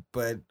issues,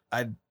 but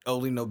I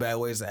only know bad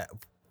ways to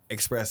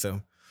express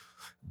them.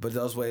 But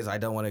those ways I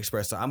don't want to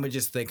express them. I'm gonna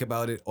just think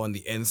about it on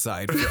the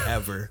inside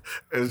forever.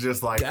 It's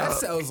just like that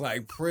sounds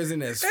like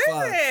prison as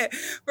fuck.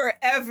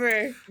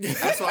 Forever.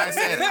 That's why I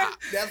said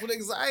that's what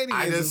anxiety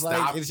is.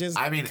 Like, it's just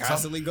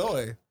constantly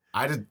going.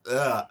 I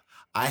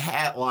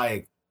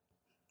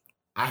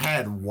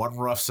had one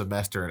rough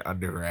semester in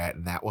undergrad,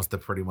 and that was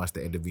pretty much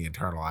the end of me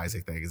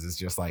internalizing things. It's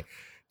just like,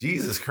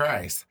 Jesus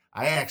Christ,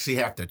 I actually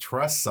have to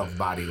trust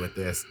somebody with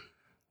this.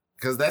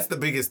 Because that's the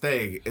biggest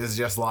thing, is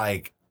just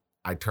like,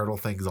 I turtle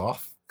things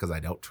off because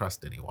I don't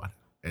trust anyone.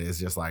 And it's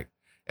just like,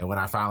 and when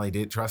I finally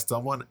did trust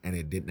someone and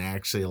it didn't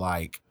actually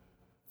like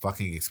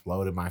fucking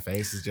explode in my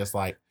face, it's just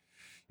like,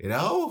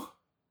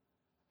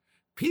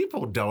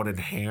 people don't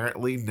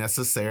inherently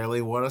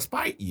necessarily want to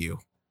spite you.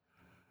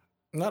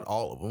 Not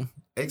all of them.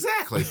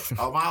 Exactly.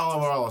 My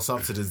overall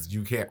assumption is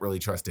you can't really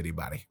trust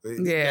anybody.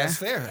 Yeah. That's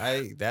fair.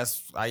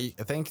 I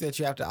think that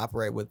you have to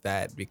operate with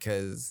that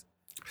because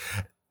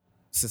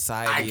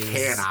society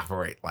can't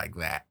operate like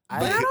that.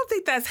 But I don't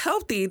think that's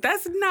healthy.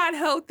 That's not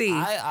healthy.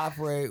 I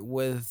operate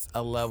with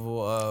a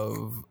level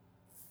of,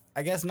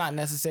 I guess not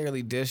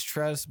necessarily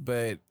distrust,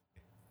 but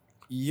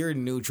you're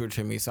neutral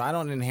to me. So I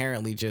don't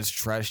inherently just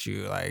trust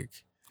you. Like,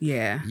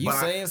 yeah. You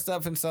saying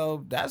stuff, and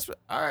so that's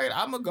all right.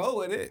 I'm going to go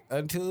with it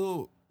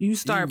until you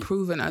start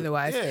proving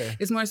otherwise. Yeah.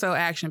 It's more so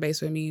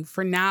action-based with me.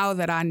 For now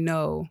that I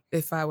know,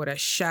 if I were a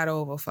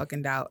shadow of a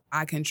fucking doubt,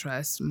 I can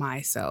trust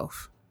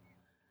myself.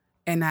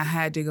 And I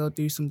had to go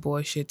through some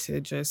bullshit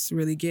to just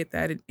really get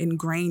that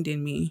ingrained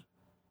in me.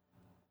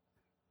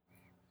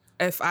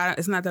 It's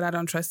not that I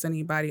don't trust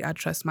anybody. I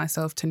trust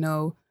myself to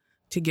know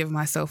to give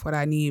myself what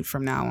I need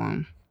from now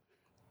on.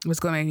 What's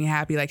going to make me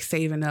happy, like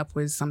saving up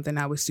was something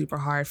that was super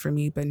hard for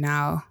me. But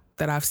now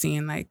that I've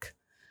seen, like,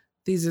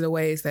 these are the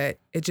ways that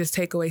it just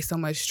take away so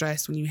much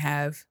stress when you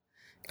have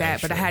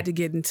that. But I had to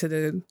get into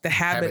the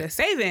habit of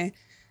saving.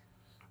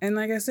 And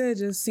like I said,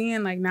 just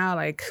seeing like now,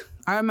 like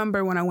I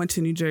remember when I went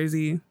to New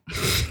Jersey.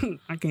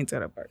 I can't tell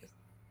that part.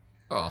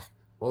 Oh,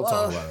 we'll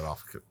talk about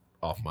it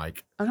off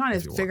mic. I'm trying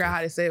to figure out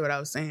how to say what I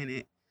was saying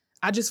it.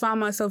 I just found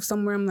myself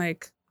somewhere. I'm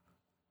like,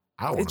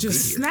 it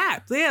just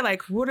snapped. Yeah,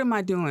 like what am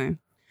I doing?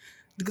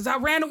 Because I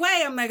ran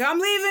away. I'm like, I'm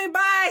leaving.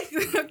 Bye.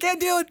 I can't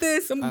deal with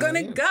this. I'm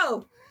gonna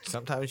go.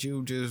 Sometimes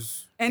you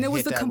just and it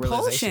was the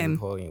compulsion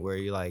point where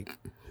you're like,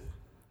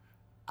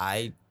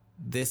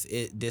 this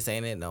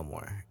ain't it no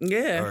more.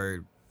 Yeah.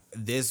 Or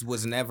this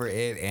was never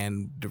it,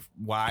 and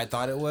why I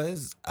thought it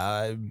was,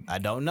 I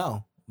don't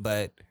know.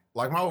 But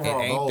like my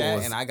overall goal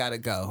was, and I gotta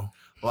go.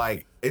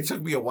 Like it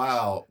took me a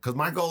while because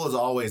my goal is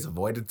always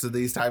avoided to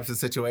these types of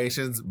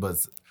situations,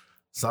 but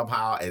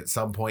somehow at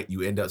some point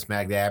you end up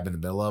smack dab in the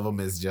middle of them.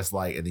 Is just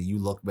like, and then you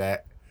look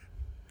back.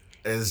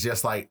 It's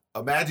just like,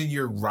 imagine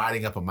you're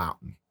riding up a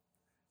mountain,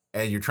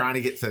 and you're trying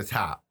to get to the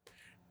top,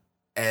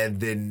 and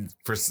then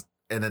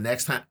the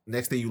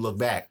next thing you look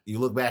back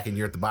and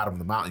you're at the bottom of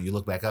the mountain. You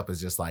look back up,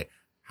 it's just like,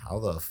 how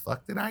the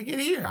fuck did I get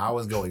here? I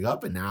was going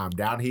up and now I'm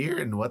down here,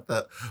 and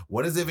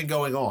what is even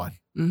going on?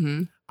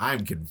 Mm-hmm.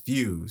 I'm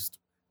confused,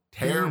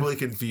 terribly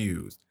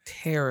confused.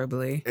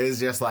 Terribly. It's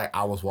just like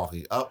I was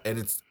walking up,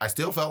 and I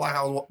still felt like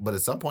I was, but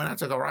at some point I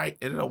took a right,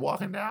 ended up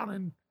walking down,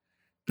 and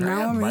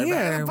now I'm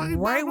here,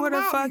 right where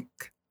the fuck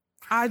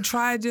I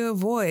tried to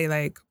avoid.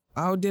 Like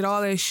I did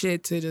all this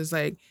shit to just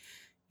like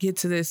get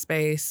to this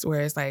space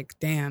where it's like,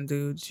 damn,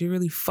 dude, you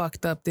really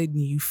fucked up, didn't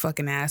you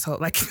fucking asshole?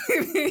 Like,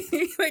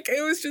 like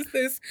it was just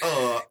this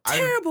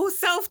terrible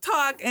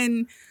self-talk.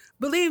 And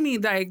believe me,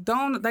 like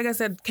I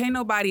said, can't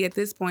nobody at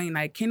this point,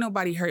 like, can't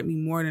nobody hurt me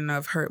more than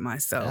I've hurt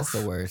myself. That's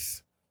the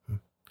worst.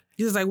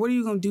 He's like, what are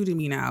you gonna do to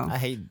me now? I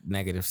hate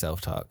negative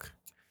self-talk.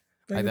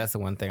 Like that's the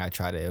one thing I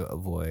try to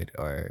avoid,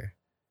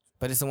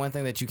 but it's the one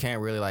thing that you can't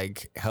really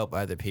like help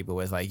other people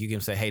with. Like you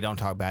can say, hey, don't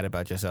talk bad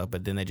about yourself,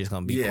 but then they're just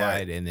gonna be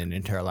quiet and then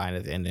internalize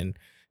it and then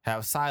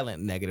have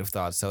silent negative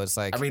thoughts. So it's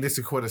like, I mean, it's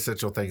a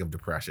quintessential thing of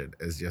depression.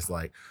 It's just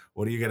like,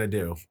 what are you gonna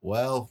do?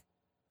 Well,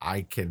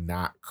 I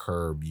cannot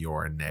curb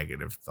your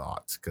negative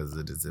thoughts because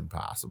it is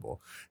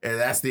impossible. And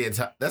that's the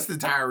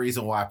entire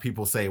reason why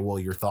people say, well,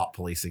 you're thought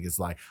policing. It's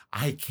like,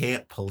 I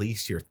can't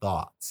police your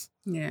thoughts.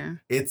 Yeah.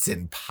 It's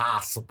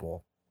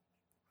impossible.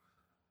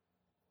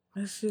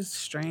 It's just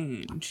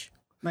strange.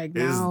 Like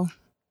now,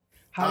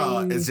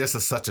 It's just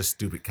such a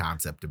stupid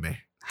concept to me.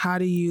 How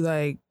do you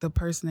like the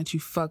person that you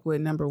fuck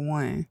with number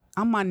one?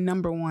 I'm my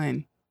number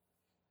one,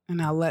 and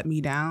now let me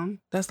down.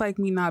 That's like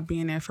me not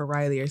being there for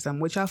Riley or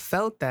something, which I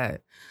felt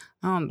that.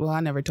 I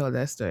never told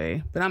that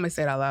story, but I'm gonna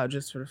say it out loud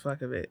just for the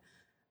fuck of it.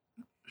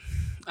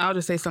 I'll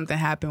just say something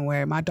happened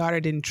where my daughter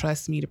didn't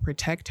trust me to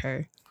protect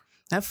her.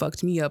 That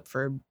fucked me up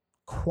for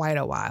quite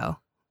a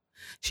while.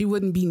 She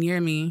wouldn't be near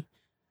me.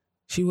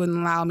 She wouldn't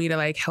allow me to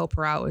like help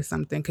her out with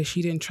something because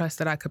she didn't trust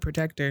that I could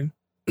protect her.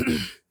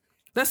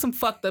 That's some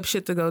fucked up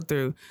shit to go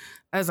through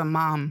as a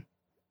mom,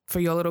 for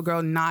your little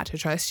girl not to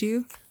trust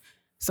you.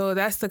 So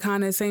that's the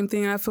kind of same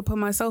thing I have to put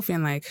myself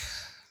in. Like,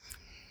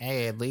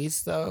 hey, at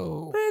least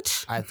though,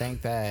 bitch. I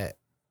think that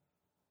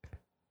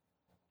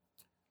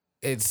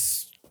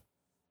it's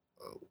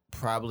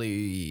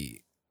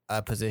probably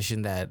a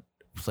position that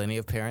plenty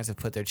of parents have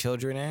put their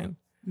children in.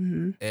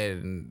 Mm-hmm.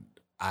 And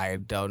I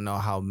don't know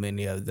how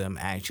many of them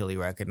actually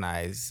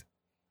recognize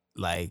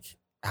like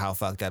how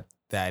fucked up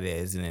that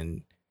is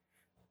and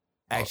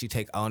actually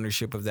take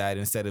ownership of that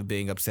instead of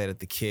being upset at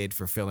the kid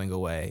for feeling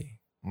away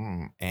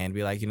and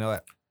be like, you know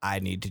what, I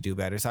need to do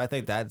better. So I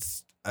think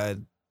that's a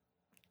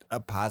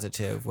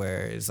positive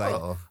where it's like,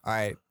 all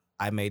right,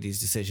 I made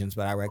these decisions,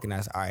 but I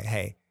recognize, all right,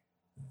 hey,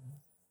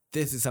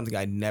 this is something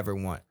I never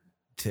want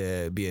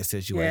to be a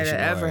situation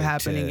to ever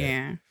happen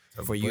again.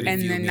 For you,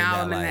 and then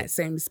now I'm in that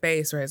same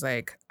space where it's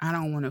like, I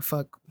don't want to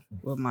fuck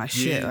with my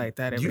shit like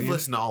that. You've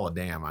listened to all of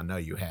Damn. I know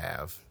you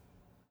have.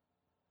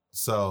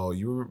 So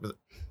you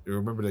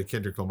remember the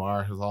Kendrick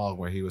Lamar song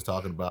where he was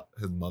talking about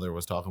his mother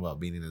was talking about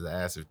beating his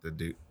ass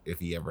if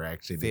he ever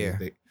actually did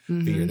anything.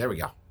 Mm-hmm. Fear. There we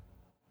go.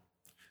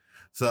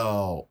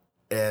 So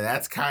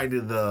that's kind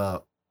of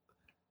the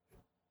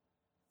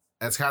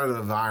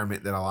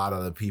environment that a lot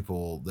of the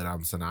people that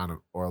I'm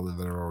synonymous or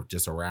that are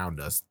just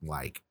around us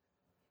like,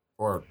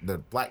 or the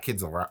black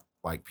kids around,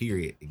 like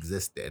period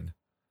exist in.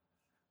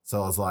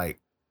 So it's like,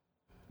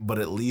 but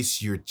at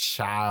least your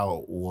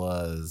child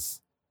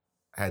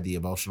had the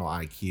emotional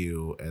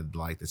IQ and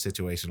like the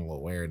situational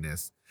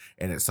awareness,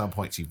 and at some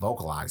point she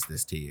vocalized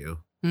this to you,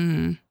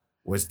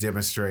 which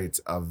demonstrates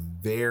a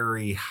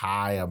very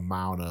high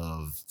amount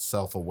of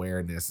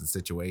self-awareness and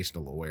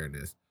situational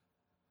awareness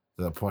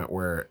to the point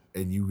where,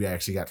 and you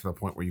actually got to the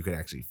point where you could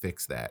actually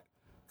fix that.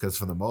 Because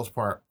for the most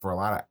part, for a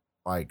lot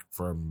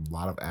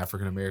of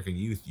African American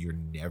youth, you're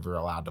never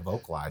allowed to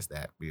vocalize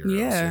that. Else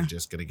you're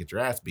just gonna get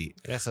your ass beat.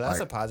 Yeah, so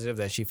that's a positive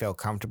that she felt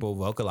comfortable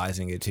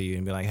vocalizing it to you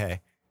and be like, hey,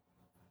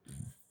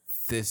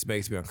 this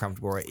makes me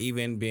uncomfortable, or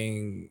even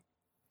being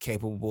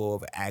capable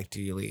of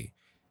actually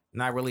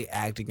not really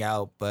acting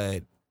out,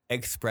 but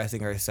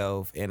expressing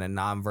herself in a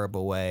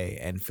nonverbal way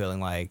and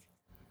feeling like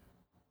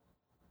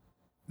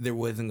there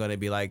wasn't going to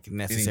be like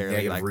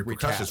necessarily like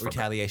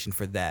retaliation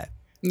for that.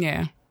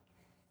 Yeah.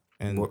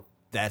 And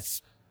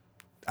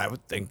I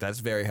would think that's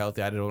very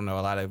healthy. I don't know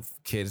a lot of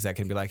kids that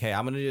can be like, hey,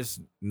 I'm going to just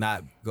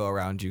not go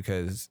around you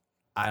because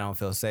I don't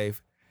feel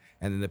safe.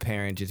 And then the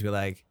parent just be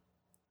like,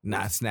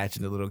 not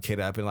snatching the little kid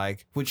up and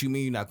like, what you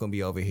mean you're not going to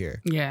be over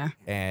here? Yeah.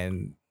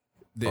 And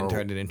then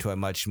turned it into a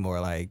much more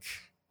like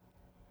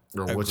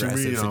what you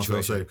mean? I'm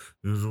gonna say,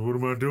 what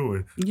am I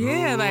doing?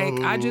 Yeah, like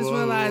I just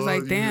realized,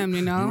 like, damn,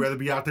 you know, you rather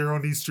be out there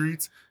on these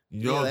streets.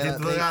 Get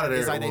the out of there.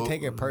 It's like they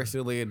take it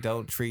personally and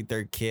don't treat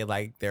their kid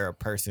like they're a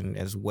person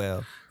as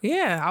well.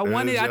 Yeah,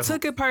 I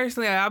took it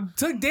personally. I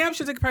took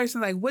it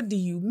personally. Like, what do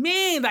you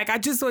mean? Like, I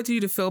just want you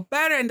to feel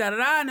better and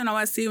da-da-da. And then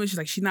I see when she's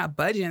like, she's not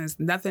budging. There's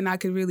nothing I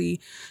could really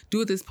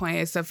do at this point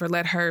except for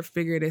let her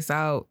figure this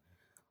out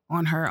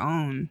on her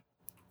own.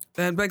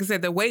 And like I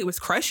said, the weight was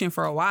crushing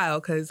for a while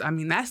because, I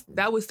mean,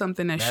 that was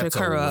something that shook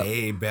her up. That's a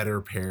way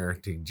better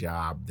parenting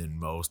job than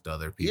most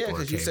other people are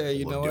capable you said,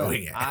 you know of what?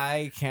 doing it.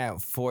 I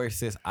can't force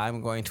this.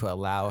 I'm going to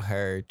allow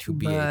her to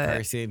be a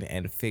person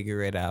and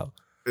figure it out.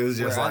 It's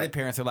just other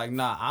parents are like,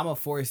 nah, I'm going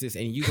to force this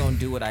and you going to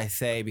do what I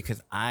say because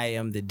I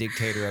am the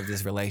dictator of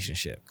this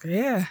relationship.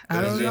 Yeah,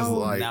 I don't know.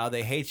 Like, now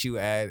they hate you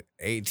at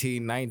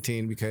 18,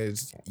 19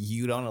 because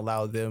you don't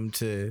allow them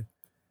to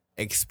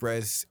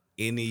express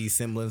any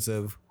semblance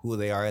of who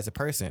they are as a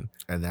person.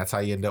 And that's how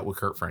you end up with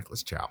Kurt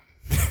Franklin's child.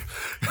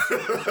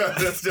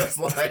 That's just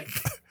like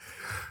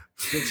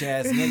bitch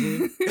ass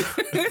nigga.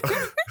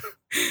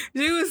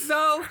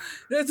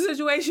 The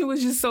situation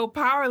was just so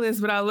powerless,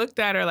 but I looked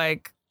at her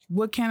like,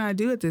 what can I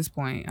do at this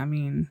point? I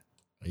mean,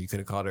 you could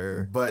have called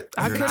her, but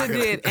I could have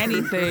did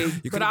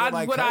anything. But I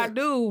do. What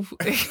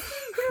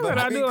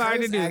I do, I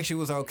do. Actually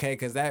was okay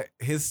because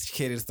his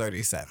kid is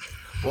 37.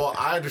 Well,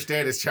 I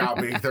understand his child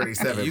being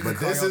 37, but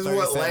this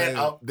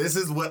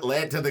is what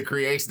led to the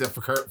creation of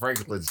Kurt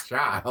Franklin's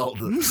child.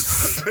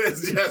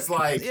 It's just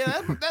like,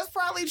 yeah, that's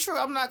probably true.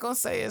 I'm not gonna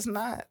say it's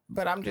not,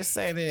 but I'm just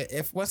saying that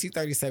if once he's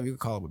 37, you can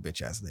call him a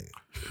bitch ass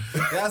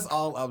nigga. That's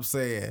all I'm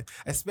saying.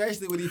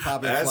 Especially when he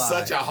popping. That's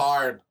such a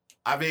hard.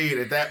 I mean,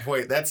 at that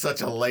point, that's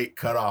such a late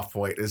cutoff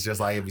point. It's just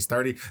like if he's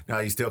 30, no,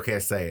 you still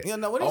can't say it. You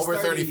know, when he's over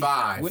 30,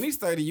 35. When he's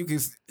 30,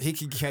 he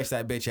can catch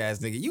that bitch ass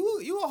nigga.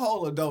 You a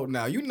whole adult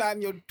now. You not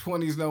in your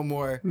 20s no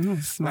more.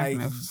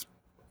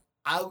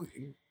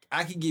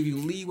 I can give you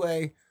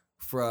leeway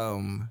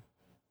from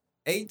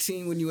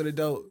 18 when you're an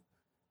adult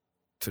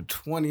to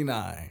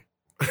 29.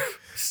 As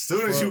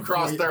soon as you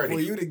cross 30. For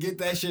you to get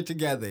that shit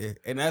together,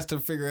 and that's to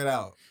figure it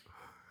out.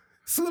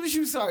 As soon as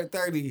you start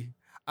 30,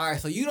 all right,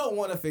 so you don't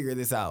want to figure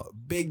this out.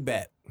 Big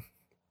bet.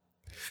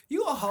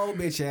 You a whole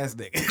bitch ass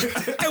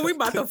nigga. And we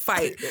about to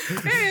fight.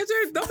 Hey,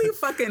 don't be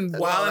fucking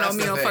wilding on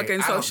me on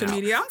fucking social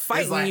media. I'm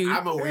fighting you.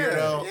 I'm a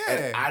weirdo.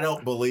 And I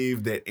don't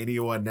believe that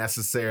anyone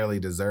necessarily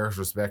deserves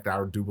respect.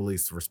 I do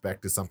believe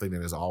respect is something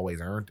that is always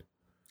earned.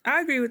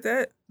 I agree with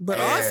that. But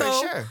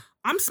also,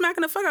 I'm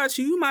smacking the fuck out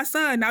you. You my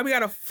son. Now we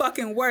gotta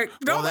fucking work.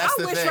 I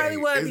wish Riley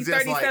would be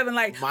 37.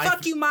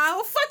 Fuck you,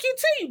 Miles. Fuck you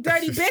too, you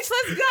dirty bitch.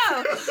 Let's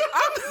go.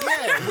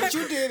 What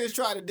you did is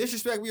try to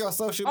disrespect me on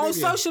social media. On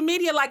social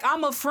media, like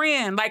I'm a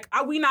friend. Like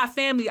we not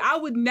family. I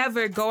would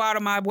never go out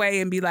of my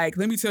way and be like,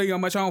 let me tell you how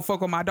much I don't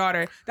fuck with my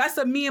daughter. That's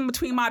a me and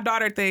between my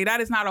daughter thing.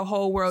 That is not a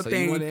whole world thing. So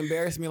you want to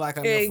embarrass me like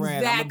I'm your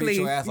friend. I'm gonna beat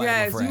your ass like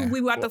I'm a friend. We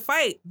about to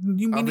fight.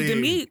 We need to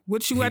meet.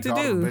 What you got to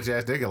do? Bitch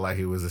ass nigga like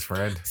he was his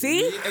friend.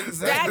 See?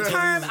 That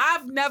term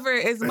I've never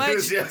as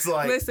much.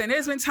 Listen,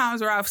 there's been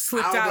times where I've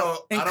slipped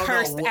out and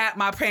cursed at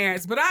my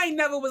parents, but I ain't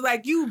never was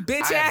like, you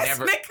bitch ass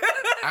nigga.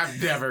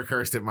 I've never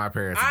cursed at my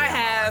parents. I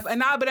have,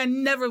 but I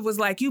never was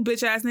like, you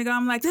bitch ass nigga.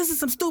 I'm like, this is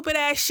some stupid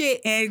ass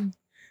shit, and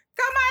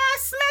got my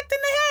ass smacked in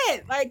the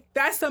head. Like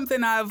that's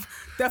something I've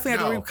definitely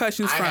had the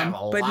repercussions from. I have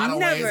a lot of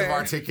ways of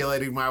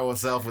articulating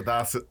myself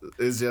without.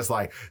 It's just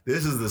like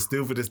this is the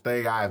stupidest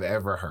thing I've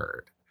ever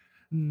heard.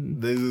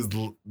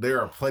 There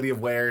are plenty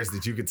of words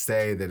that you could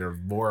say that are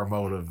more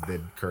emotive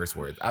than curse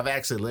words. I've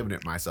actually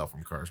limited myself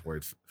from curse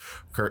words.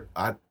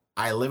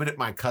 I limited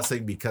my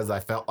cussing because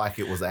I felt like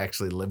it was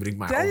actually limiting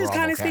my overall vocabulary. That just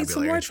kind of speaks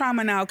to more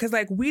trauma now, because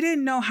like we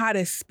didn't know how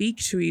to speak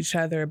to each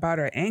other about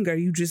our anger.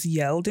 You just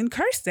yelled and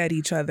cursed at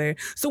each other.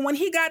 So when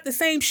he got the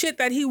same shit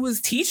that he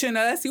was teaching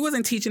us, he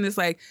wasn't teaching us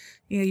like,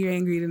 yeah, you're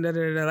angry and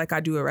like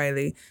I do it,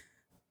 Riley.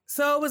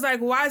 So it was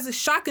like, why is it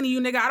shocking to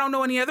you, nigga? I don't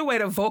know any other way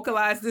to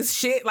vocalize this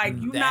shit.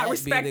 Like, you not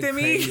respecting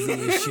me.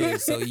 Shit.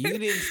 So you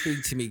didn't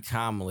speak to me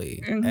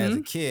calmly as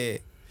a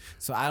kid.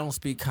 So I don't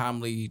speak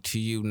calmly to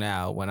you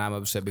now when I'm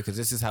upset because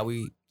this is how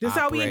we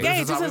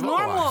engage. This is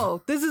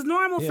normal. This is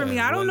normal for me.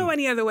 I don't know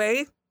any other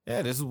way.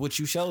 Yeah, this is what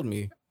you showed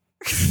me.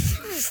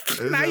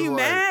 Now you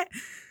mad?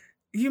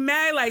 You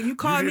mad? Like, you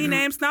calling me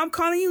names? Now I'm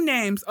calling you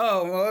names.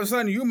 Oh, all of a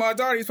sudden, you my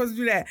daughter. You're supposed to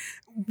do that.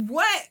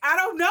 What? I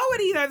don't know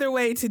any other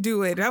way to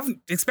do it.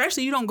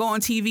 Especially, you don't go on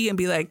TV and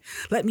be like,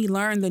 let me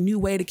learn the new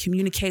way to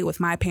communicate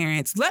with my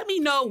parents. Let me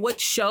know what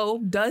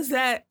show does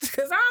that,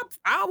 because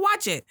I'll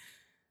watch it.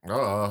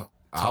 I'll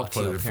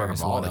put it in front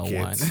of all the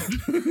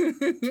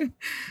kids.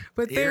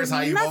 But here's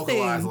how you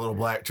vocalize little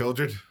black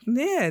children.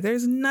 Yeah,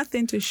 there's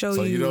nothing to show you.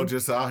 So you don't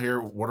just out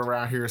here run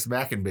around here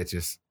smacking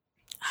bitches.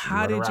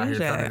 How did you do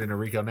that? Turning into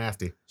Rico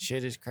Nasty.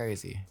 Shit is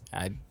crazy.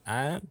 I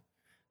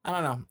don't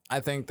know. I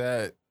think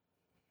that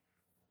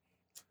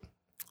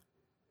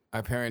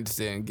our parents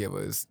didn't give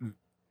us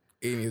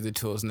any of the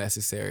tools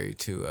necessary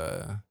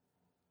to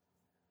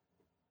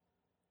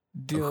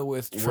deal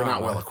with trauma. We're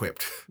not well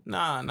equipped.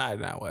 Nah, not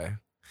in that way.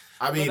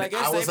 I mean,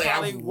 I will say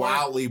I'm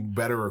wildly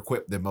better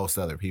equipped than most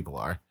other people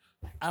are.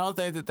 I don't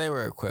think that they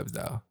were equipped,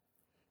 though.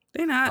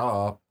 They're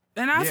not.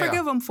 And I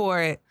forgive them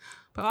for it.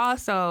 But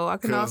also, I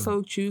can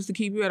also choose to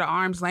keep you at an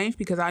arm's length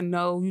because I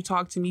know you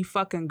talk to me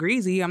fucking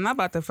greasy. I'm not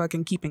about to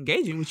fucking keep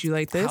engaging with you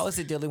like this. How is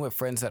it dealing with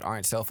friends that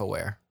aren't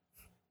self-aware?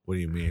 What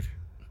do you mean?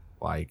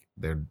 Like,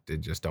 they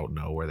just don't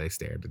know where they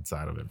stand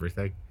inside of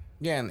everything?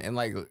 Yeah, and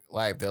like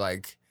they're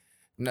like,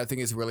 nothing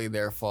is really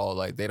their fault.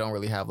 Like, they don't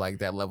really have, like,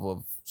 that level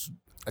of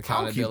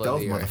accountability. I'll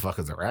keep those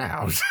motherfuckers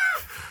around.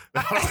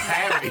 I don't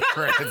have any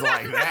friends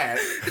like that.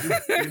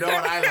 You know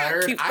what I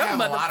learned? I have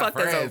a lot of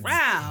friends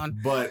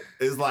around. But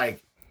it's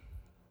like,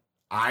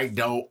 I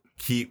don't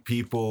keep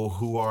people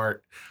who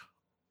aren't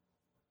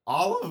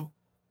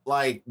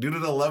due to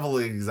the level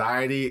of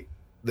anxiety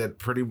that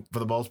for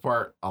the most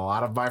part, a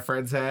lot of my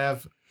friends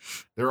have,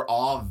 they're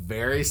all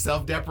very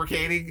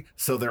self-deprecating.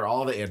 So they're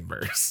all the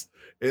inverse.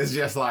 It's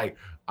just like,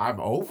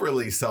 I'm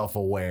overly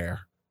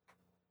self-aware,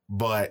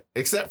 but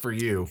except for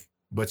you,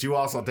 but you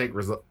also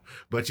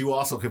but you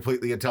also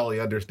completely and totally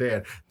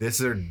understand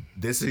these were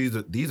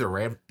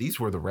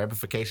the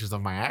ramifications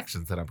of my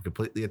actions that I'm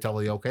completely and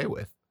totally okay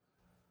with.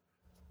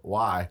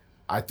 Why?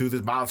 I threw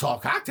this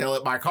Molotov cocktail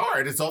at my car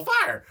and it's on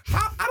fire.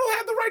 I don't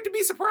have the right to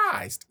be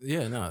surprised.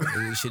 Yeah, no,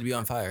 it should be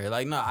on fire.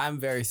 Like, no, I'm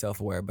very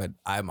self-aware, but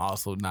I'm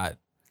also not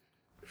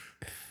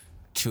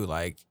too,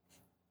 like,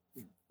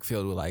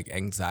 filled with, like,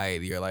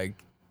 anxiety or, like,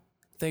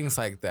 things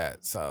like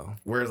that. So,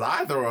 whereas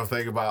I throw a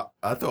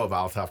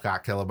Molotov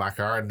cocktail in my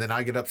car and then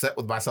I get upset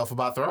with myself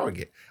about throwing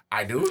it.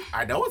 I know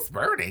it's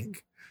burning.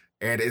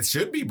 And it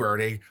should be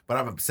burning, but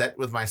I'm upset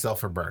with myself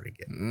for burning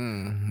it.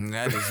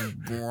 That is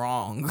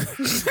wrong.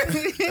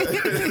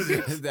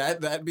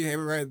 that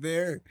behavior right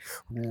there,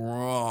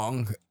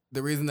 wrong.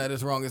 The reason that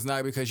is wrong is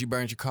not because you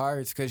burned your car.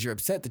 It's because you're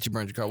upset that you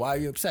burned your car. Why are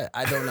you upset?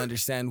 I don't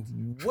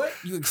understand what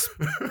you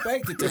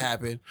expected to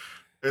happen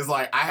It's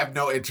like, I have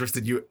no interest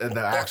in you in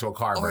the actual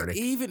car burning.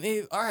 Even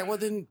if, all right, well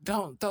then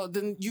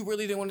then you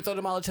really didn't want to throw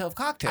the Molotov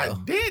cocktail.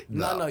 I did.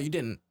 No, you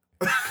didn't.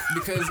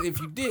 Because if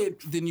you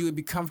did, then you would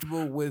be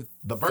comfortable with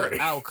The burning.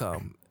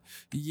 outcome.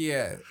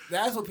 Yeah,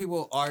 that's what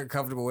people aren't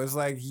comfortable with. It's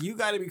like, you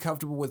got to be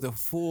comfortable with the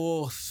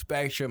full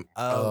spectrum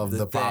of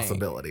the thing.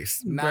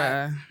 Possibilities.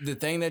 Not the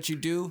thing that you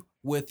do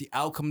with the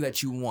outcome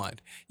that you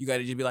want. You got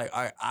to just be like,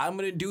 all right, I'm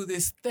going to do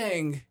this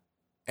thing,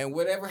 and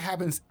whatever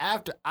happens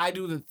after I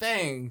do the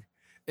thing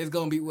is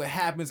going to be what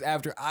happens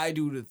after I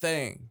do the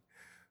thing.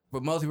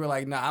 But most people are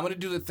like, nah, I'm going to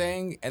do the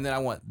thing, and then I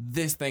want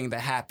this thing to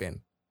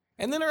happen.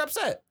 And then they're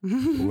upset.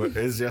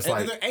 It's just and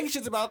like, they're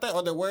anxious about that,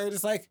 or they're worried.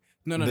 It's like,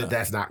 no.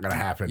 That's not going to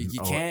happen.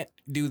 You can't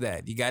do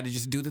that. You got to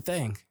just do the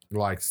thing.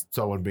 Like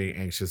someone being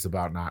anxious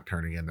about not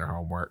turning in their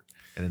homework,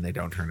 and then they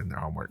don't turn in their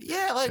homework.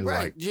 Yeah, like, It's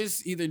right. like-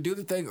 Just either do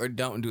the thing or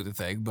don't do the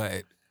thing.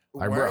 But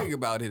Like, worrying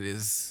about it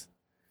is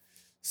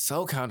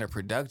so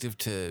counterproductive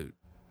to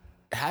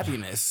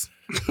happiness.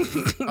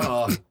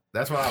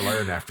 That's what I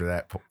learned after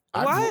that.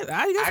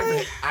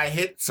 I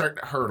hit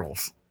certain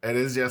hurdles, and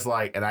it's just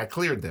like, and I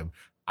cleared them.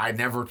 I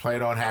never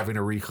plan on having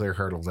to re-clear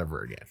hurdles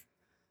ever again.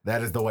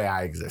 That is the way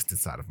I exist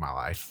inside of my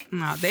life.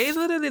 No,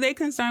 they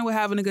concerned with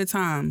having a good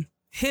time.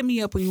 Hit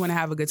me up when you want to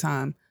have a good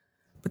time.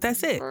 But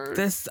that's it. Right.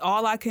 That's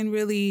all I can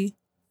really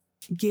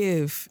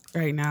give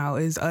right now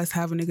is us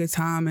having a good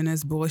time and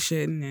us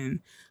bullshitting. And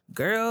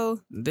girl,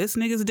 this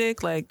nigga's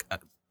dick, like,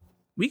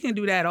 we can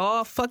do that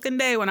all fucking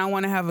day when I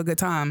want to have a good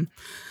time.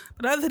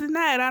 But other than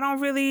that, I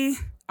don't really,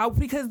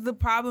 because the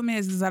problem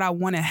is that I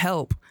want to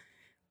help.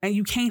 And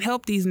you can't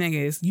help these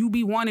niggas. You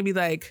want to be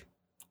like,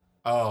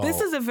 this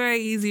is a very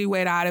easy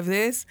way out of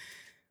this.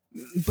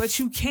 But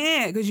you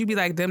can't, because you be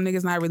like, them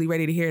niggas not really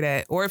ready to hear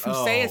that. Or if you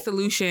say a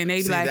solution,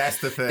 they be like,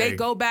 that's the thing. they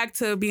go back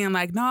to being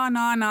like,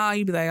 no.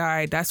 You be like, all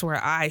right, that's where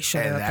I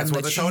shut And up. that's and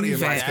where let the Tony you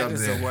advice vent. That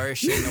comes is in. the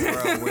worst shit in the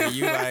world, where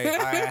you like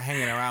are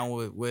hanging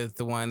around with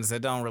the ones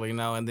that don't really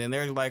know, and then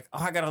they're like, oh,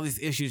 I got all these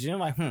issues. And you're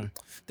like,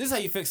 this is how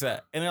you fix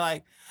that. And they're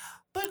like,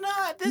 but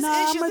not this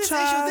issue,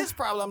 this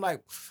problem. I'm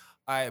like,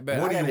 all right, but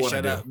What I do you gotta wanna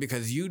shut do? up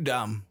because you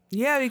dumb.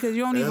 Yeah, because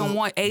you don't even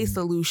want a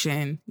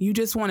solution. You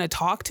just want to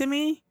talk to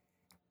me.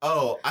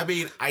 Oh, I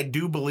mean, I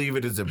do believe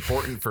it is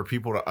important for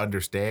people to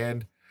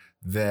understand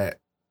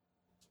that.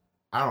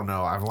 I don't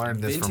know. I've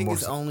learned this Venting from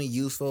is only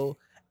useful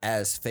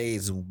as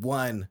phase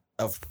 1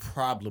 of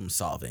problem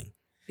solving.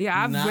 Yeah,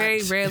 I Not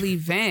very rarely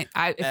vent.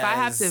 If I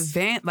have to as-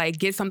 vent, like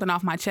get something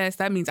off my chest,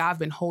 that means I've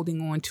been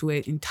holding on to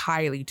it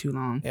entirely too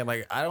long. Yeah,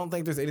 like, I don't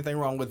think there's anything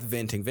wrong with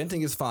venting.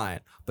 Venting is fine.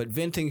 But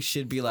venting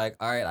should be like,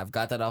 all right, I've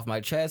got that off my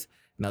chest.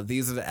 Now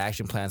these are the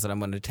action plans that I'm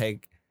going to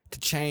take to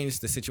change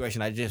the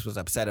situation I just was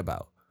upset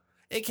about.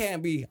 It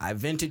can't be, I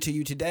vented to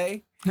you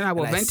today. And I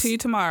will And I vent to you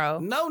tomorrow.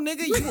 No,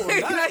 nigga, you will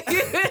not.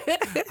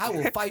 I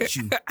will fight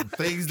you.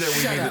 things that we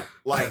Shut need to, up.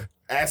 like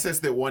assets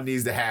that one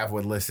needs to have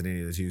when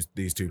listening to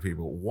these two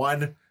people.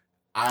 One,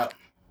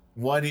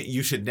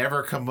 you should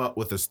never come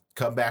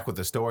back with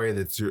a story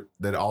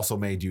that also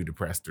made you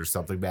depressed or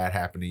something bad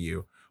happened to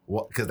you.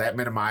 Because that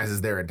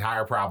minimizes their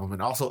entire problem,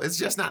 and also it's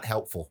just not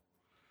helpful.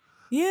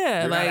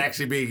 Yeah, You're like not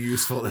actually being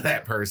useful to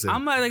that person.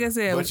 I'm like I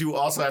said, But you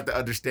also have to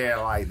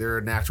understand, like, there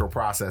are natural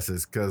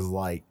processes, because,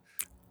 like,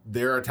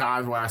 there are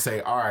times when I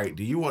say, all right,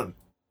 do you want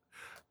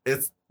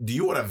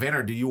a vent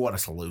or do you want a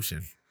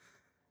solution?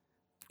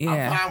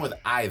 yeah. I'm fine with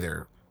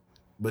either.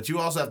 But you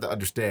also have to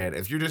understand,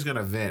 if you're just going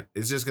to vent,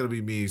 it's just going to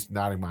be me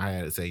nodding my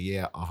head and say,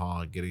 yeah,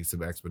 getting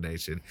some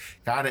explanation,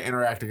 kind of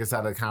interacting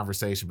inside of the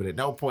conversation. But at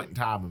no point in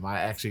time am I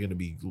actually going to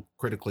be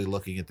critically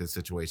looking at this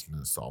situation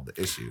and solve the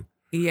issue.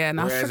 Yeah, and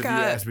Whereas I if you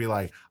forgot. ask me,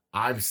 like,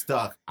 I'm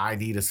stuck, I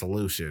need a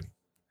solution.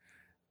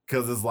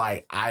 Because it's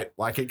like,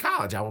 in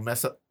college, I will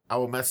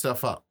mess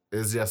stuff up.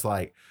 It's just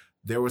like,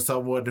 there was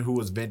someone who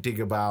was venting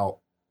about,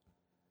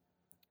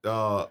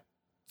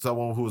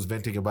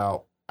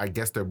 I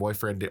guess their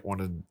boyfriend didn't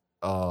want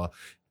to,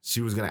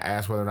 she was going to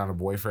ask whether or not her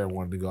boyfriend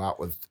wanted to go out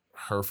with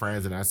her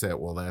friends. And I said,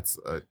 well, that's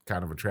a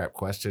kind of a trap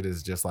question.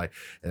 It's just like,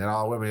 and then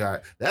all the women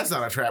got, that's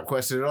not a trap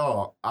question at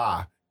all.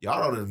 Y'all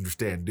don't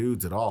understand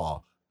dudes at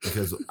all.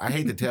 Because I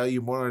hate to tell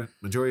you,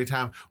 majority of the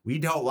time, we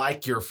don't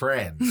like your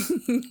friends.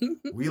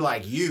 We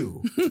like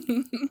you.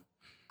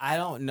 I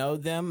don't know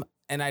them,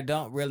 and I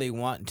don't really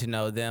want to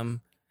know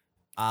them.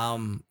 But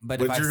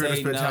But if I you're gonna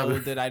say spend time no,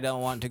 with- that I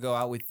don't want to go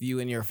out with you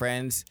and your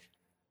friends,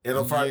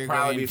 It'll You're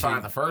probably be going fine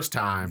to- the first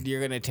time. you're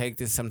going to take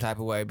this some type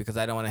of way because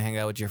I don't want to hang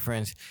out with your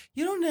friends.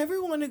 You don't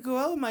ever want to go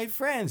out with my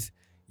friends.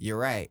 You're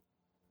right.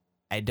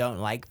 I don't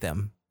like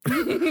them.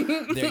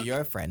 They're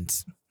your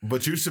friends.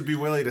 But you should be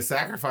willing to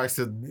sacrifice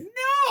to,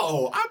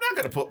 no, I'm not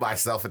going to put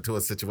myself into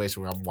a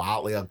situation where I'm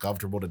wildly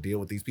uncomfortable to deal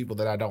with these people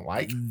that I don't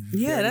like.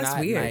 Yeah, They're that's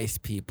not weird. nice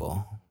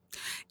people.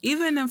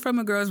 Even from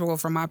a girl's role,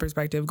 from my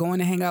perspective, going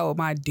to hang out with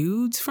my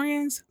dude's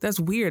friends, that's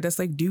weird. That's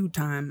like dude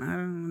time. I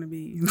don't want to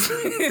be Yeah,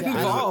 I don't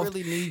involved.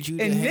 really need you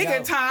to And hang nigga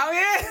out. time,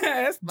 yeah,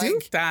 that's Like,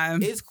 dude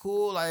time. It's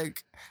cool.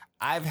 Like,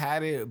 I've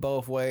had it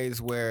both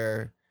ways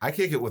where I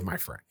kick it with my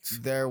friends.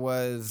 there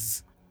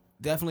was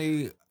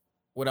definitely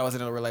when I was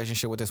in a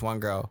relationship with this one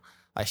girl,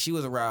 Like she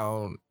was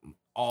around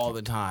all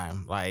the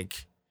time.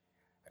 Like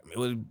it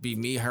would be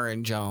me, her,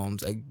 and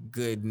Jones a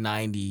good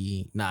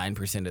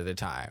 99% of the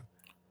time,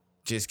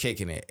 just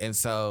kicking it. And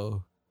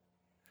so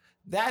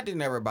that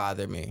didn't ever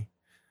bother me.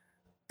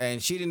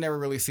 And she didn't ever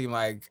really seem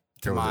like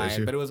to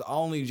mine, but it was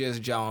only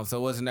just Jones. So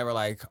it wasn't never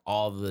like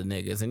all the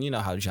niggas. And you know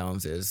how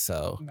Jones is.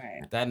 So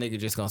that nigga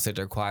just gonna sit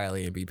there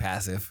quietly and be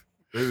passive.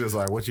 It's just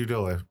like, what you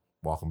doing?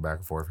 Walking back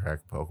and forth,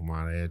 hacking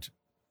Pokemon Edge.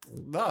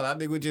 No, that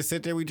nigga would just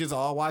sit there. We just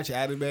all watch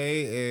anime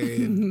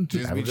and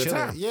just be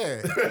chilling.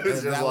 Yeah.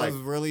 That was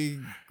really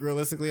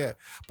realistically it.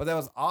 But that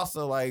was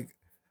also like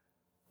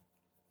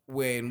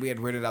when we had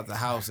rented out the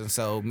house. And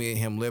so me and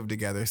him lived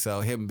together.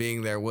 So him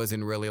being there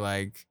wasn't really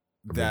like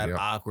that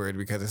awkward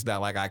because it's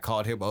not like I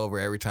called him over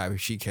every time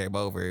she came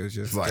over. It was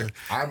just like,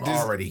 I'm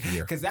already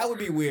here. Because that would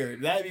be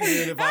weird. That'd be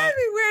weird if That'd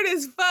be weird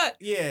as fuck.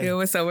 Yeah. It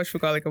was so much for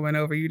calling coming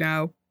over, you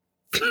know.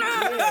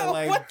 Yeah,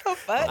 like, what the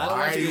fuck? I don't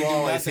want you to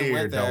always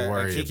here. Don't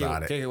worry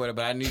about it. Kick it with it,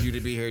 but I need you to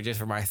be here just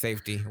for my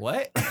safety.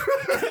 What?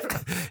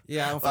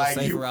 Yeah, I don't feel like,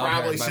 safe you around her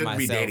probably by shouldn't myself.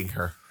 be dating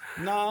her.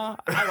 No,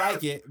 I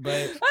like it,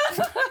 but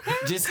I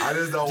just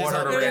don't want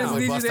her to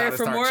randomly bust out and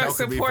for start more choking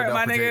support, me for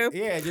my no nigga.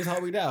 Yeah, just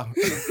hold me down.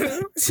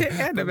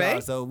 Shit, No,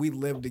 so we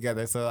lived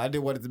together. So I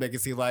didn't want it to make it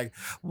seem like,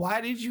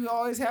 why did you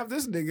always have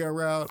this nigga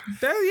around?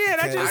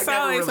 That just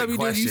sounds like something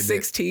you do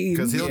 16.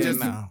 Because he'll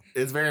just,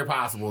 it's very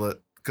possible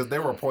that, because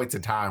there were points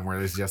in time where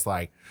it's just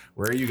like,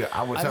 where are you going?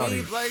 I would tell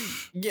you. Like,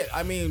 yeah,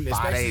 I mean,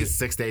 5 days,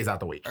 6 days out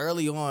the week.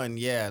 Early on,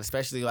 yeah,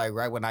 especially like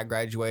right when I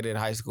graduated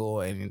high school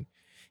and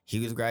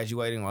he was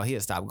graduating, well, he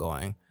had stopped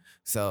going.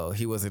 So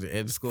he wasn't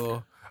in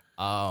school.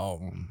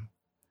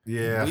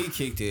 Yeah. We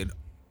kicked it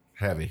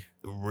heavy.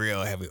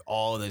 Real heavy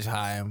all the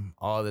time.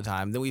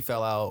 Then we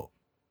fell out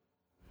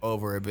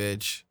over a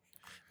bitch.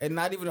 And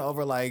not even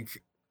over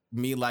like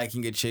me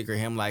liking a chick or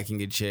him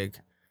liking a chick.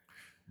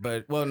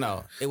 But, well,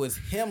 no. It was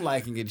him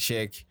liking a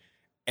chick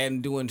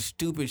and doing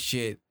stupid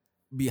shit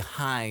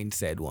behind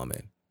said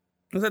woman.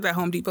 Was that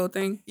Home Depot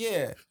thing?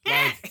 Yeah.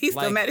 Like, he's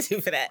still mad at you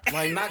for that.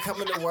 Like not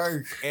coming to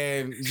work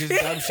and just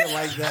dumb shit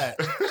like that.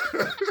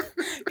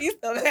 He's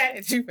still mad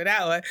at you for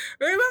that one.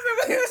 Remember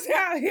when he was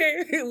out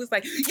here? It was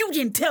like, you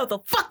didn't tell the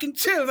fucking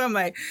truth. I'm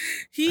like,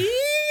 he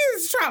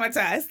is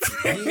traumatized.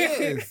 He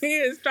is. He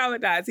is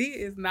traumatized. He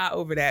is not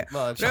over that.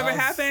 Well, whatever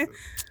happened?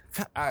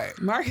 All right.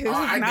 Marcus is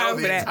I not know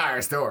over the that.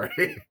 entire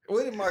story.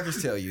 What did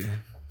Marcus tell you?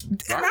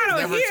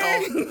 Not over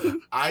here.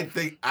 I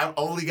think I've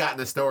only gotten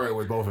the story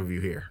with both of you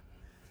here.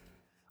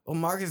 Well,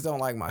 Marcus don't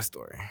like my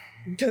story.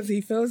 Because he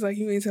feels like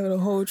he didn't tell the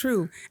whole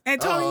truth. And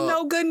Tony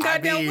know good and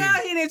goddamn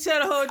well he didn't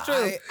tell the whole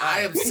truth.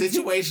 I am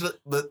situational.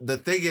 The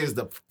thing is,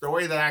 the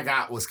story that I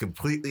got was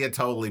completely and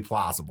totally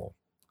plausible.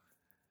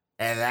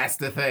 And that's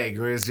the thing.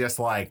 Where it's just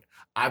like,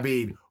 I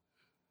mean,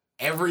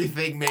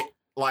 everything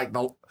like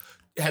the.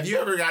 Have you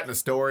ever gotten a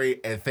story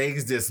and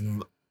things just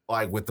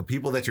like with the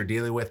people that you're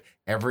dealing with,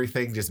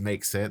 everything just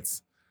makes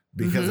sense?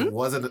 Because it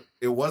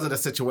wasn't a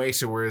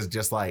situation where it's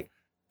just like,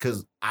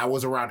 because I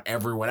was around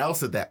everyone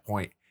else at that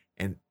point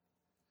and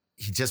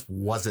he just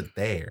wasn't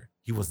there.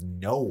 He was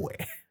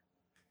nowhere.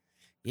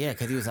 Yeah,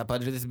 because he was up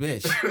under this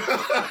bitch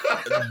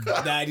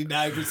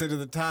 99% of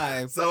the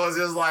time. So it's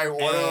just like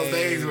one of those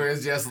things where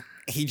it's just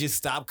he just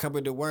stopped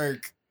coming to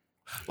work.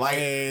 Like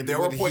there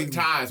were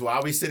times where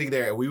I'll be sitting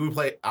there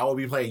and I will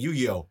be playing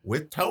Yu-Gi-Oh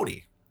with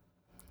Tony,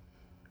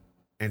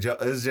 and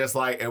it's just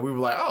like, and we were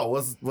like, oh,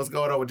 what's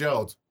going on with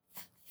Jones?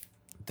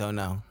 Don't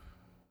know.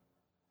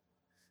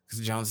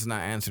 Because Jones is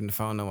not answering the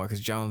phone no more. Because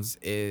Jones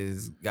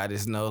got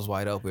his nose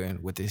wide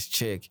open with this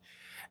chick,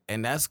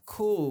 and that's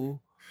cool.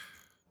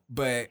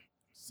 But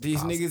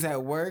these niggas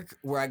at work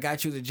where I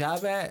got you the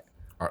job at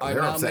are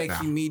now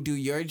making me do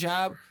your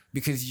job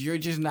because you're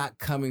just not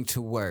coming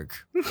to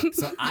work.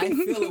 So I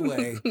feel a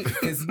way.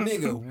 Because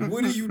nigga,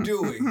 what are you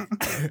doing?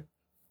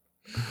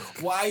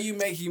 Why are you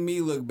making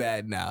me look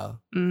bad now?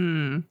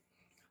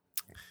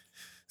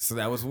 So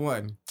that was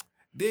one.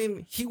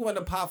 Then he wanted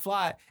to pop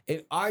fly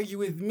and argue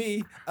with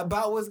me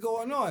about what's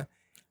going on.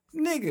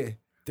 Nigga,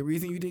 the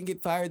reason you didn't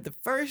get fired the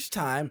first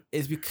time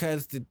is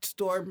because the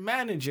store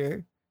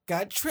manager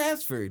got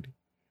transferred.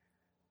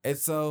 And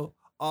so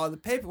all the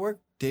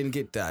paperwork didn't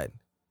get done.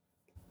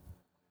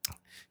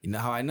 You know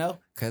how I know?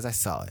 Because I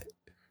saw it.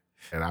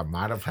 And I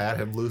might have had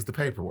him lose the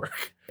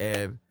paperwork.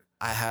 And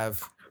I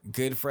have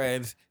good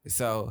friends,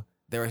 so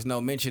there was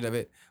no mention of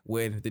it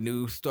when the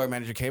new store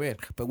manager came in.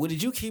 But what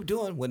did you keep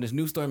doing when this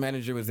new store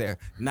manager was there?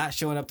 Not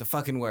showing up to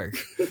fucking work.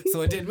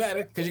 So it didn't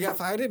matter because you got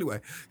fired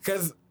anyway.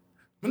 Because,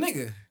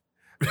 nigga.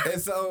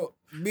 And so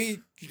me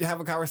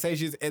having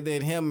conversations and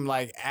then him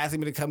like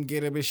asking me to come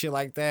get him and shit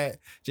like that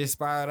just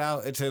spiraled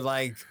out into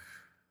like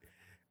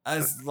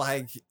us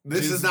like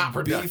this is not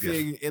productive.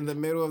 Beefing in the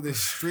middle of the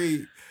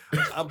street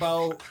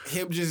about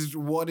him just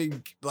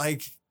wanting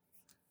like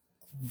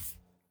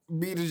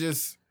me to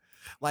just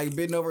like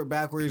bend over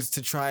backwards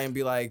to try and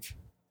be like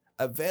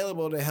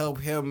available to help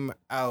him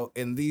out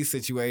in these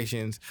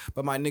situations.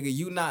 But my nigga,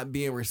 you not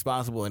being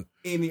responsible in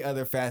any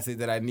other facet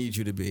that I need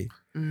you to be.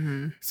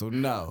 Mm-hmm. So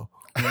no,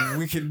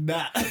 we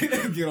cannot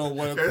get on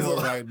one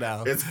accord right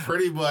now. It's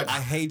pretty much. I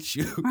hate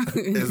you.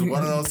 It's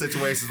one of those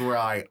situations where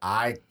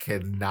I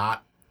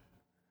cannot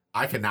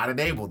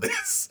enable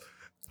this.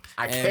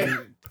 I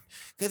can't.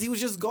 Because he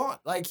was just gone.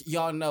 Like,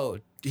 y'all know,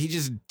 he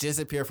just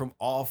disappeared from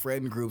all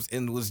friend groups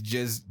and was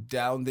just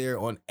down there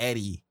on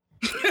Eddie.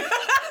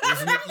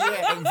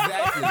 Yeah,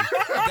 exactly.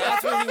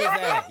 That's where he was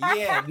at.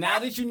 Yeah, now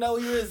that you know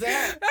where he was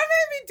at. That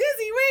made me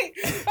dizzy.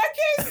 Wait, I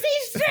can't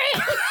see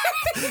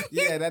straight.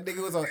 Yeah, that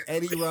nigga was on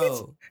Eddie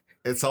Road.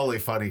 It's only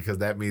funny because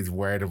that means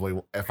randomly,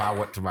 if I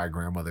went to my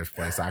grandmother's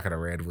place, I could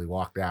have randomly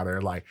walked out there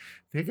like,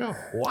 nigga,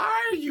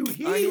 why are you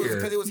here?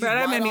 Because it was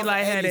That made me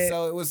lightheaded.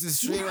 So it was this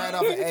street right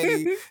off of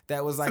Eddie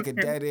that was like a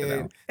dead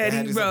end. That had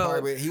Eddie this Road.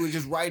 apartment. He was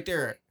just right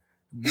there.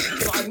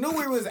 So I knew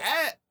where he was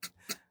at.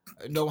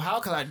 No, how?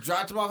 Because I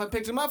dropped him off and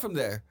picked him up from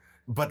there.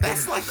 But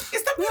that's like,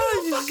 it's the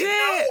middle of fucking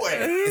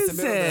nowhere. It's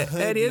the middle of the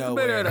hood Eddie, it's the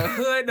middle of the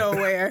hood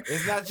nowhere.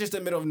 It's not just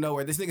the middle of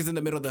nowhere. This nigga's in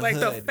the middle of the Like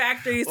hood. the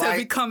factories Like- to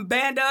become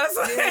bandos.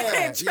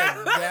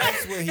 Yeah,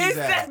 that's where he's It's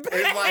at. that It's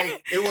bad.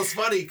 like, it was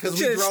funny because we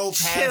Just drove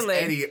past chilling.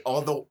 Eddie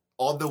on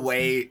the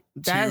way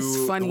That's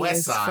to the funny west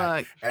as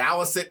side. fuck. And I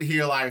was sitting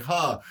here like,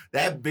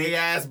 that big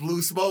ass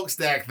blue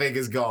smokestack thing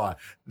is gone.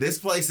 This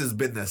place has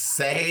been the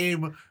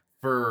same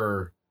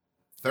for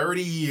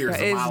 30 years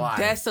of It's my life.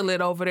 desolate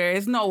over there.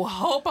 There's no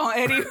hope on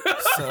Eddie Road.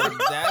 So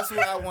that's what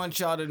I want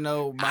y'all to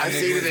know. My I've nigga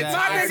seen was it. at.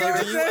 My So nigga do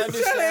was you just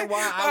understand chilling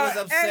why I was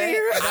on upset? Eddie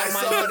Road. about I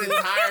my saw an nigga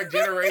entire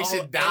generation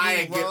on die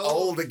Eddie and get Road?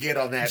 old again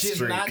on that Just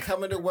street. not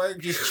coming to work,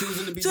 just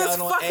choosing to be Just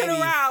down on fucking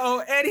Eddie. around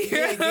on Eddie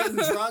Yeah, Road. getting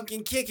drunk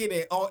and kicking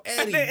it on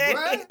Eddie,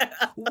 bruh.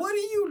 What are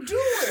you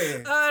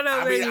doing? Oh, no,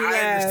 I mean,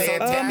 I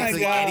understand oh my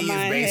technically God, Eddie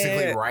my is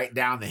basically head. right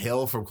down the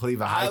hill from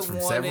Cleveland Heights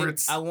from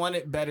Severance. I want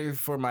it better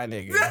for my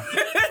nigga.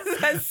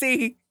 Let's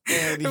see.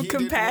 And Of he didn't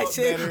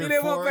compassion. want He better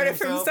didn't want better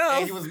for himself.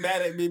 And he was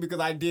mad at me because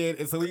I did.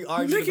 And so we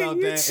argued Look at about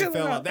you that and chilling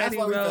fell on out. That's Eddie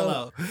why we fell Road.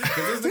 out.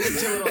 Because this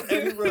nigga chilling on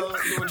Eddie Road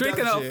doing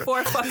Drinking dumb a shit.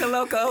 4 fucking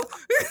loco.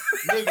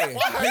 Nigga,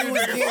 Why he you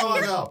was drinking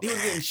Loco?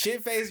 getting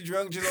shit-faced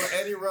drunk just on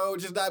Eddie Road,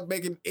 just not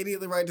making any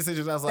of the right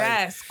decisions. I was like,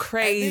 That's and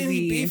then he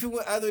crazy. beefing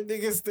with other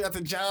niggas at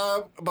the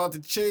job about the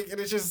chick, and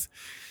it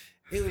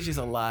was just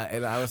a lot.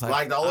 And I was like,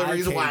 Like the only I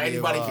reason can't why give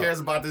anybody up. cares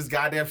about this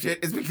goddamn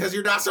shit is because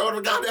you're not showing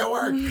them goddamn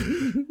work.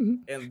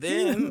 And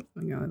then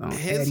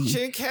his Eddie.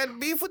 chick had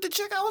beef with the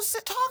chick I was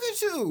talking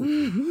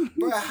to.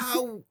 Bro,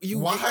 how you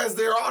Why is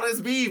there all this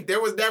beef?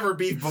 There was never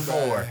beef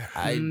before.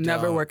 I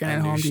Never don't working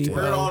at Home understand. Depot.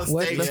 Where did all the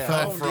What steaks the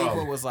come fuck? from? Home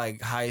Depot was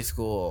like high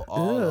school.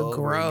 All Ugh, over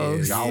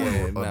gross. again. Y'all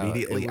Yeah, were no,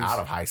 immediately it was- out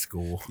of high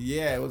school.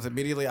 Yeah, it was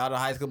immediately out of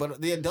high school.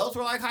 But the adults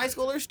were like high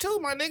schoolers too,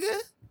 my nigga.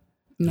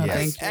 No, Yes.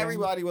 thank you.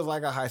 Everybody was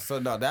like a high school.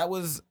 No, that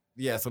was.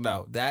 Yeah, so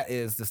no, that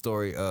is the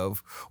story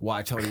of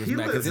why Tony was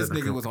mad. Because this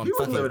nigga was on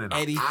living fucking in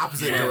Eddie. the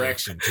opposite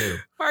direction too.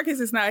 Marcus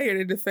is not here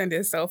to defend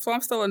himself, so I'm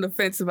still on the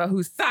fence about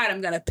whose side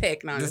I'm gonna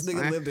pick. No, This that's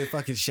nigga fine. lived in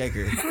fucking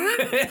Shaker,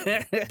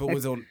 but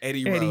was on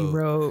Eddie Road. Eddie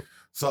Road.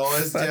 So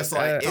it's Fuck just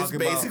like that. it's Talking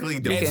about- basically You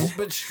divorce. can-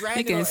 But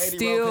stranded can on Eddie Road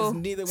still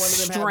because neither one of them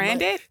had money.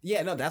 stranded?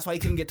 Yeah, no, that's why he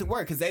couldn't get to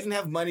work because they didn't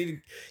have money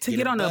To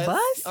get on the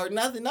bus? or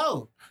nothing.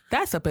 No,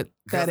 That's a Because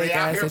pathetic they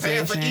out ass here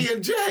paying for situation. E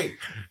and J.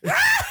 Yeah,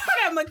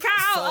 Macau.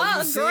 you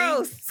Oh, see?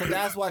 gross. So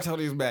that's why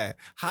Tony's mad.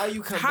 How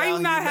you come How down you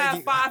here not have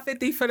making-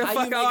 $5.50 for the how you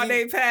fucking all day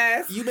making-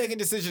 pass? You making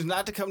decisions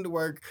not to come to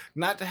work,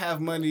 not to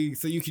have money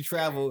so you can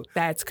travel,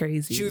 That's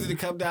crazy. choosing to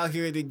come down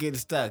here and then get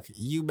stuck.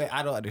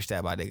 I don't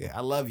understand, my nigga. I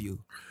love you,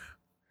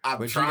 I'm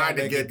but trying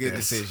you to gotta get good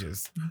this.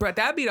 decisions. But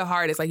that'd be the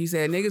hardest. Like you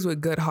said, niggas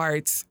with good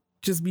hearts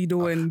just be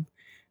doing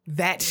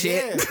that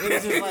shit. Yeah,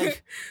 it's just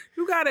like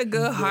You got a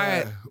good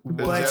heart. Why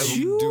but are you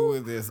you-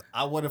 doing this?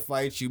 I want to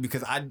fight you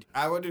because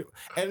I would,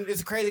 and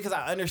it's crazy because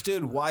I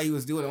understood why he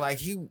was doing it. Like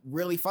he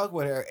really fucked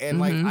with her, and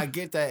Mhm. like I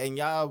get that. And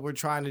y'all were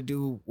trying to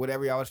do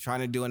whatever y'all was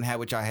trying to do and had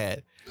what y'all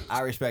had.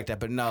 I respect that,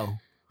 but no.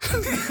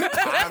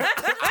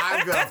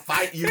 I'm gonna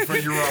fight you for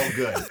your own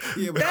good.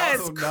 Yeah, but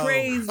That's also no.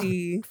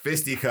 crazy.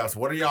 Fisticuffs.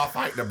 What are y'all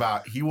fighting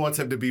about? He wants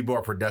him to be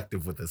more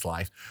productive with his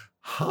life.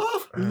 Huh?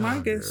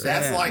 Marcus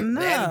That's said like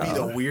that'd be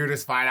the no.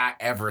 weirdest fight I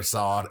ever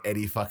saw on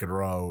Eddie fucking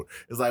Road.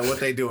 It's like what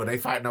they doing? They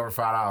fighting over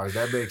 $5.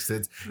 That makes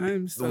sense.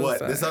 I'm so What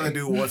sorry. this other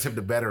dude wants him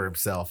to better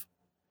himself.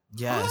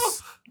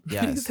 Yes,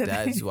 yes, Said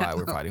that's they why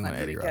we're don't fighting on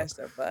want Eddie to Road. catch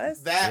the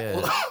bus. That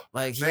Yeah.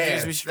 Like he man,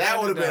 just was that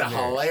would have been a stranded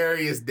down there.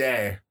 hilarious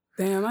day.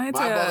 Damn, I had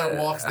My to. mother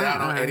walks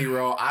down on uh-uh. Eddie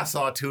Road. I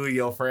saw two of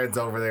your friends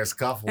over there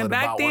scuffling And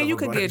back about then, one you of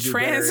them could gonna get do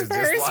better. It's just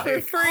transfers for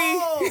like,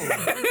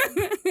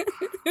 free.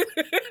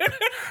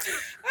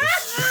 The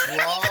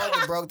straw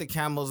that broke the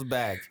camel's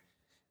back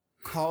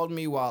called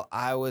me while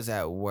I was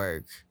at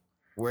work.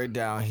 We're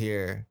down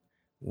here.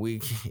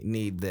 We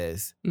need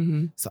this.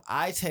 hmm So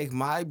I take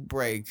my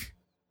break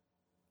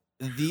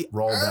the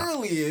Roll down.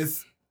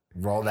 earliest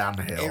roll down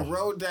the hill. and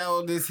roll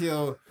down this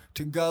hill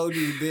to go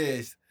do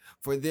this.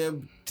 for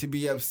them to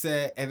be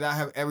upset and not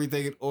have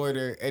everything in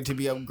order and to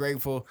be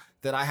ungrateful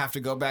that I have to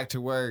go back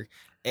to work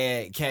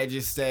and can't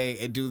just stay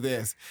and do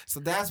this. So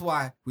that's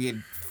why we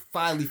had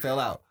finally fell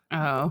out.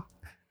 Oh.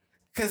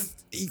 Cause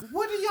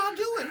what are y'all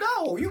doing?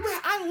 No,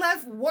 I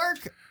left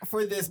work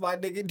for this, my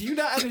nigga. Do you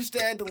not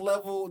understand the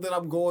level that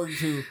I'm going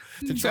to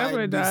try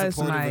and be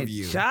supportive of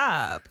you?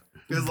 Job.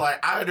 It's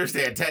like, I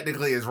understand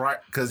technically it's right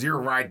because you're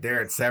right there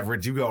at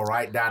Severance. You go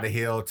right down the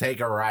hill, take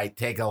a right,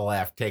 take a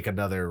left, take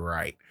another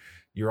right.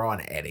 You're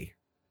on Eddie.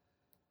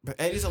 But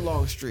Eddie's a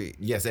long street.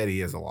 Yes, Eddie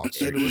is a long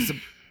street. It's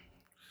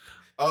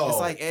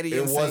like Eddie.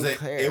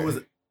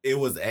 It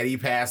was Eddie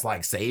past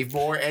like Save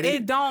More Eddie.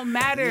 It don't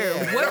matter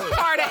what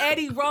part of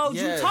Eddie Road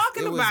you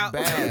talking about.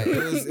 Bad.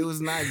 It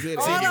was not good.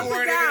 All up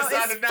and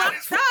down.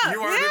 It's fucked up.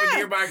 You weren't even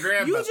near my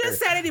grandmother. You just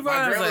said Eddie Road.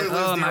 My grandmother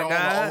lives near my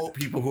God. all the old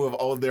people who have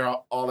owned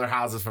all their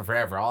houses for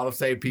forever. All the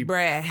same people.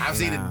 Bruh. I've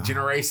seen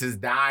generations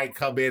die,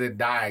 come in and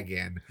die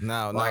again.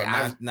 No,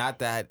 not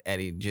that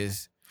Eddie.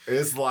 Just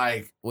it's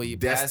like well, you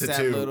destitute. pass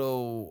that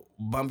little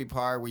bumpy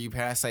part where you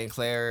pass St.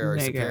 Clair or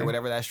Superior,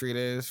 whatever that street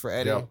is for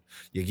Eddie. Yep.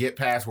 You get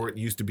past where it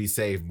used to be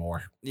Save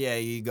More. Yeah,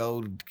 you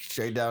go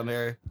straight down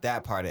there.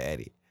 That part of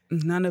Eddie.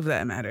 None of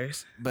that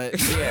matters. But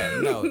yeah,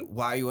 no.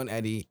 Why are you on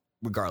Eddie?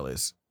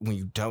 Regardless, when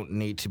you don't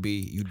need to be,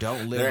 you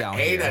don't live down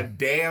here. There ain't a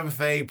damn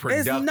thing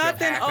productive. There's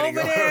nothing over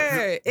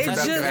there. It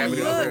just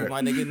look.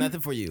 My nigga,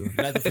 nothing for you.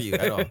 Nothing for you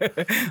at all.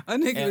 A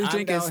nigga was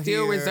drinking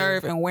Steel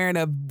Reserve and wearing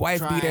a wife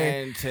beater.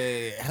 Trying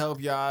to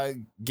help y'all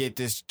get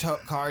this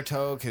car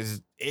towed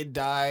because it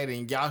died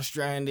and y'all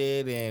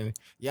stranded and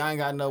y'all ain't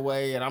got no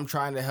way. And I'm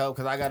trying to help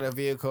because I got a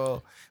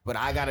vehicle, but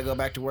I got to go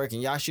back to work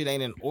and y'all shit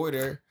ain't in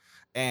order.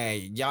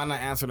 And y'all not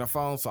answering the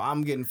phone, so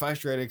I'm getting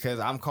frustrated because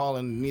I'm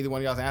calling. Neither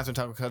one of y'all's answering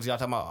because y'all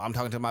talking about I'm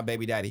talking to my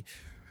baby daddy.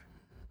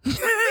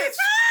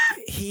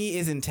 He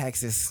is in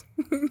Texas.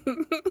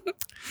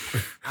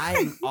 I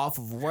am off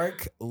of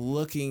work,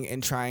 looking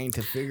and trying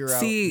to figure out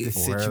the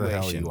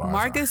situation.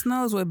 Marcus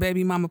knows what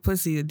baby mama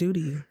pussy will do to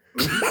you.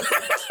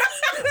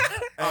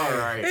 All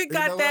right, he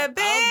got that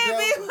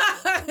baby.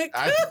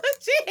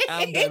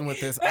 I'm done with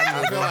this.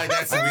 I feel like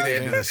that should be the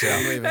end of the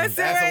show. That's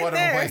a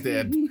wonderful place to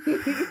end.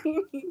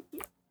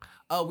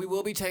 Oh, we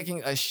will be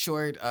taking a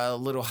short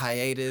little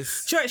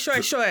hiatus.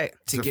 Short.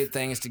 To get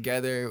things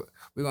together.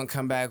 We're going to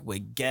come back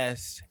with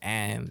guests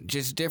and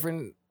just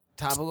different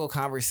topical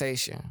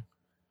conversation.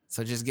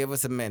 So just give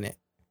us a minute.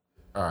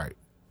 All right.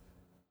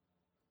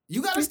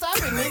 You got to stop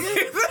it,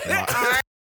 nigga. All right.